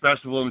Cherry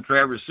Festival in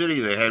Traverse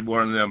City, they had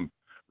one of them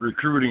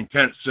recruiting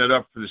tent set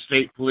up for the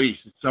state police.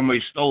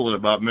 Somebody stole it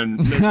about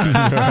midnight.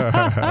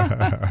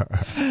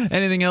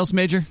 Anything else,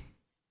 Major?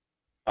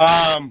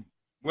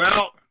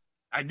 Well,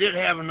 I did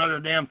have another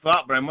damn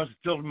thought, but I must have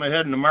tilted my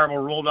head and the marble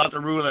rolled out the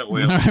roulette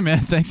wheel. All right, man.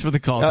 Thanks for the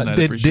call tonight.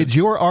 Did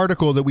your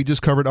article that we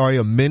just covered,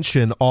 Arya,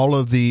 mention all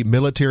of the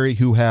military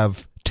who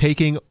have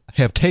taken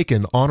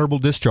honorable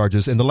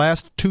discharges in the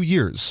last 2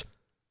 years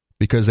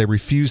because they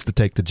refused to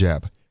take the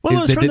jab? Well,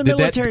 it was from the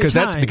military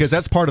times. Because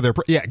that's part of their...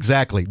 Yeah,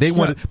 exactly. They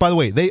wanted... By the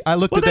way, I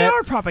looked at that. They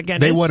are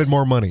propagandists. They wanted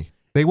more money.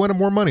 They wanted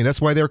more money. That's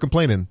why they were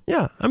complaining.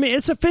 Yeah. I mean,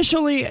 it's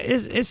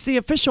the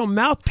official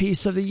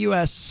mouthpiece of the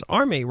U.S.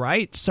 Army,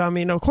 right? So, I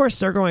mean, of course,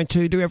 they're going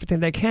to do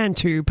everything they can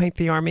to paint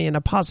the Army in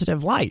a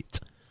positive light.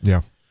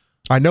 Yeah.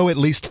 I know at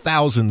least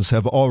thousands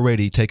have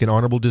already taken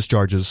honorable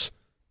discharges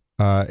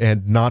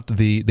and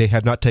they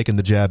have not taken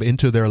the jab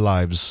into their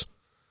lives.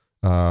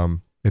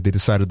 They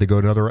decided to go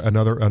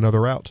another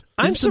route.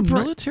 I'm surprised.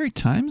 Military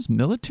Times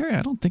military?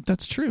 I don't think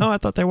that's true. Oh, I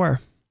thought they were.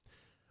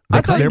 I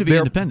thought them to be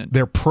independent.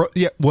 They're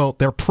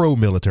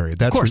pro-military.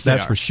 That's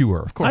for sure.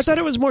 Of course. I thought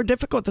it was more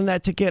difficult than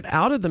that to get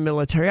out of the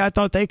military. I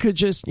thought they could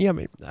just,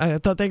 I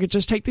thought they could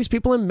just take these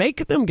people and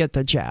make them get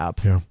the jab.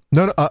 Yeah.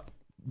 No.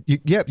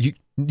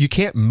 You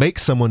can't make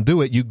someone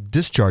do it. You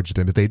discharge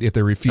them if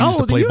they refuse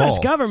to play ball. The U.S.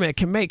 government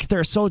can make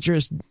their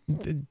soldiers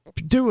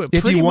do it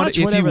pretty much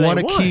whatever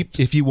they want.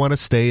 If you want to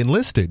stay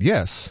enlisted,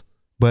 yes.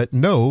 But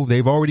no,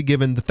 they've already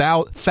given the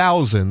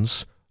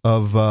thousands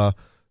of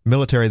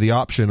military the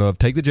option of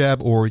take the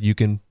jab or you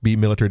can be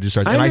military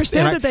discharged. I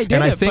understand that they did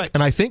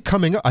I think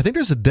coming up, I think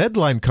there's a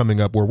deadline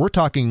coming up where we're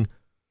talking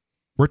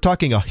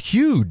a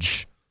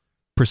huge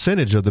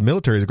percentage of the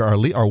military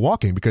are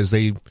walking because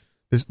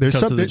there's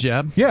some the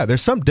jab. Yeah,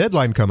 there's some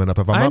deadline coming up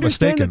if I'm not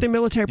mistaken. I understand that the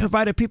military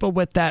provided people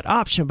with that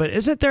option, but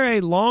isn't there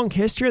a long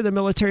history of the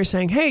military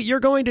saying, "Hey,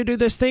 you're going to do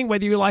this thing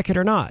whether you like it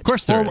or not"? Of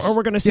course, there is. Or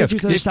we're going to send you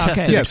to the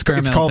stockade. Yeah, it's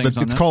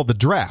called the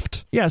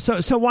draft. Yeah,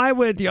 so why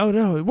would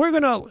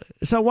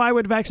why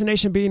would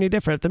vaccination be any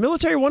different? If the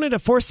military wanted to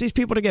force these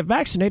people to get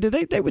vaccinated,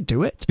 they would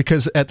do it.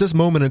 Because at this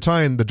moment in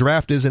time, the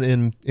draft isn't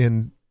an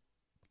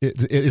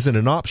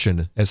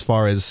option as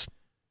far as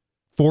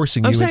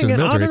forcing you into the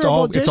military. It's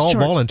all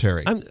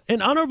voluntary.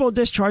 An honorable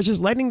discharge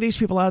is letting these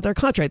people out of their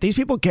contract. These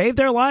people gave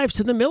their lives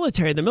to the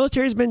military. The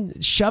military has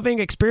been shoving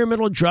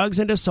experimental drugs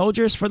into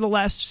soldiers for the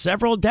last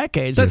several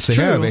decades. That's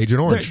true. Have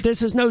Agent Orange.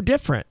 This is no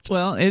different.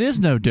 Well, it is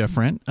no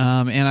different.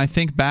 And I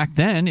think back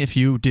then, if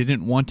you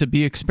didn't want to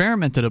be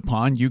experimented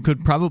upon, you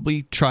could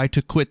probably try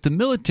to quit the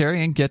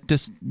military and get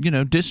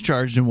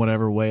discharged in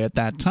whatever way at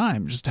that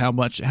time. Just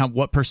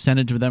what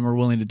percentage of them are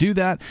willing to do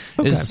that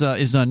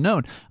is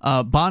unknown.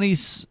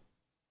 Bonnie's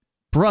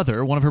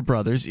brother, one of her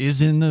brothers,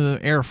 is in the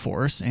Air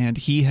Force, and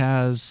he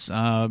has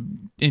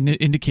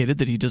indicated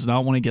that he does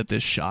not want to get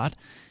this shot.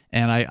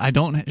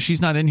 And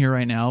she's not in here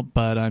right now,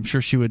 but I'm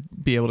sure she would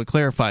be able to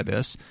clarify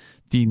this.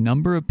 The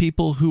number of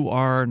people who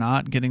are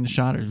not getting the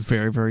shot is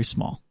very, very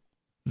small.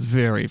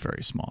 Very,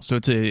 very small. So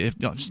it's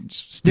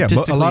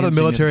but a lot of the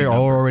military are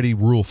already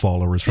rule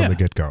followers from the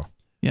get-go.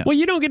 Yeah. Well,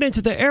 you don't get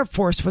into the Air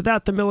Force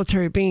without the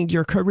military being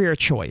your career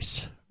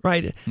choice,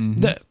 right?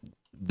 Mm-hmm.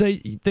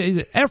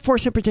 The Air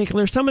Force in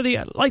particular, some of the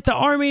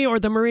Army or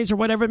the Marines or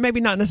whatever,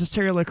 maybe not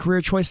necessarily a career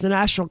choice. The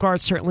National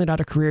Guard certainly not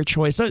a career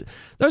choice.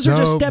 Those are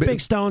just stepping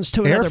stones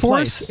to another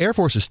place. Air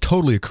Force is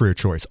totally a career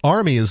choice.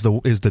 Army are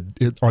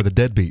the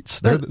deadbeats.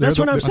 That's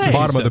what I'm saying. The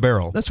bottom of the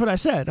barrel. That's what I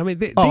said. I mean,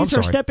 these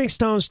are stepping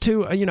stones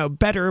to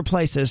better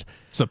places.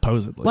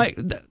 Supposedly,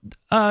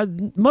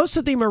 most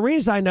of the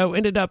Marines I know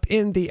ended up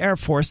in the Air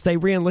Force. They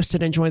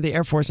re-enlisted and joined the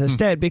Air Force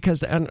instead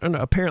because and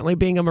apparently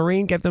being a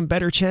Marine gave them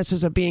better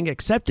chances of being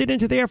accepted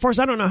into the Air Force.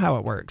 I don't know how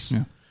it works.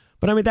 Yeah.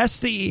 But I mean, that's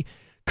the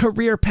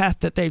career path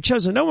that they've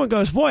chosen. No one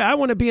goes, boy, I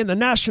want to be in the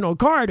National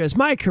Guard as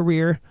my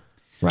career.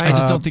 Right? I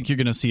just don't think you're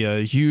going to see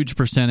a huge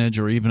percentage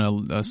or even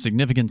a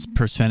significant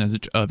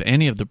percentage of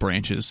any of the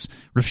branches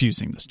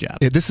refusing this jab.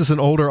 This is an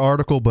older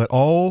article, but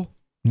all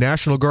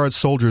National Guard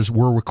soldiers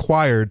were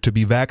required to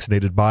be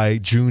vaccinated by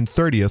June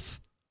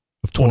 30th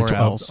of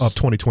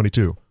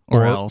 2022.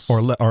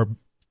 Or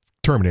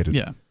terminated.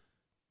 Yeah.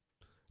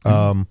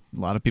 A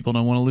lot of people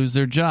don't want to lose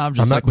their job.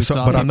 I'm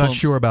not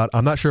sure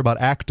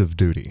about active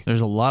duty.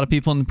 There's a lot of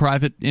people in the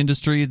private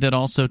industry that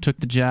also took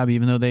the jab,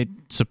 even though they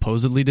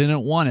supposedly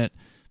didn't want it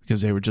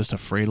because they were just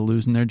afraid of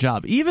losing their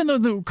job. Even though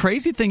the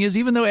crazy thing is,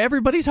 even though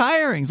everybody's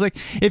hiring, it's like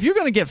if you're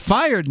going to get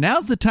fired,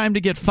 now's the time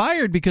to get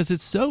fired because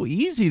it's so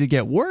easy to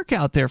get work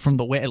out there from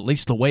at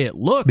least the way it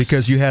looks.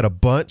 Because you had a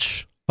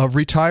bunch of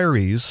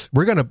retirees.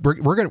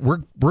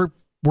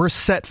 We're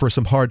set for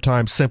some hard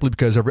times simply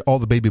because all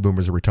the baby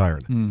boomers are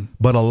retiring.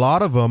 But a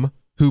lot of them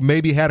who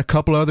maybe had a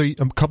couple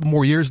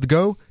more years to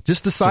go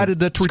just decided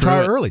to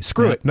retire early.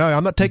 Screw it. No,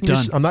 I'm not taking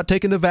this. I'm not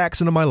taking the vax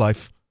into my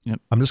life. Yep.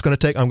 I'm going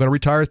to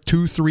retire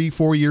 2, 3,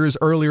 4 years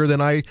earlier than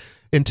I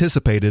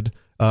anticipated.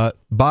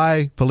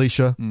 Bye,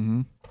 Felicia.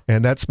 Mm-hmm.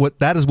 And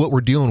that is what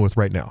we're dealing with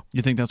right now.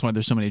 You think that's why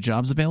there's so many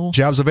jobs available?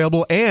 Jobs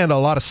available, and a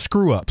lot of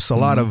screw-ups, a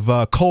lot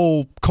of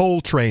coal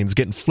trains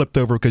getting flipped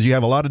over because you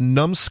have a lot of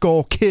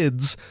numbskull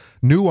kids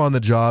new on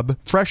the job,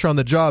 fresh on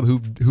the job,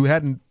 who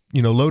hadn't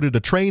loaded a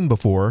train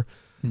before,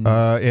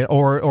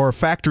 or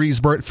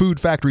food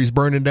factories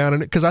burning down.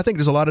 Because I think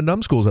there's a lot of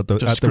numbskulls at the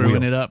screwing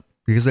wheel it up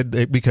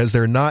because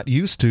they're not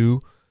used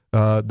to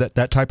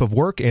that type of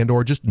work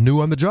or just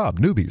new on the job,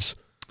 newbies.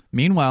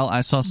 Meanwhile,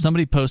 I saw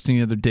somebody posting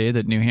the other day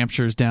that New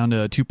Hampshire is down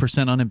to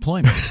 2%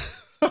 unemployment.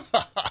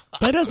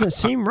 That doesn't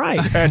seem right.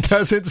 That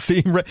doesn't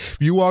seem right. If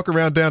you walk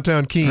around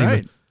downtown Keene,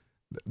 right.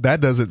 that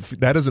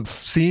doesn't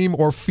seem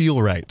or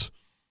feel right. It's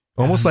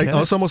almost like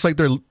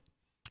the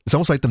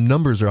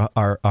numbers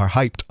are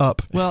hyped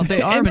up. Well,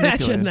 they are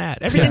Imagine manipulated.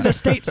 that. Everything the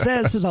state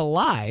says is a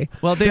lie.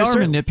 Well, they are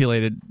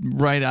manipulated,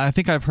 right? I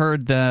think I've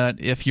heard that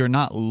if you're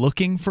not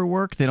looking for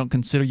work, they don't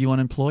consider you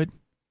unemployed.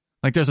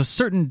 Like there's a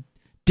certain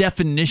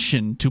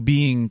definition to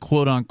being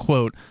quote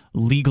unquote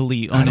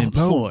legally unemployed. I don't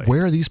know,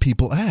 where are these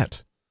people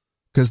at?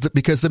 Because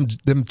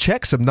them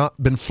checks have not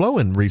been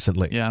flowing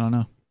recently. Yeah, I don't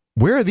know.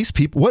 Where are these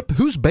people?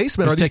 Whose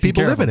basement are these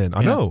people living in?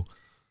 I know.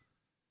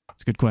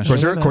 It's a good question. Of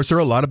course, there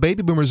are a lot of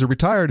baby boomers who are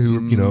retired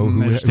who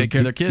just take care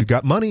of their kid. Who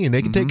got money and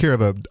they can take care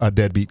of a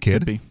deadbeat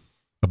kid. Could be.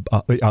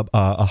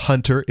 A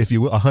hunter, if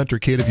you will, a hunter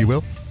kid, if you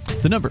will.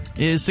 The number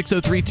is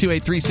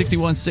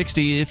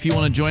 603-283-6160. If you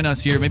want to join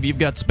us here, maybe you've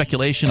got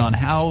speculation on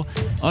how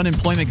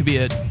unemployment could be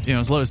at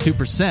as low as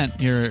 2%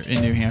 here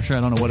in New Hampshire.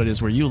 I don't know what it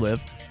is where you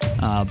live,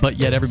 but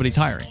yet everybody's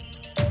hiring.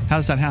 How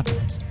does that happen?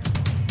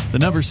 The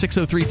number is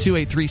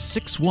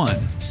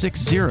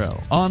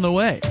 603-283-6160. On the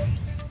way,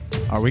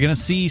 are we going to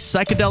see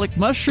psychedelic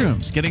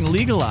mushrooms getting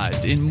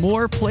legalized in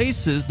more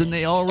places than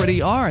they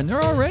already are? And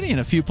they're already in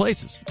a few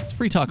places. It's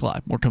Free Talk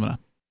Live. More coming up.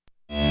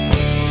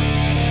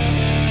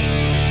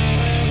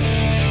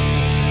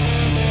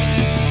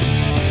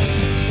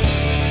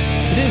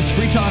 It is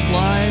Free Talk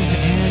Live,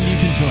 and you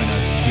can join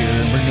us here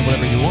and bring in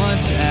whatever you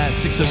want at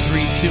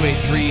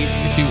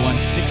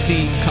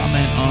 603-283-6160.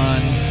 Comment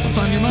on what's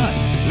on your mind.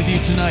 With you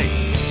tonight,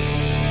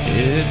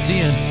 it's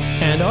Ian.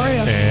 And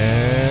Aria.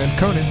 And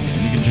Conan.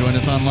 And you can join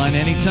us online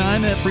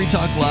anytime at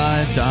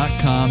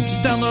freetalklive.com.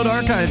 Just download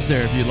archives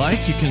there if you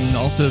like. You can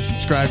also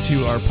subscribe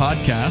to our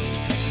podcast,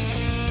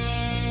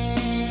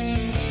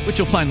 which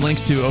you'll find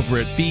links to over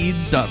at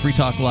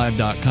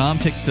feeds.freetalklive.com.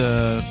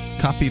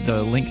 Copy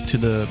the link to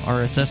the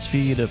RSS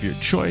feed of your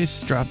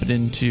choice, drop it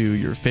into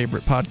your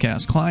favorite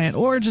podcast client,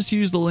 or just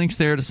use the links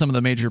there to some of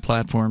the major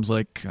platforms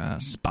like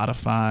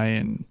Spotify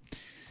and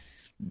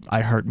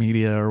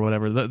iHeartMedia or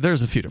whatever.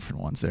 There's a few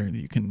different ones there that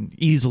you can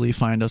easily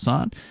find us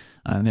on,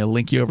 and they'll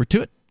link you over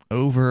to it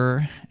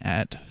over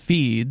at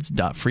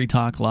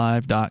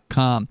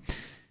feeds.freetalklive.com.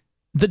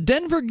 The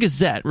Denver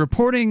Gazette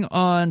reporting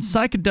on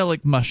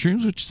psychedelic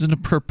mushrooms, which is an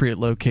appropriate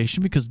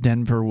location because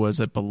Denver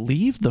was, I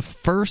believe, the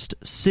first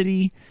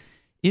city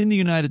in the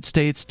United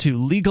States to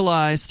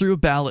legalize through a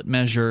ballot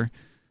measure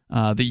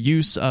the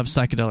use of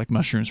psychedelic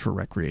mushrooms for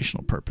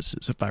recreational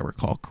purposes. If I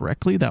recall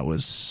correctly, that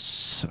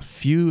was a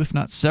few, if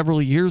not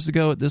several years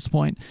ago at this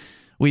point.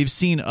 We've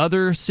seen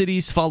other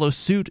cities follow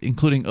suit,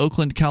 including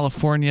Oakland,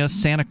 California,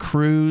 Santa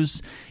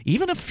Cruz,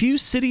 even a few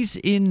cities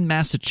in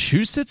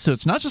Massachusetts. So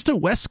it's not just a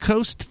West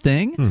Coast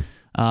thing.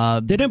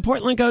 Didn't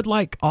Portland go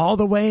all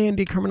the way and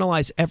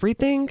decriminalize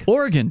everything?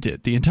 Oregon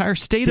did. The entire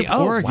state of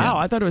Oregon. Wow,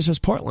 I thought it was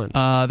just Portland.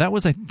 That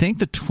was, I think,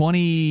 the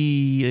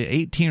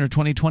 2018 or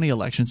 2020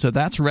 election. So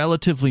that's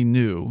relatively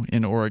new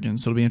in Oregon.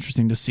 So it'll be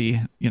interesting to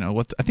see,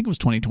 what I think it was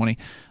 2020.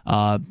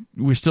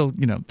 We're still,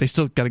 they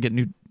still got to get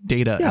new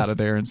data out of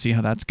there and see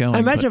how that's going. I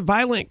imagine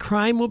violent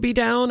crime will be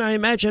down. I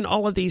imagine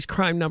all of these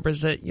crime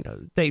numbers that,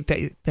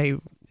 they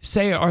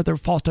say are the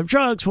fault of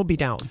drugs will be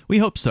down. We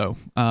hope so.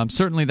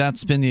 Certainly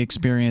that's been the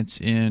experience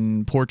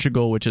in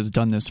Portugal, which has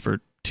done this for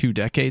 2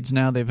 decades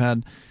now. They've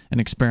had an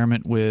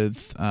experiment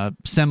with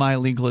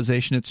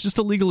semi-legalization. It's just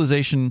a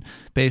legalization,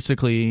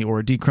 basically, or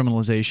a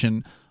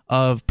decriminalization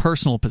of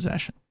personal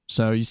possession.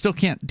 So you still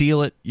can't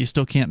deal it, you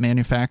still can't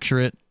manufacture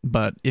it,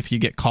 but if you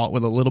get caught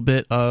with a little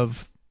bit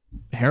of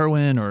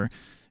heroin or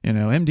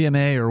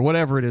MDMA or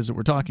whatever it is that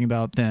we're talking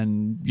about,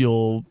 then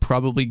you'll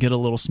probably get a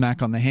little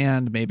smack on the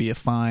hand, maybe a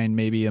fine,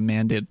 maybe a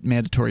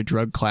mandatory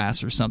drug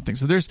class or something.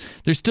 So there's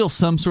still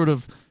some sort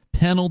of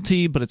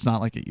penalty, but it's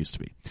not like it used to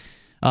be.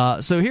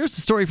 So here's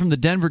the story from the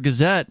Denver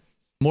Gazette.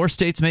 More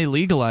states may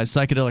legalize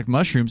psychedelic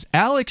mushrooms.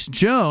 Alex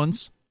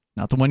Jones,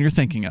 not the one you're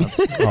thinking of.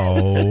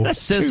 Oh,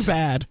 that's too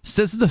bad.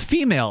 Says the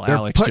female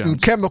Alex Jones. They're putting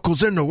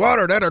chemicals in the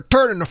water that are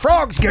turning the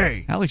frogs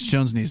gay. Alex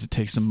Jones needs to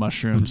take some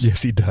mushrooms.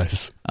 Yes, he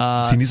does.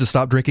 So he needs to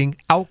stop drinking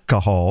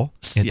alcohol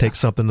and take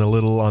something a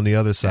little on the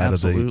other side of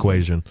the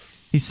equation.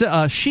 He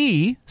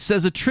she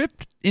says a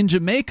trip in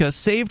Jamaica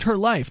saved her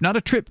life. Not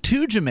a trip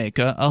to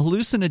Jamaica, a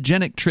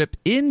hallucinogenic trip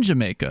in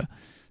Jamaica.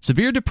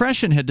 Severe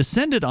depression had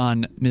descended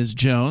on Ms.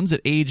 Jones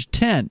at age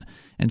 10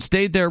 and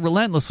stayed there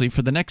relentlessly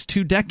for the next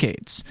 2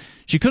 decades.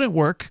 She couldn't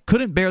work,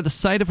 couldn't bear the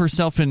sight of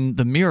herself in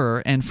the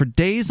mirror, and for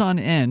days on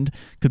end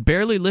could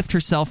barely lift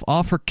herself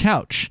off her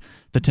couch.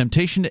 The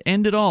temptation to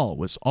end it all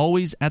was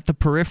always at the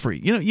periphery.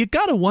 You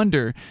got to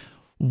wonder,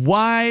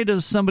 why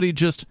does somebody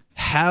just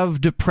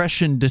have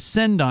depression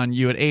descend on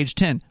you at age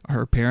 10?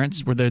 Her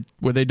parents, were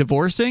they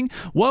divorcing?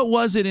 What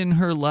was it in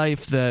her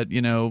life that,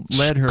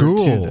 led her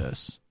to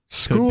this?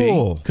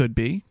 School. Could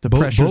be. The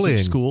pressures bullying.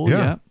 of school.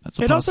 Yeah. That's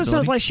a It also possibility.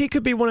 sounds like she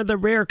could be one of the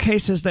rare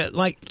cases that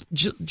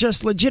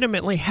just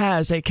legitimately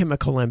has a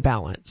chemical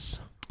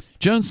imbalance.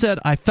 Jones said,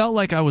 I felt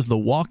like I was the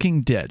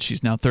walking dead.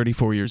 She's now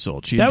 34 years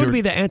old. That would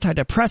be the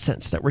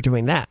antidepressants that were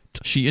doing that.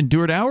 She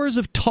endured hours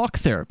of talk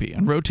therapy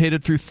and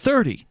rotated through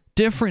 30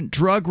 different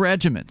drug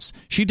regimens.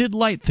 She did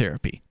light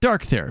therapy,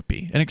 dark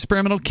therapy, an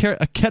experimental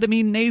a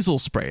ketamine nasal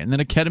spray, and then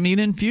a ketamine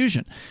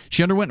infusion.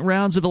 She underwent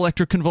rounds of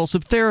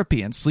electroconvulsive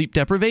therapy and sleep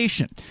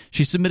deprivation.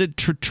 She submitted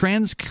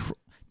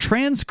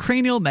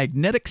transcranial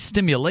magnetic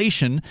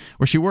stimulation,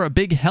 where she wore a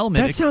big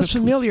helmet. That sounds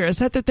familiar. Is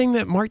that the thing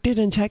that Mark did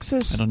in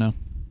Texas? I don't know.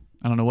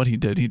 I don't know what he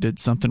did. He did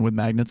something with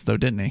magnets, though,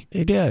 didn't he?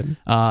 He did.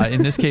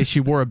 In this case, she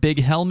wore a big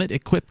helmet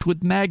equipped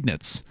with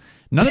magnets.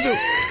 None of it...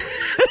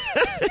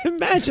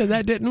 Imagine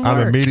that didn't work.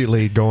 I'm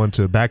immediately going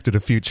to Back to the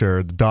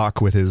Future,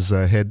 Doc with his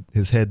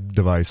head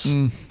device. I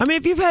mean,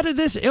 if you've had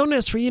this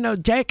illness for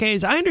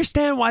decades, I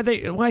understand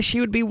why she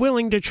would be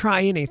willing to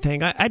try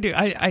anything. I do.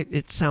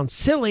 It sounds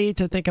silly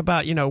to think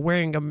about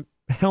wearing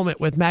a helmet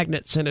with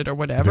magnets in it or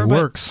whatever. It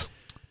works.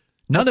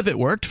 None of it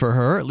worked for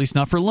her, at least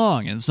not for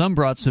long, and some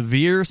brought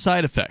severe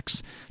side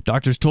effects.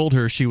 Doctors told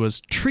her she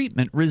was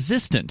treatment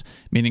resistant,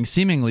 meaning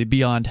seemingly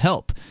beyond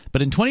help.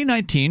 But in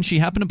 2019, she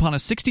happened upon a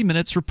 60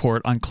 Minutes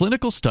report on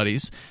clinical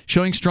studies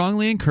showing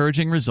strongly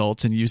encouraging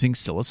results in using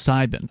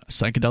psilocybin, a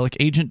psychedelic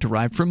agent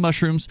derived from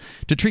mushrooms,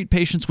 to treat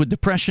patients with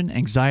depression,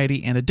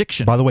 anxiety, and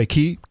addiction. By the way,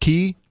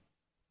 key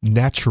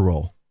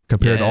natural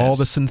compared to all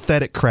the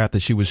synthetic crap that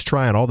she was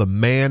trying, all the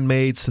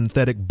man-made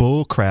synthetic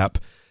bull crap,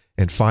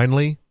 and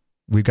finally...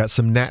 we've got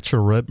some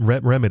natural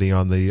remedy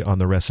on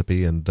the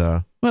recipe, and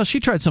well,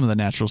 she tried some of the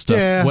natural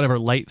stuff, whatever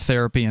light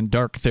therapy and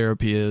dark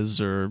therapy is,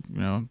 or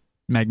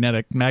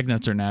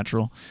magnets are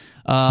natural,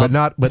 but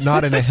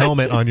not in a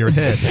helmet on your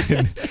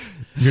head.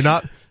 You're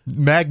not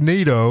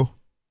Magneto.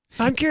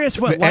 I'm curious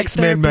what the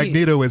X-Men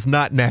Magneto is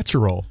not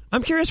natural.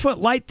 I'm curious what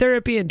light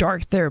therapy and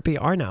dark therapy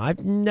are now.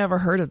 I've never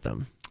heard of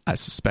them. I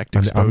suspect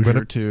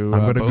exposure to.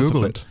 I'm going to both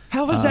Google of it.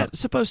 How is that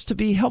supposed to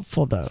be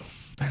helpful, though?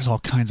 There's all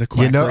kinds of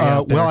quackery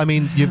out there. Well, I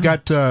mean, you've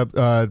got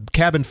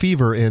cabin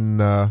fever in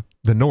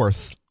the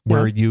north,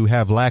 where you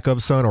have lack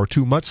of sun or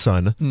too much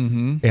sun,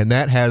 and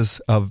that has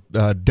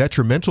a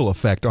detrimental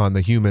effect on the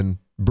human.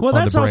 Well,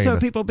 on that's the brain. also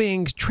people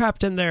being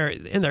trapped in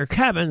their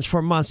cabins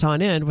for months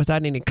on end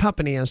without any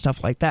company and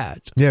stuff like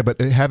that. Yeah, but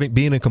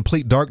being in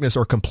complete darkness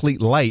or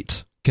complete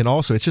light can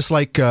also. It's just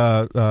like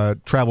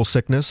travel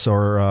sickness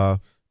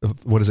or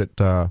what is it?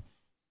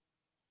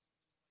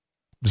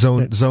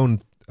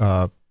 Zone.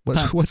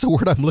 What's the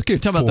word I'm looking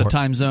for? Talking about the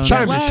time zone.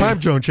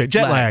 Time zone change.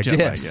 Jet lag. Jet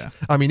Yes. lag, yeah.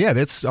 I mean,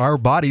 that's our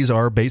bodies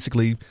are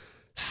basically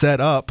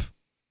set up,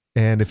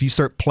 and if you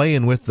start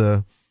playing with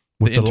the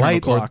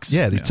light clocks,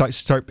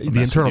 start the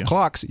internal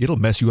clocks, it'll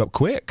mess you up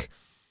quick.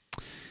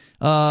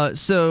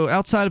 So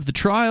outside of the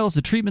trials,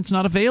 the treatment's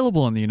not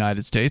available in the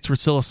United States, where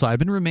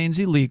psilocybin remains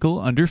illegal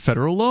under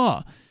federal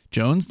law.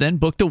 Jones then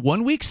booked a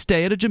 1-week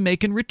stay at a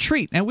Jamaican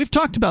retreat. And we've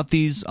talked about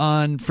these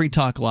on Free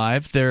Talk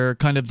Live. They're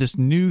kind of this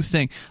new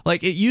thing.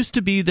 Like, it used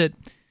to be that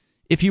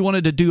if you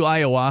wanted to do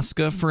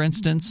ayahuasca, for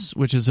instance,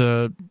 which is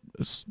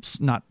it's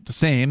not the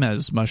same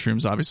as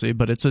mushrooms, obviously,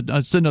 but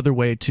it's another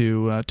way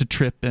to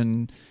trip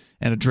and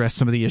address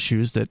some of the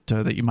issues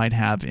that you might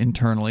have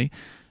internally.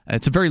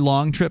 It's a very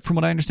long trip, from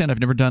what I understand. I've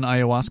never done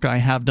ayahuasca. I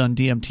have done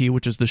DMT,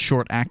 which is the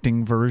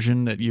short-acting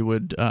version that you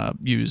would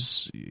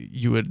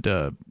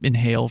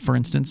inhale, for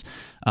instance.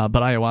 But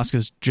ayahuasca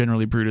is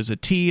generally brewed as a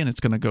tea, and it's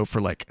going to go for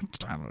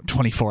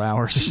 24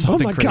 hours or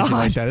something crazy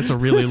like that. It's a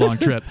really long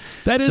trip.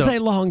 That is a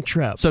long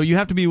trip. So you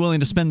have to be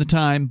willing to spend the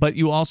time, but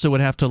you also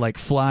would have to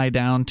fly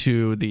down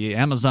to the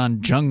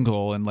Amazon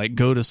jungle and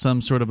go to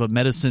some sort of a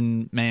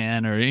medicine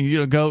man,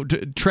 or go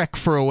trek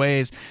for a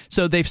ways.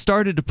 So they've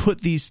started to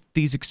put these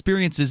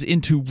experiences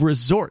into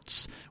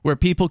resorts where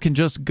people can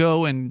just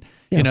go and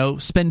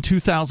spend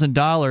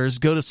 $2,000,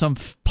 go to some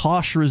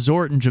posh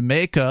resort in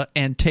Jamaica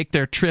and take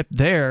their trip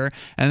there,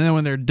 and then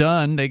when they're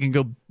done, they can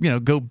go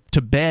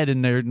to bed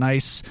in their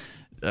nice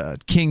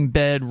king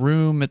bed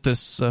room at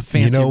this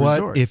fancy resort. You know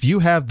what? If you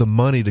have the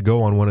money to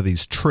go on one of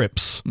these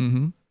trips,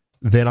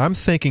 then I'm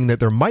thinking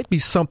that there might be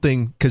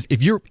something, because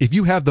if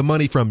you have the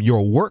money from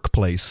your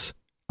workplace,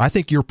 I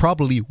think you're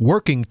probably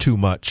working too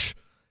much,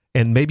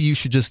 and maybe you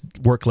should just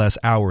work less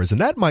hours, and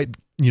that might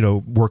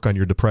work on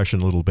your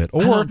depression a little bit.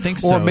 Or, I don't think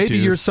so, or maybe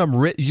dude. you're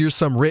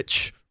some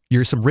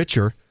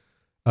richer.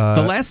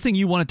 The last thing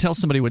you want to tell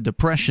somebody with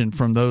depression,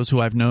 from those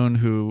who I've known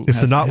who is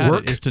to not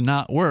work. Is to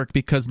not work,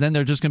 because then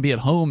they're just going to be at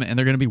home and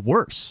they're going to be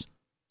worse.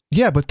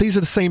 Yeah, but these are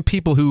the same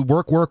people who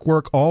work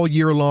all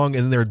year long,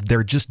 and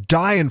they're just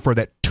dying for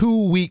that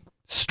 2-week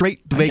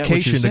straight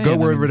vacation to go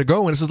wherever to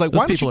go. And it's just like,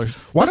 those people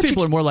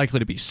are more likely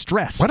to be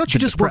stressed. Why don't you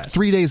just depressed. work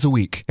 3 days a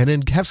week and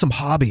then have some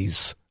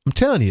hobbies? I'm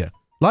telling you.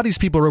 lot of these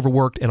people are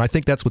overworked, and I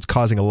think that's what's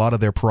causing a lot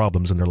of their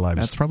problems in their lives.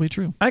 That's probably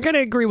true. I got to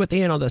agree with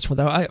Ian on this one,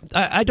 though.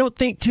 I don't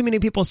think too many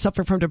people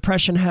suffer from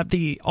depression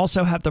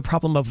also have the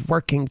problem of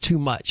working too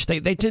much. They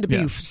tend to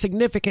be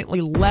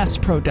significantly less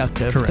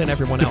productive than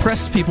everyone else.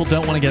 Depressed people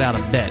don't want to get out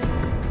of bed.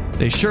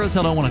 They sure as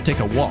hell don't want to take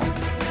a walk.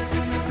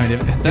 I mean,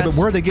 but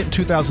where are they getting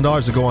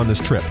 $2,000 to go on this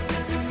trip?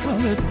 Well,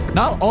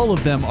 not all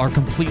of them are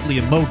completely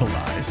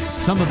immobilized.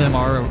 Some of them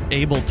are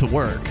able to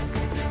work.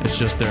 It's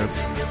just they're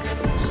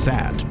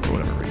sad for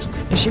whatever reason.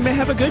 And she may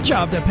have a good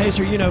job that pays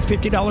her,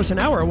 $50 an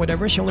hour or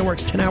whatever. She only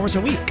works 10 hours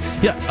a week.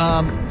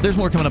 Yeah, there's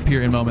more coming up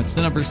here in moments.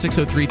 The number is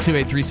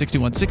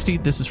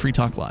 603-283-6160. This is Free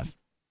Talk Live.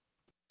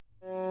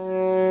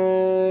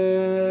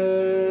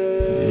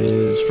 It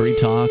is Free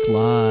Talk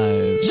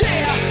Live.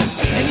 Yeah!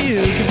 And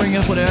you can bring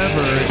up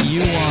whatever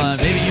you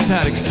want. Maybe you've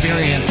had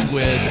experience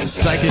with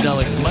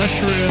psychedelic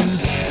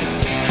mushrooms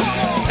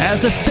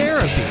as a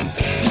therapy,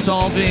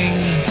 solving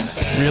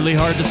really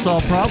hard to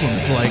solve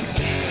problems like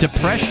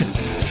depression.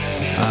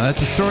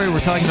 That's a story we're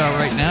talking about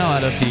right now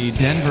out of the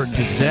Denver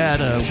Gazette.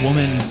 A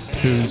woman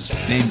who's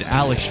named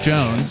Alex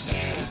Jones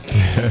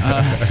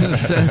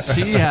says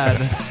she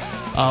had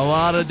a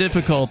lot of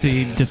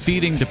difficulty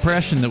defeating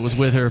depression that was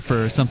with her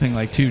for something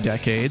like 2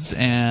 decades,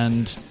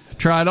 and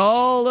tried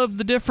all of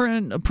the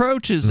different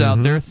approaches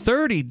out there,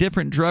 30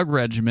 different drug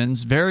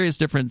regimens, various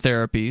different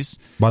therapies.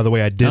 By the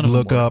way, I did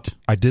look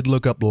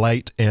up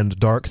light and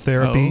dark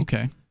therapy. Oh,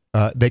 okay.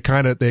 They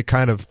kind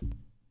of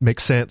make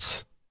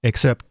sense,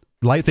 except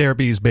light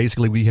therapy is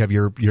basically we have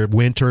your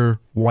winter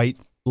white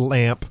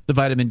lamp, the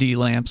vitamin D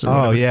lamps. Or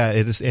whatever. Yeah,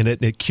 it is, and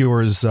it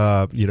cures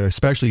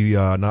especially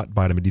not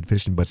vitamin D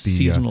deficiency, but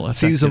the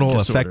seasonal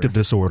affective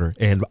disorder,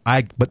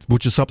 but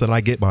which is something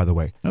I get, by the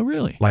way. Oh,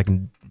 really? Like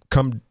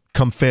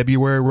come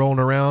February rolling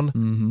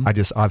around,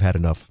 I've had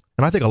enough.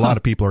 And I think a lot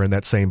of people are in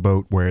that same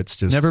boat where it's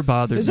just never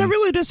bothered. Is that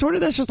really a disorder?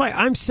 That's just like,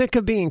 I'm sick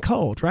of being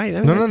cold, right?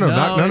 I mean, No. I'm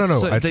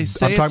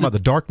talking about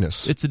the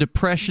darkness. It's a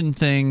depression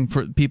thing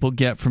for people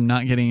get from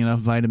not getting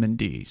enough vitamin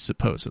D,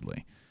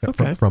 supposedly.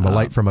 Okay. From a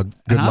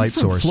good light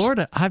source. I'm from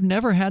Florida. I've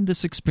never had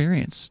this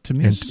experience. To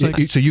me,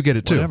 so you get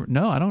it too. Whatever.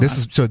 No, I don't. This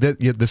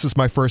is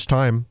my first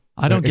time.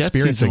 I don't get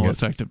experiencing seasonal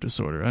affective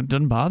disorder. It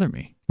doesn't bother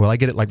me. Well, I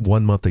get it like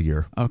 1 month a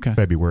year. Okay.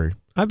 February.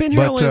 I've been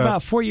here only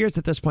about 4 years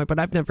at this point, but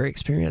I've never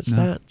experienced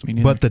that.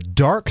 But the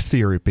dark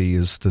therapy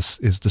is the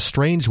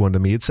strange one to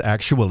me. It's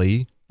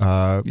actually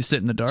you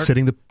sit in the dark,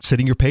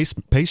 sitting your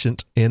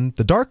patient in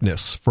the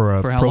darkness for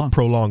a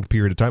prolonged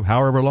period of time,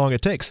 however long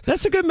it takes.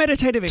 That's a good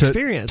meditative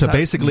experience.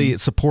 Basically,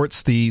 it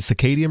supports the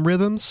circadian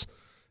rhythms,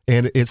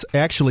 and it's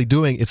actually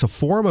it's a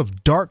form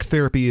of dark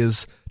therapy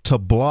is to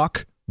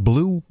block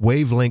blue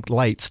wavelength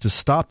lights to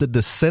stop the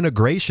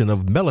disintegration of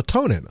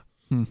melatonin.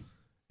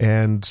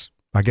 And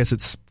I guess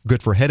it's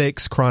good for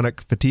headaches,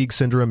 chronic fatigue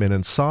syndrome, and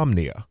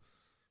insomnia.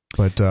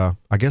 But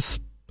I guess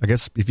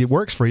if it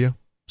works for you,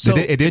 so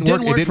it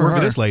didn't work for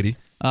this lady.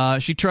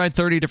 She tried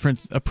 30 different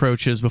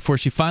approaches before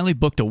she finally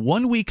booked a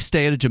 1-week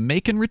stay at a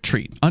Jamaican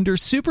retreat. Under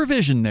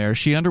supervision there,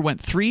 she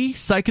underwent 3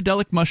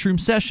 psychedelic mushroom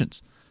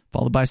sessions,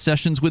 followed by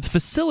sessions with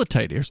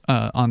facilitators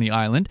on the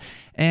island,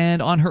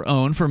 and on her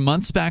own for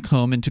months back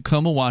home in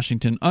Tacoma,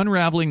 Washington,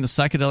 unraveling the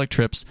psychedelic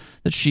trips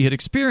that she had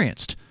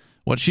experienced.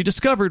 What she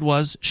discovered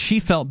was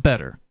she felt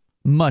better,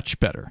 much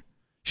better.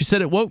 She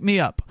said, "It woke me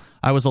up.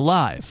 I was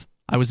alive.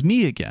 I was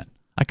me again.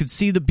 I could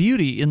see the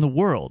beauty in the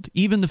world.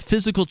 Even the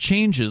physical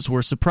changes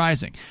were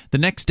surprising. The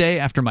next day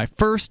after my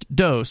first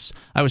dose,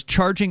 I was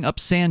charging up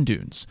sand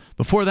dunes.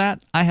 Before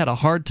that, I had a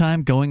hard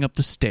time going up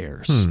the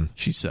stairs,"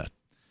 she said.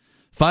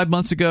 5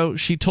 months ago,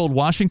 she told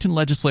Washington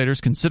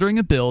legislators considering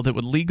a bill that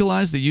would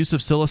legalize the use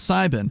of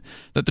psilocybin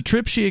that the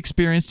trip she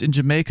experienced in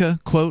Jamaica,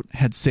 quote,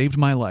 had saved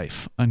my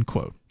life,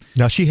 unquote.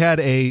 Now, she had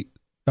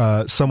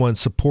someone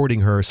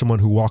supporting her, someone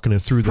who walking her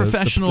through the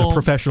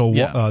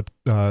professional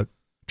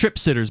trip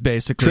sitters,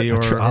 basically.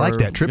 I like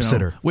that, trip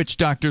sitter. Witch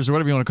doctors or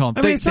whatever you want to call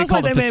them. I mean, it sounds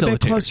like they may have been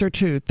closer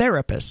to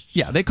therapists.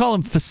 Yeah, they call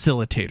them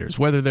facilitators.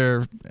 Whether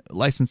they're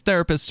licensed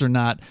therapists or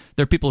not,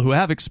 they're people who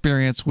have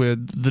experience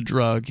with the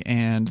drug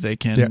and they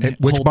can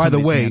which, by the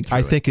way,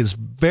 I think is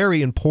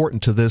very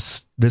important to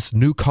this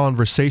new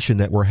conversation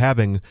that we're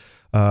having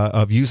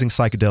of using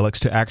psychedelics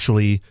to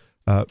actually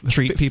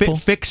treat people,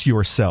 fix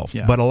yourself.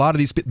 Yeah. But a lot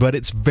of but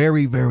it's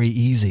very, very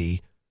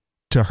easy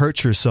to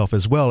hurt yourself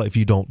as well if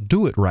you don't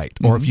do it right,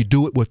 or if you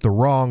do it with the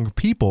wrong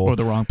people or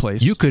the wrong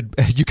place. You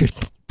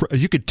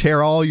could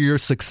tear all your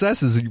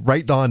successes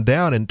right on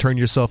down and turn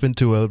yourself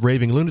into a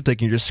raving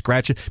lunatic, and you're just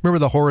scratching. Remember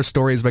the horror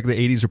stories back in the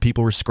 80s where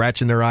people were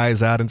scratching their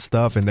eyes out and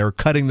stuff, and they were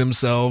cutting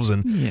themselves?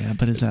 And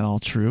but is that all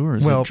true, or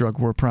is it drug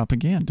war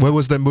propaganda? What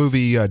was the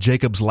movie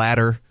Jacob's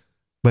Ladder?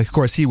 But of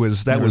course,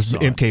 that was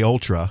MK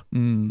Ultra.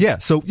 Yeah,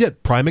 so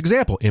prime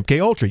example,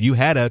 MK Ultra. You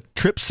had a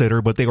trip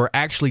sitter, but they were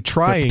actually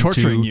trying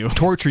to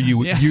torture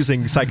you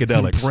using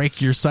psychedelics. Break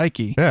your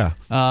psyche.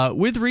 Yeah.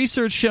 With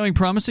research showing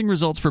promising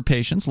results for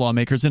patients,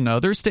 lawmakers in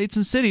other states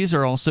and cities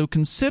are also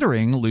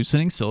considering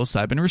loosening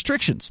psilocybin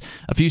restrictions.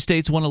 A few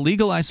states want to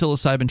legalize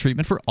psilocybin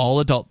treatment for all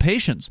adult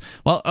patients,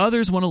 while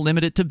others want to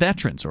limit it to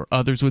veterans or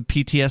others with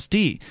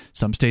PTSD.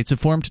 Some states have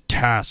formed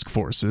task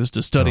forces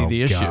to study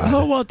the issue.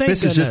 Oh, well, thank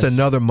goodness. This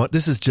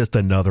is just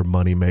another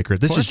moneymaker.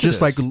 This is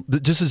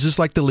just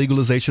like the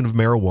legalization of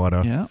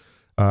marijuana. Yeah.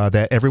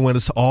 That everyone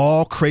is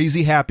all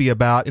crazy happy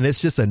about, and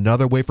it's just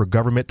another way for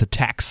government to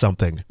tax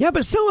something. Yeah,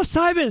 but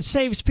psilocybin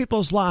saves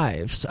people's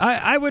lives.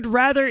 I would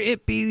rather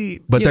it be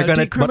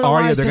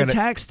decriminalized and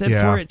taxed than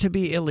for it to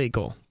be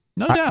illegal.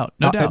 No doubt.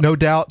 No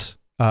doubt.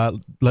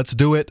 Let's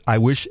do it.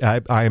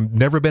 I've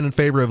never been in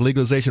favor of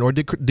legalization or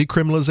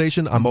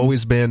decriminalization. I've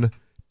always been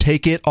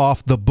take it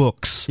off the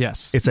books.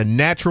 Yes. It's a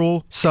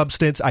natural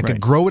substance. I can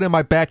grow it in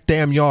my back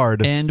damn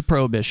yard. End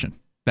prohibition.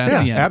 That's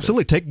the end.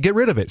 Absolutely. Get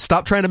rid of it.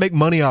 Stop trying to make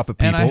money off of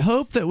people. And I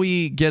hope that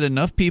we get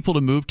enough people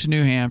to move to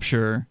New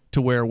Hampshire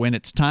to where when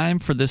it's time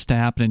for this to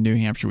happen in New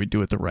Hampshire, we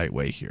do it the right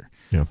way here.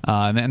 Yeah.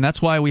 And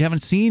that's why we haven't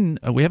seen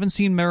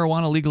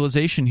marijuana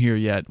legalization here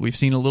yet. We've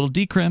seen a little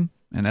decrim.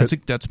 And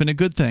that's been a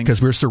good thing.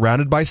 Because we're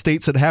surrounded by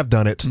states that have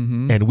done it,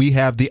 and we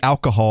have the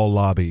alcohol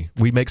lobby.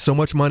 We make so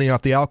much money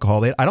off the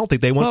alcohol. I don't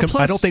think they want.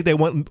 I don't think they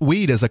want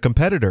weed as a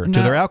competitor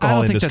to their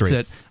alcohol industry. I don't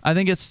think that's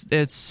it. I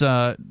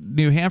think it's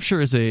New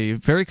Hampshire is a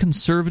very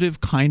conservative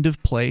kind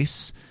of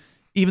place,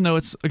 even though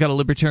it's got a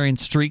libertarian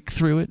streak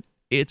through it.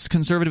 It's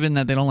conservative in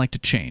that they don't like to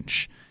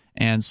change,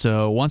 and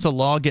so once a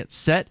law gets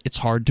set, it's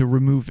hard to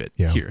remove it.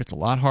 Here, it's a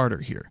lot harder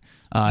here.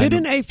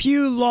 Didn't a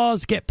few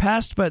laws get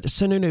passed, but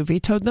Sununu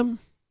vetoed them?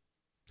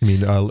 I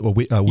mean,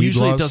 weed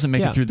usually laws? It doesn't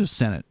make it through the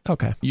Senate.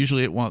 Okay.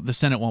 Usually the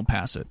Senate won't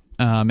pass it.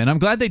 And I'm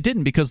glad they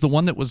didn't, because the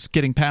one that was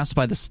getting passed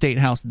by the state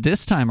house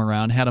this time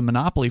around had a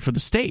monopoly for the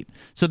state.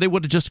 So they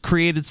would have just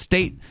created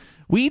state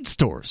weed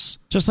stores.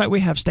 Just like we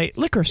have state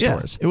liquor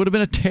stores. It would have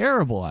been a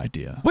terrible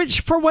idea.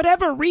 Which, for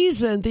whatever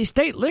reason, the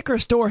state liquor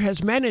store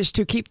has managed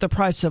to keep the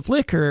price of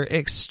liquor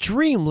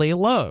extremely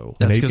low.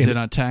 That's because they're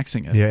not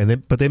taxing it. Yeah,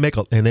 but they make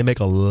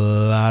a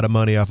lot of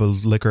money off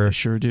of liquor. They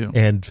sure do.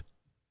 And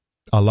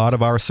a lot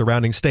of our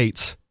surrounding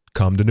states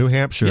come to New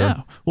Hampshire.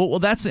 Yeah. Well,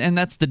 that's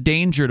the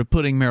danger to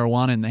putting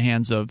marijuana in the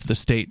hands of the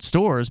state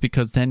stores,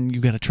 because then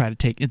you got to try to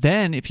take it.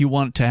 Then, if you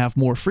want to have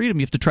more freedom,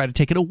 you have to try to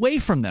take it away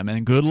from them,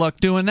 and good luck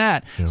doing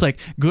that. Yeah. It's like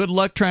good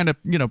luck trying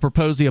to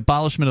propose the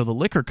abolishment of the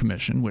Liquor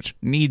Commission, which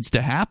needs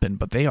to happen,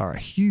 but they are a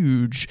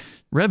huge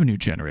revenue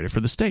generator for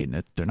the state,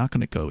 and they're not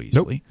going to go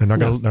easily. Nope, they're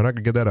not going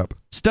to get that up.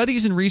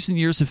 Studies in recent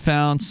years have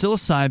found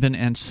psilocybin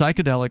and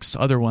psychedelics,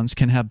 other ones,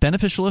 can have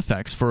beneficial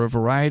effects for a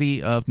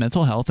variety of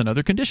mental health and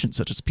other conditions,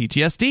 such as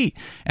PTSD,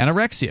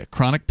 anorexia,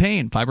 chronic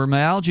pain,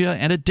 fibromyalgia,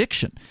 and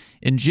addiction.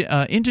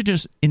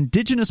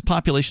 Indigenous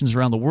populations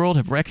around the world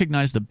have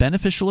recognized the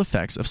beneficial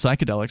effects of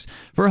psychedelics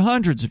for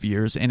hundreds of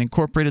years and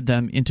incorporated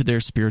them into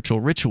their spiritual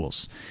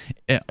rituals.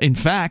 In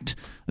fact,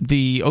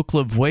 the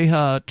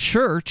Oklavweha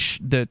Church,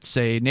 that's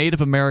a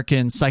Native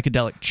American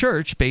psychedelic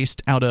church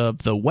based out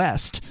of the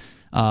West,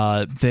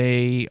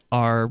 they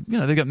are,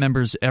 they've got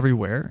members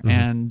everywhere.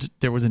 And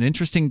there was an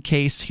interesting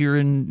case here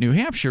in New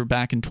Hampshire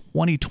back in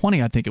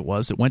 2020, I think it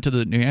was. It went to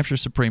the New Hampshire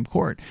Supreme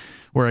Court,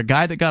 where a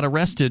guy that got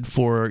arrested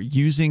for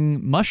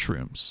using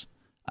mushrooms,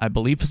 I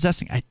believe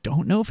possessing, I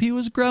don't know if he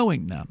was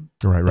growing them.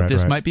 But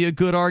this might be a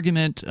good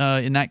argument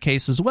in that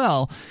case as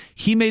well.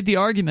 He made the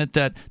argument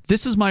that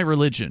this is my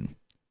religion.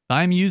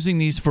 I'm using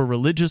these for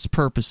religious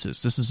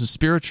purposes. This is a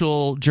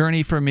spiritual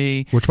journey for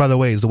me. Which, by the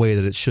way, is the way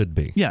that it should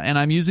be. Yeah, and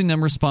I'm using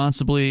them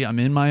responsibly. I'm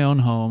in my own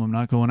home. I'm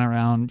not going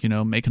around,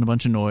 making a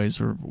bunch of noise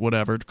or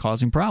whatever,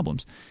 causing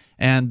problems.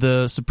 And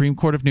the Supreme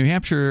Court of New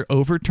Hampshire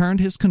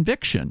overturned his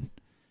conviction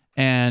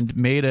and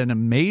made an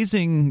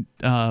amazing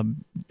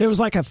it was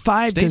like a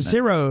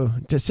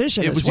 5-0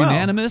 decision. It was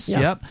unanimous,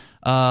 yep.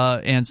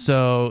 And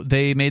so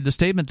they made the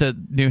statement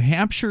that New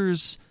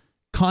Hampshire's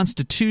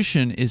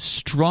Constitution is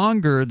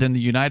stronger than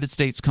the United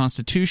States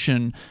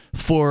Constitution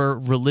for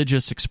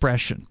religious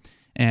expression.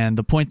 And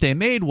the point they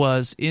made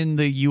was, in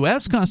the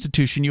U.S.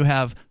 Constitution, you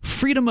have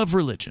freedom of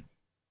religion.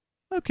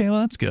 Okay, well,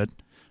 that's good.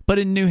 But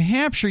in New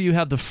Hampshire, you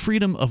have the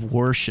freedom of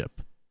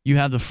worship. You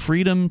have the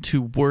freedom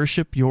to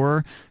worship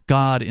your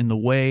God in the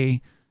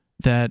way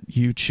that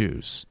you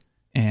choose.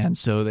 And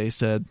so they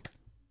said,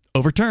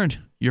 overturned.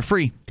 You're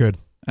free. Good.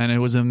 And it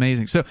was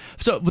amazing. So,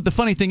 but the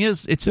funny thing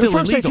is, it's still illegal.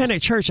 The Reformed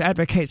Satanic Church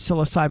advocates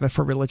psilocybin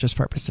for religious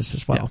purposes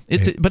as well.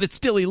 Yeah, but it's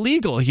still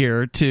illegal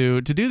here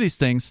to do these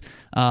things.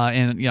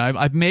 And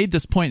I've made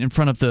this point in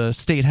front of the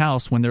state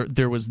house when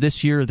there was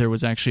this year there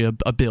was actually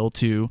a bill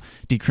to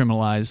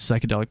decriminalize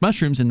psychedelic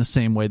mushrooms in the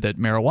same way that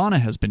marijuana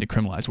has been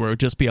decriminalized, where it would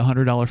just be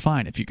 $100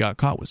 fine if you got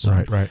caught with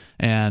some. Right.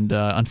 And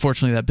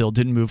unfortunately, that bill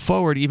didn't move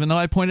forward, even though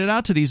I pointed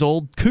out to these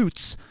old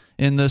coots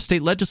in the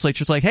state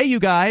legislature, it's like, hey, you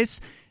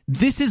guys,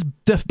 this is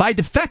by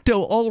de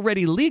facto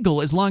already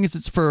legal as long as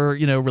it's for,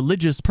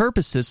 religious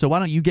purposes. So why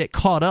don't you get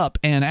caught up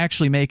and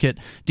actually make it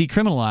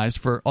decriminalized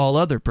for all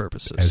other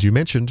purposes? As you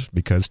mentioned,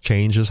 because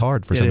change is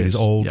hard for some of these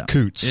old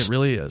coots. It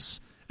really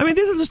is. I mean,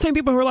 these are the same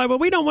people who are like, well,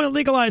 we don't want to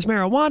legalize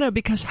marijuana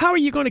because how are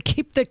you going to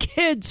keep the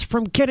kids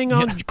from getting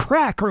on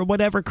crack or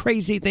whatever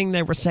crazy thing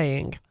they were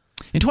saying?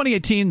 In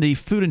 2018, the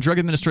Food and Drug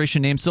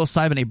Administration named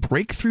psilocybin a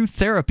breakthrough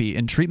therapy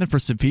in treatment for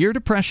severe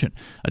depression,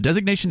 a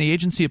designation the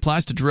agency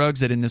applies to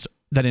drugs that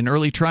in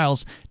early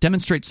trials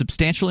demonstrate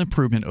substantial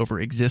improvement over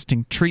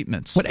existing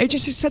treatments. What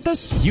agency said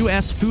this?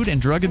 U.S. Food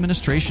and Drug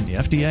Administration, the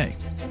FDA.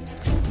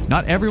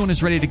 Not everyone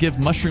is ready to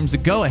give mushrooms the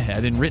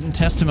go-ahead. In written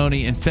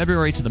testimony in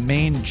February to the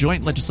Maine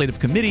Joint Legislative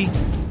Committee,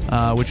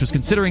 which was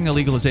considering a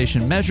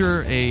legalization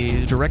measure,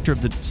 a director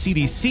of the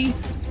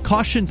CDC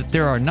cautioned that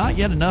there are not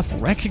yet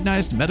enough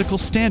recognized medical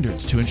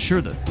standards to ensure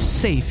the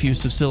safe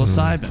use of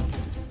psilocybin.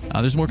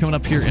 There's more coming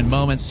up here in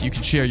moments. You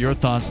can share your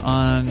thoughts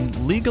on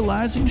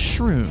legalizing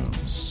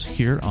shrooms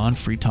here on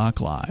Free Talk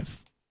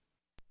Live.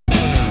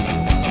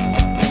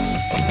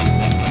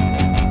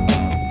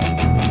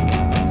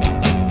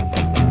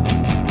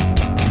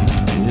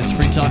 It's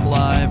Free Talk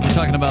Live. We're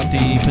talking about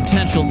the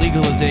potential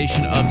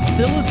legalization of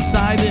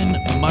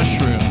psilocybin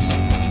mushrooms.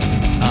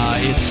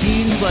 It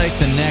seems like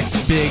the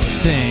next big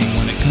thing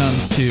when it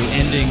comes to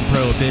ending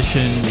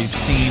prohibition. We've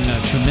seen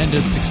a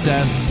tremendous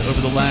success over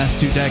the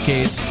last 2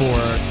 decades for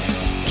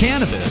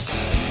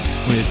cannabis,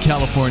 with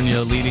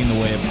California leading the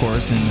way, of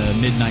course, in the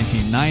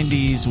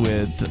mid-1990s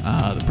with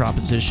the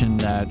proposition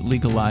that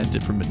legalized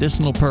it for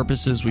medicinal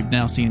purposes. We've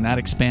now seen that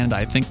expand,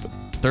 I think,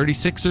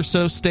 36 or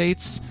so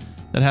states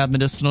that have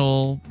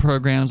medicinal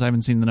programs. I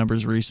haven't seen the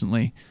numbers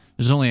recently.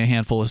 There's only a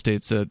handful of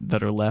states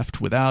that are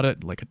left without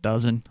it, like a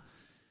dozen.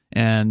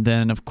 And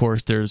then, of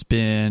course, there's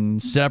been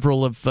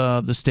several of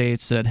the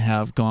states that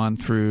have gone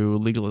through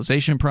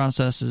legalization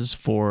processes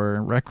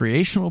for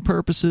recreational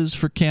purposes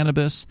for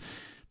cannabis.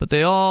 But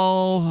they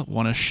all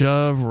want to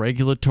shove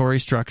regulatory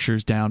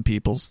structures down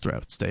people's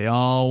throats. They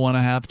all want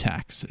to have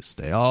taxes.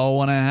 They all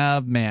want to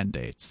have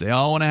mandates. They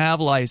all want to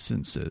have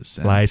licenses.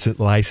 And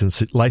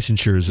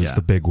Licensures is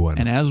the big one.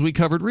 And as we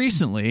covered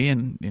recently,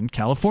 in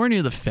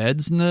California, the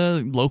feds and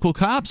the local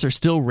cops are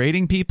still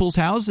raiding people's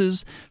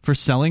houses for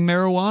selling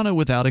marijuana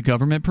without a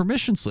government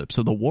permission slip.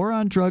 So the war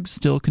on drugs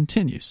still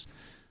continues.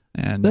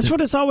 And that's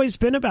what it's always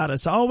been about.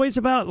 It's always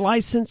about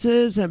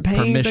licenses and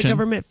paying the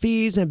government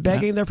fees and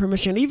begging their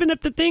permission. Even if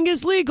the thing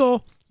is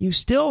legal, you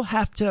still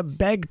have to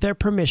beg their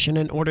permission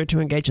in order to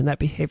engage in that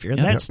behavior.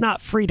 That's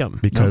not freedom.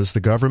 Because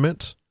the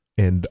government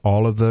and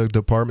all of the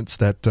departments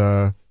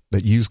that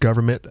use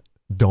government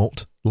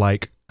don't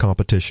like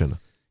competition.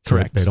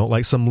 Correct. They don't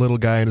like some little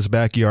guy in his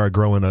backyard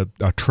growing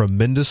a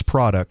tremendous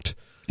product.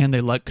 And they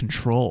like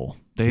control.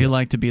 They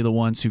like to be the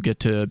ones who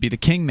get to be the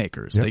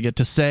kingmakers. They get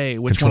to say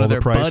which Control one of their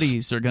the price.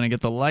 buddies are going to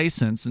get the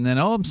license. And then,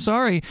 I'm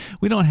sorry,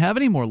 we don't have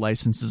any more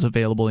licenses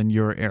available in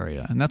your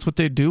area. And that's what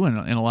they do in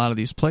a lot of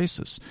these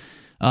places.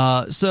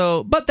 But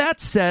that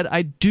said,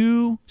 I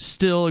do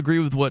still agree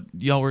with what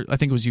y'all were, I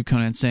think it was you,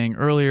 Conan, saying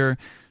earlier,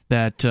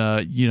 that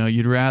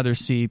you'd rather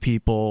see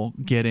people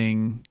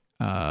getting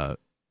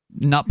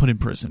not put in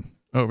prison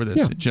over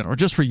this in general, or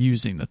just for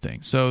using the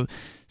thing. So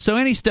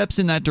any steps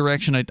in that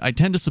direction I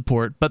tend to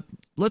support, but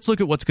let's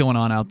look at what's going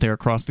on out there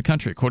across the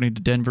country. According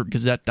to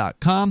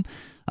DenverGazette.com,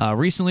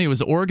 recently it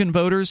was Oregon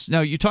voters.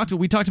 Now, we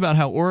talked about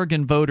how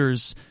Oregon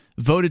voters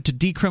voted to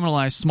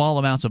decriminalize small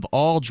amounts of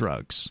all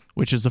drugs,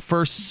 which is the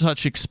first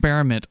such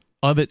experiment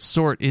of its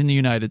sort in the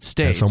United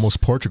States. It's almost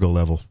Portugal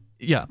level.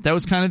 Yeah, that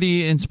was kind of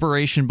the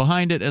inspiration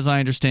behind it, as I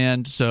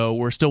understand. So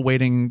we're still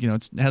waiting.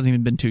 It hasn't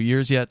even been 2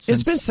 years yet.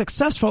 It's been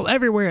successful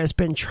everywhere it's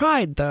been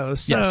tried, though.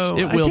 So yes,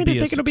 it will I tend to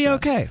think it'll be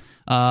okay.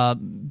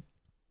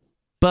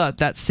 But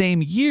that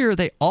same year,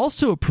 they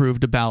also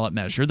approved a ballot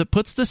measure that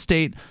puts the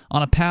state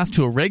on a path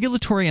to a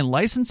regulatory and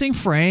licensing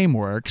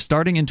framework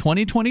starting in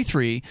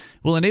 2023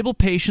 will enable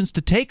patients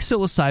to take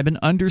psilocybin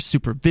under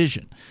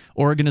supervision.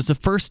 Oregon is the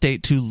first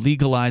state to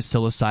legalize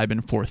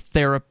psilocybin for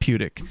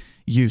therapeutic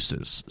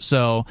uses.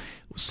 So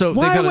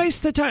why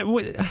waste the time?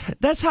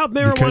 That's how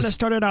marijuana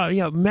started out.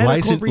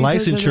 Medical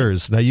reasons.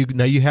 Licensures.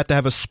 Now you have to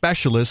have a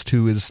specialist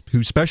who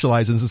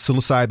specializes in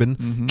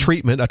psilocybin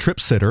treatment, a trip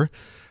sitter.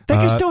 They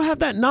can still have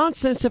that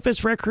nonsense if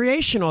it's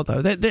recreational,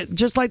 though.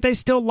 Just like they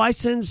still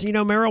license,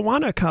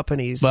 marijuana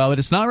companies. Well,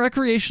 it's not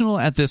recreational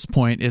at this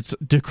point. It's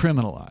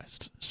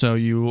decriminalized. So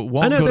you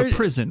won't go to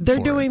prison. They're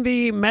doing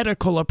the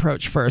medical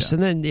approach first.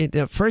 And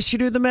then first you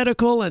do the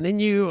medical, and then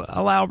you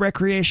allow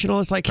recreational.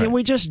 It's like, can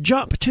we just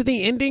jump to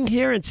the ending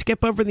here and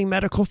skip over the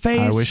medical phase?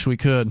 I wish we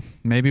could.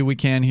 Maybe we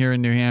can here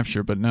in New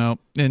Hampshire, but no.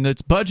 In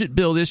its budget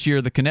bill this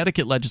year, the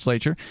Connecticut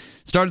legislature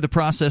started the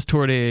process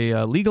toward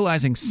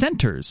legalizing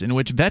centers in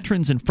which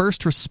veterans and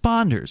first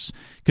responders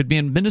could be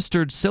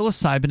administered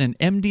psilocybin and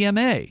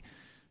MDMA.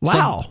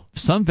 Wow.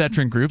 Some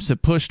veteran groups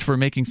have pushed for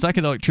making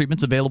psychedelic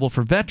treatments available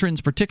for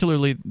veterans,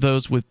 particularly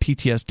those with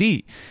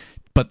PTSD.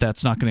 But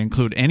that's not going to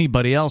include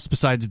anybody else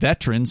besides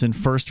veterans and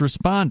first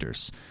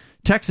responders.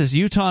 Texas,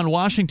 Utah, and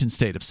Washington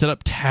State have set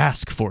up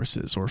task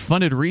forces or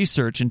funded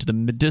research into the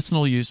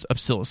medicinal use of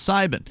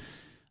psilocybin.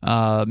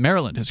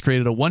 Maryland has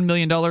created a $1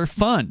 million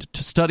fund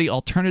to study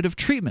alternative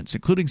treatments,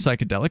 including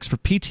psychedelics, for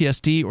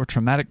PTSD or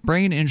traumatic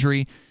brain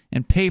injury,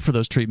 and pay for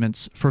those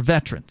treatments for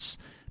veterans.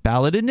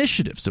 Ballot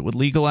initiatives that would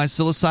legalize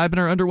psilocybin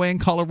are underway in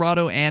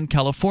Colorado and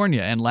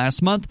California. And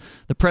last month,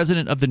 the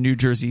president of the New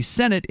Jersey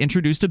Senate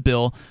introduced a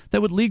bill that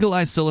would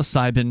legalize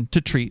psilocybin to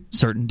treat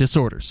certain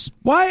disorders.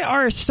 Why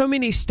are so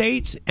many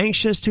states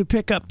anxious to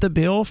pick up the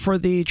bill for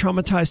the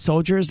traumatized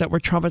soldiers that were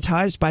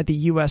traumatized by the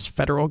U.S.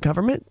 federal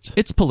government?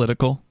 It's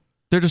political.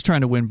 They're just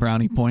trying to win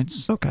brownie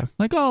points. Okay.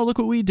 Like, oh, look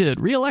what we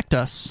did. Re-elect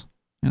us.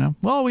 You know,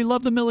 well, we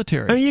love the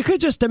military. I mean, you could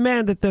just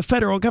demand that the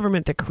federal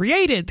government that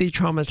created the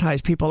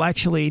traumatized people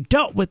actually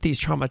dealt with these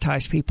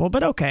traumatized people.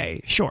 But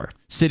okay, sure.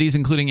 Cities,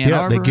 including Ann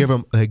Arbor.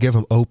 They give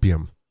them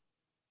opium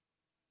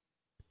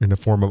in the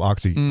form of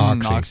oxy.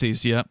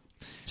 Oxys, yep.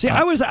 See,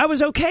 I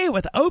was okay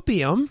with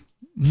opium,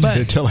 but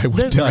until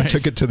I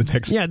took it to the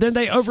next. Yeah, then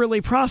they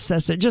overly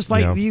process it, just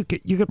like you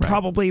could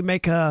probably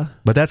make a.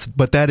 But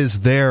that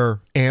is their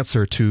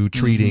answer to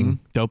treating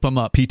dope them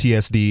up,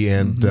 PTSD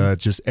and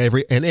just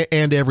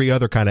every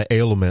other kind of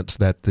ailment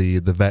that the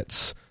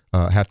vets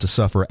have to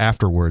suffer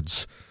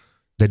afterwards.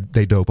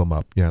 They dope them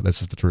up. Yeah,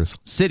 this is the truth.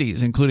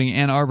 Cities, including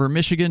Ann Arbor,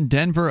 Michigan,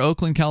 Denver,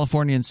 Oakland,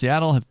 California, and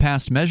Seattle, have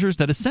passed measures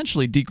that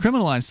essentially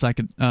decriminalize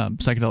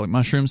psychedelic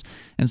mushrooms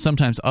and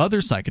sometimes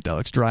other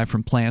psychedelics derived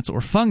from plants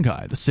or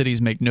fungi. The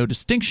cities make no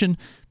distinction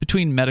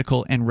between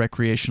medical and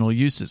recreational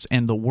uses,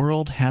 and the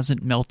world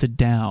hasn't melted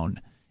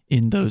down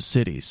in those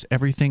cities.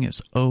 Everything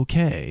is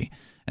okay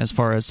as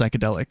far as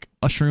psychedelic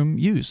mushroom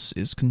use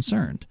is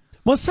concerned.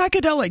 Well,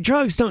 psychedelic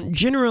drugs don't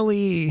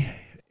generally,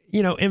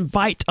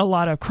 invite a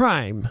lot of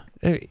crime.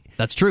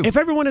 That's true. If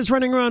everyone is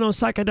running around on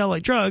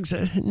psychedelic drugs,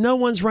 no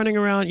one's running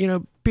around,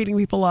 beating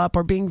people up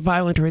or being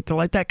violent or anything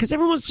like that, because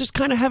everyone's just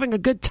kind of having a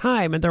good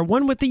time and they're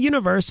one with the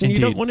universe, and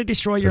Indeed. You don't want to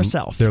destroy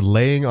yourself. They're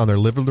laying on their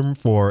living room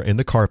floor in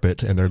the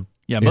carpet, and they're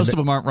most of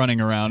them aren't running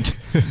around.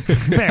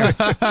 Fair.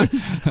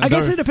 I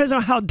guess it depends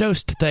on how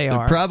dosed they are.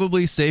 They're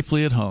probably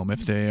safely at home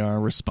if they are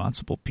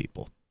responsible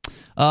people.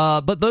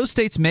 But those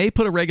states may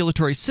put a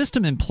regulatory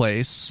system in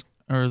place,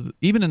 or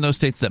even in those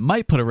states that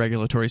might put a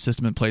regulatory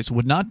system in place,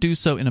 would not do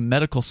so in a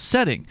medical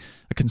setting,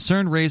 a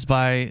concern raised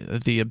by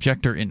the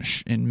objector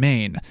in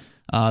Maine.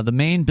 The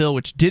Maine bill,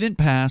 which didn't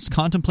pass,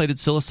 contemplated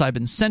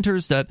psilocybin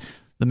centers that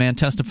the man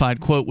testified,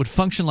 quote, would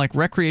function like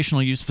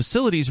recreational use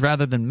facilities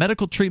rather than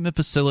medical treatment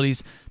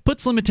facilities,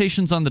 puts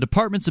limitations on the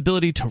department's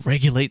ability to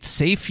regulate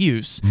safe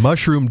use.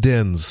 Mushroom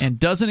dens. And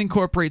doesn't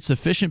incorporate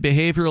sufficient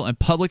behavioral and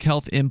public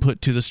health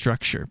input to the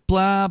structure.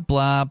 Blah,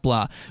 blah,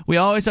 blah. We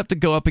always have to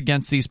go up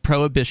against these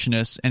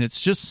prohibitionists, and it's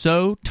just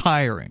so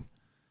tiring.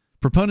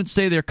 Proponents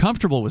say they're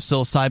comfortable with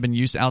psilocybin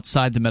use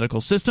outside the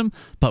medical system,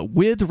 but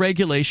with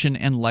regulation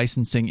and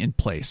licensing in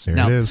place. There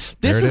it is.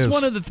 This is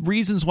one of the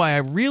reasons why I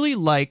really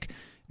like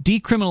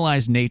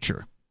decriminalized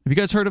nature. Have you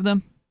guys heard of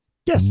them?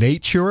 Yes.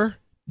 Nature?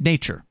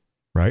 Nature.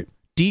 Right.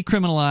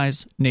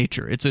 Decriminalize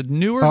nature. It's a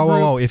newer group.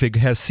 Oh, if it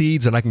has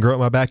seeds and I can grow it in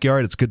my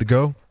backyard, it's good to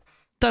go?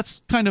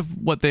 That's kind of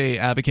what they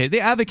advocate.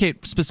 They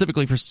advocate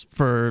specifically for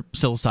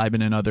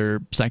psilocybin and other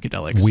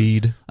psychedelics.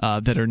 Weed.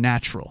 That are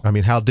natural. I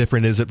mean, how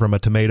different is it from a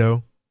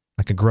tomato?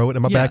 I can grow it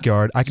in my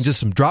backyard. I can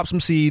just drop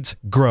some seeds,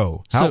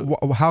 grow.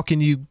 How can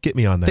you get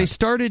me on that? They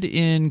started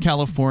in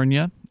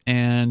California,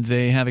 and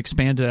they have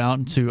expanded out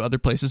into other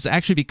places.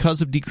 Actually,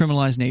 because of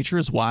decriminalized nature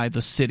is why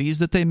the cities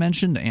that they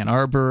mentioned, Ann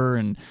Arbor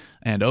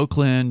and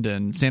Oakland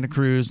and Santa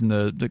Cruz and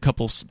the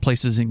couple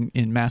places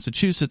in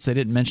Massachusetts, they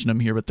didn't mention them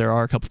here, but there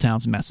are a couple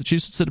towns in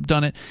Massachusetts that have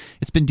done it.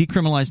 It's been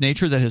decriminalized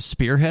nature that has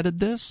spearheaded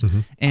this.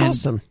 And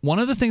awesome. One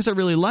of the things I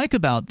really like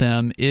about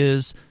them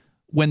is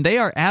when they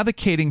are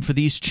advocating for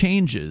these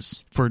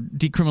changes, for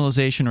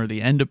decriminalization or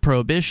the end of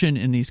prohibition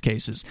in these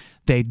cases,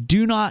 they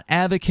do not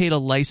advocate a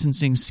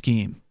licensing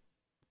scheme.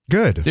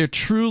 Good. They're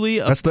truly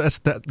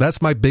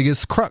that's my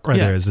biggest crux right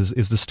there is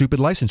the stupid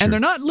licensure. And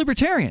they're not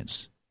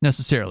libertarians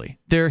necessarily.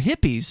 They're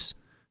hippies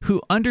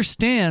who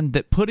understand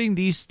that putting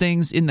these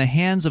things in the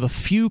hands of a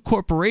few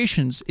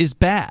corporations is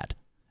bad,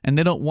 and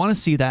they don't want to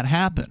see that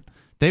happen.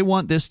 They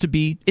want this to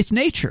be it's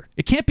nature.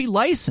 It can't be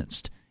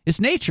licensed. It's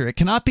nature. It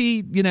cannot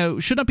be,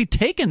 should not be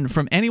taken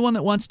from anyone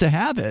that wants to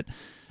have it,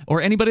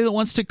 or anybody that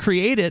wants to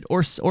create it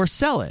or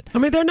sell it. I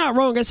mean, they're not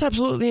wrong. It's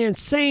absolutely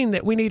insane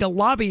that we need a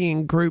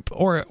lobbying group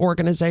or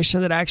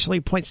organization that actually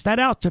points that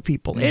out to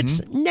people.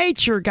 It's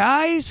nature,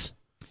 guys.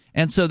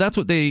 And so that's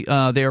what they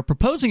are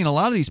proposing in a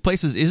lot of these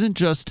places isn't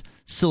just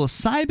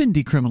psilocybin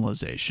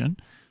decriminalization,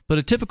 but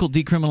a typical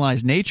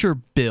decriminalized nature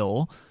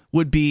bill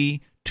would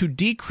be to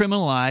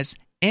decriminalize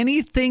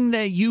anything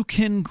that you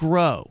can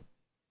grow.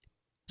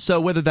 So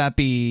whether that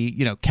be,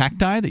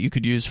 cacti that you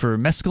could use for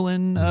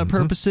mescaline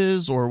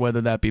purposes, or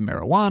whether that be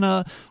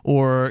marijuana,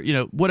 or,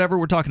 whatever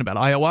we're talking about,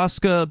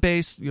 ayahuasca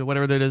based,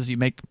 whatever that is you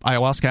make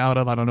ayahuasca out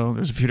of. I don't know.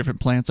 There's a few different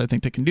plants I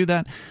think that can do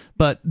that.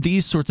 But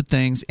these sorts of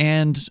things,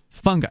 and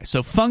fungi.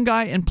 So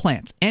fungi and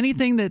plants,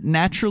 anything that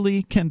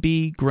naturally can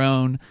be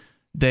grown,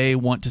 they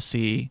want to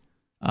see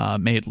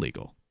made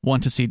legal.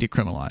 Want to see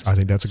decriminalized. I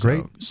think that's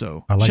great.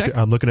 So I like.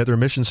 I'm looking at their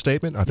mission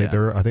statement. I think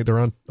they're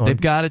on.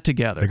 They've got it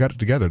together. They got it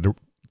together.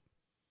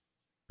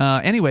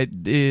 Anyway,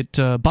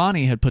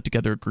 Bonnie had put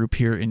together a group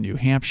here in New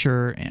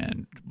Hampshire,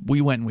 and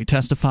we went and we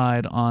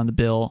testified on the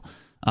bill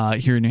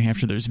here in New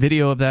Hampshire. There's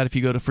video of that. If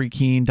you go to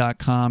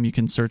freekeen.com, you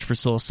can search for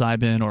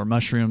psilocybin or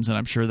mushrooms, and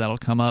I'm sure that'll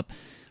come up.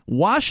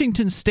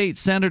 Washington State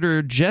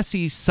Senator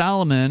Jesse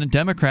Solomon, a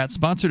Democrat,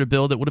 sponsored a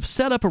bill that would have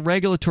set up a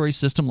regulatory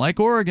system like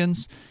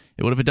Oregon's.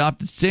 It would have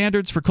adopted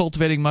standards for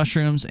cultivating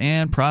mushrooms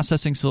and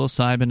processing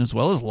psilocybin, as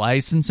well as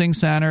licensing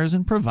centers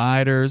and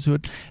providers who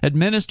would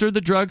administer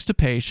the drugs to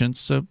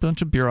patients, a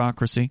bunch of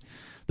bureaucracy.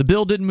 The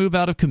bill didn't move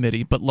out of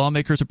committee, but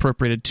lawmakers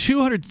appropriated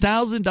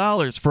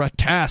 $200,000 for a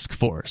task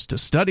force to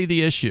study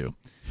the issue.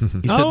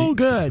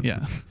 Good.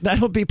 Yeah.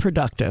 That'll be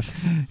productive.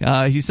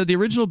 He said the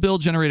original bill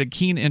generated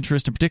keen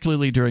interest, and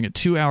particularly during a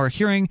 2-hour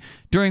hearing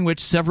during which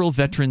several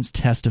veterans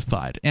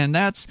testified. And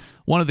that's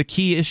one of the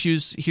key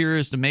issues here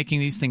is to making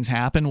these things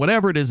happen.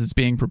 Whatever it is that's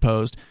being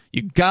proposed,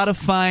 you got to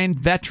find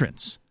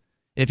veterans.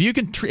 If you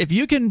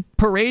can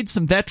parade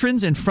some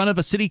veterans in front of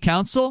a city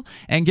council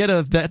and get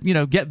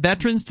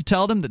veterans to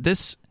tell them that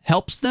this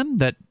helps them,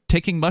 that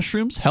taking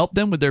mushrooms help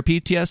them with their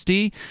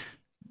PTSD,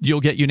 you'll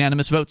get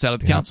unanimous votes out of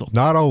the council.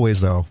 Not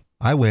always, though.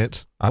 I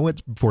went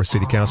before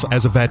city council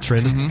as a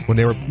veteran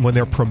when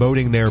they're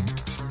promoting their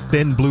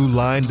thin blue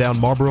line down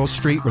Marlboro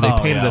Street where they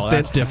painted the thin.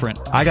 That's different.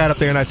 I got up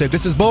there and I said,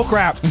 "This is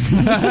bullcrap.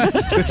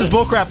 This is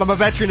bullcrap. I'm a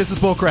veteran. This is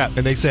bullcrap."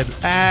 And they said,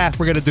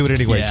 we're going to do it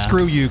anyway. Yeah.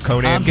 Screw you,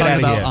 Conan. Get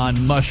out of here.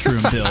 On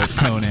mushroom bills,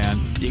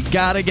 Conan. You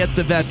got to get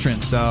the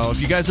veterans. So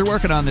if you guys are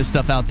working on this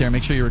stuff out there,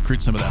 make sure you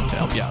recruit some of them to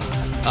help you out.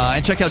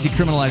 And check out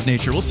Decriminalized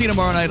Nature. We'll see you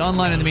tomorrow night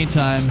online in the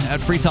meantime at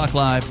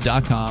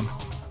freetalklive.com.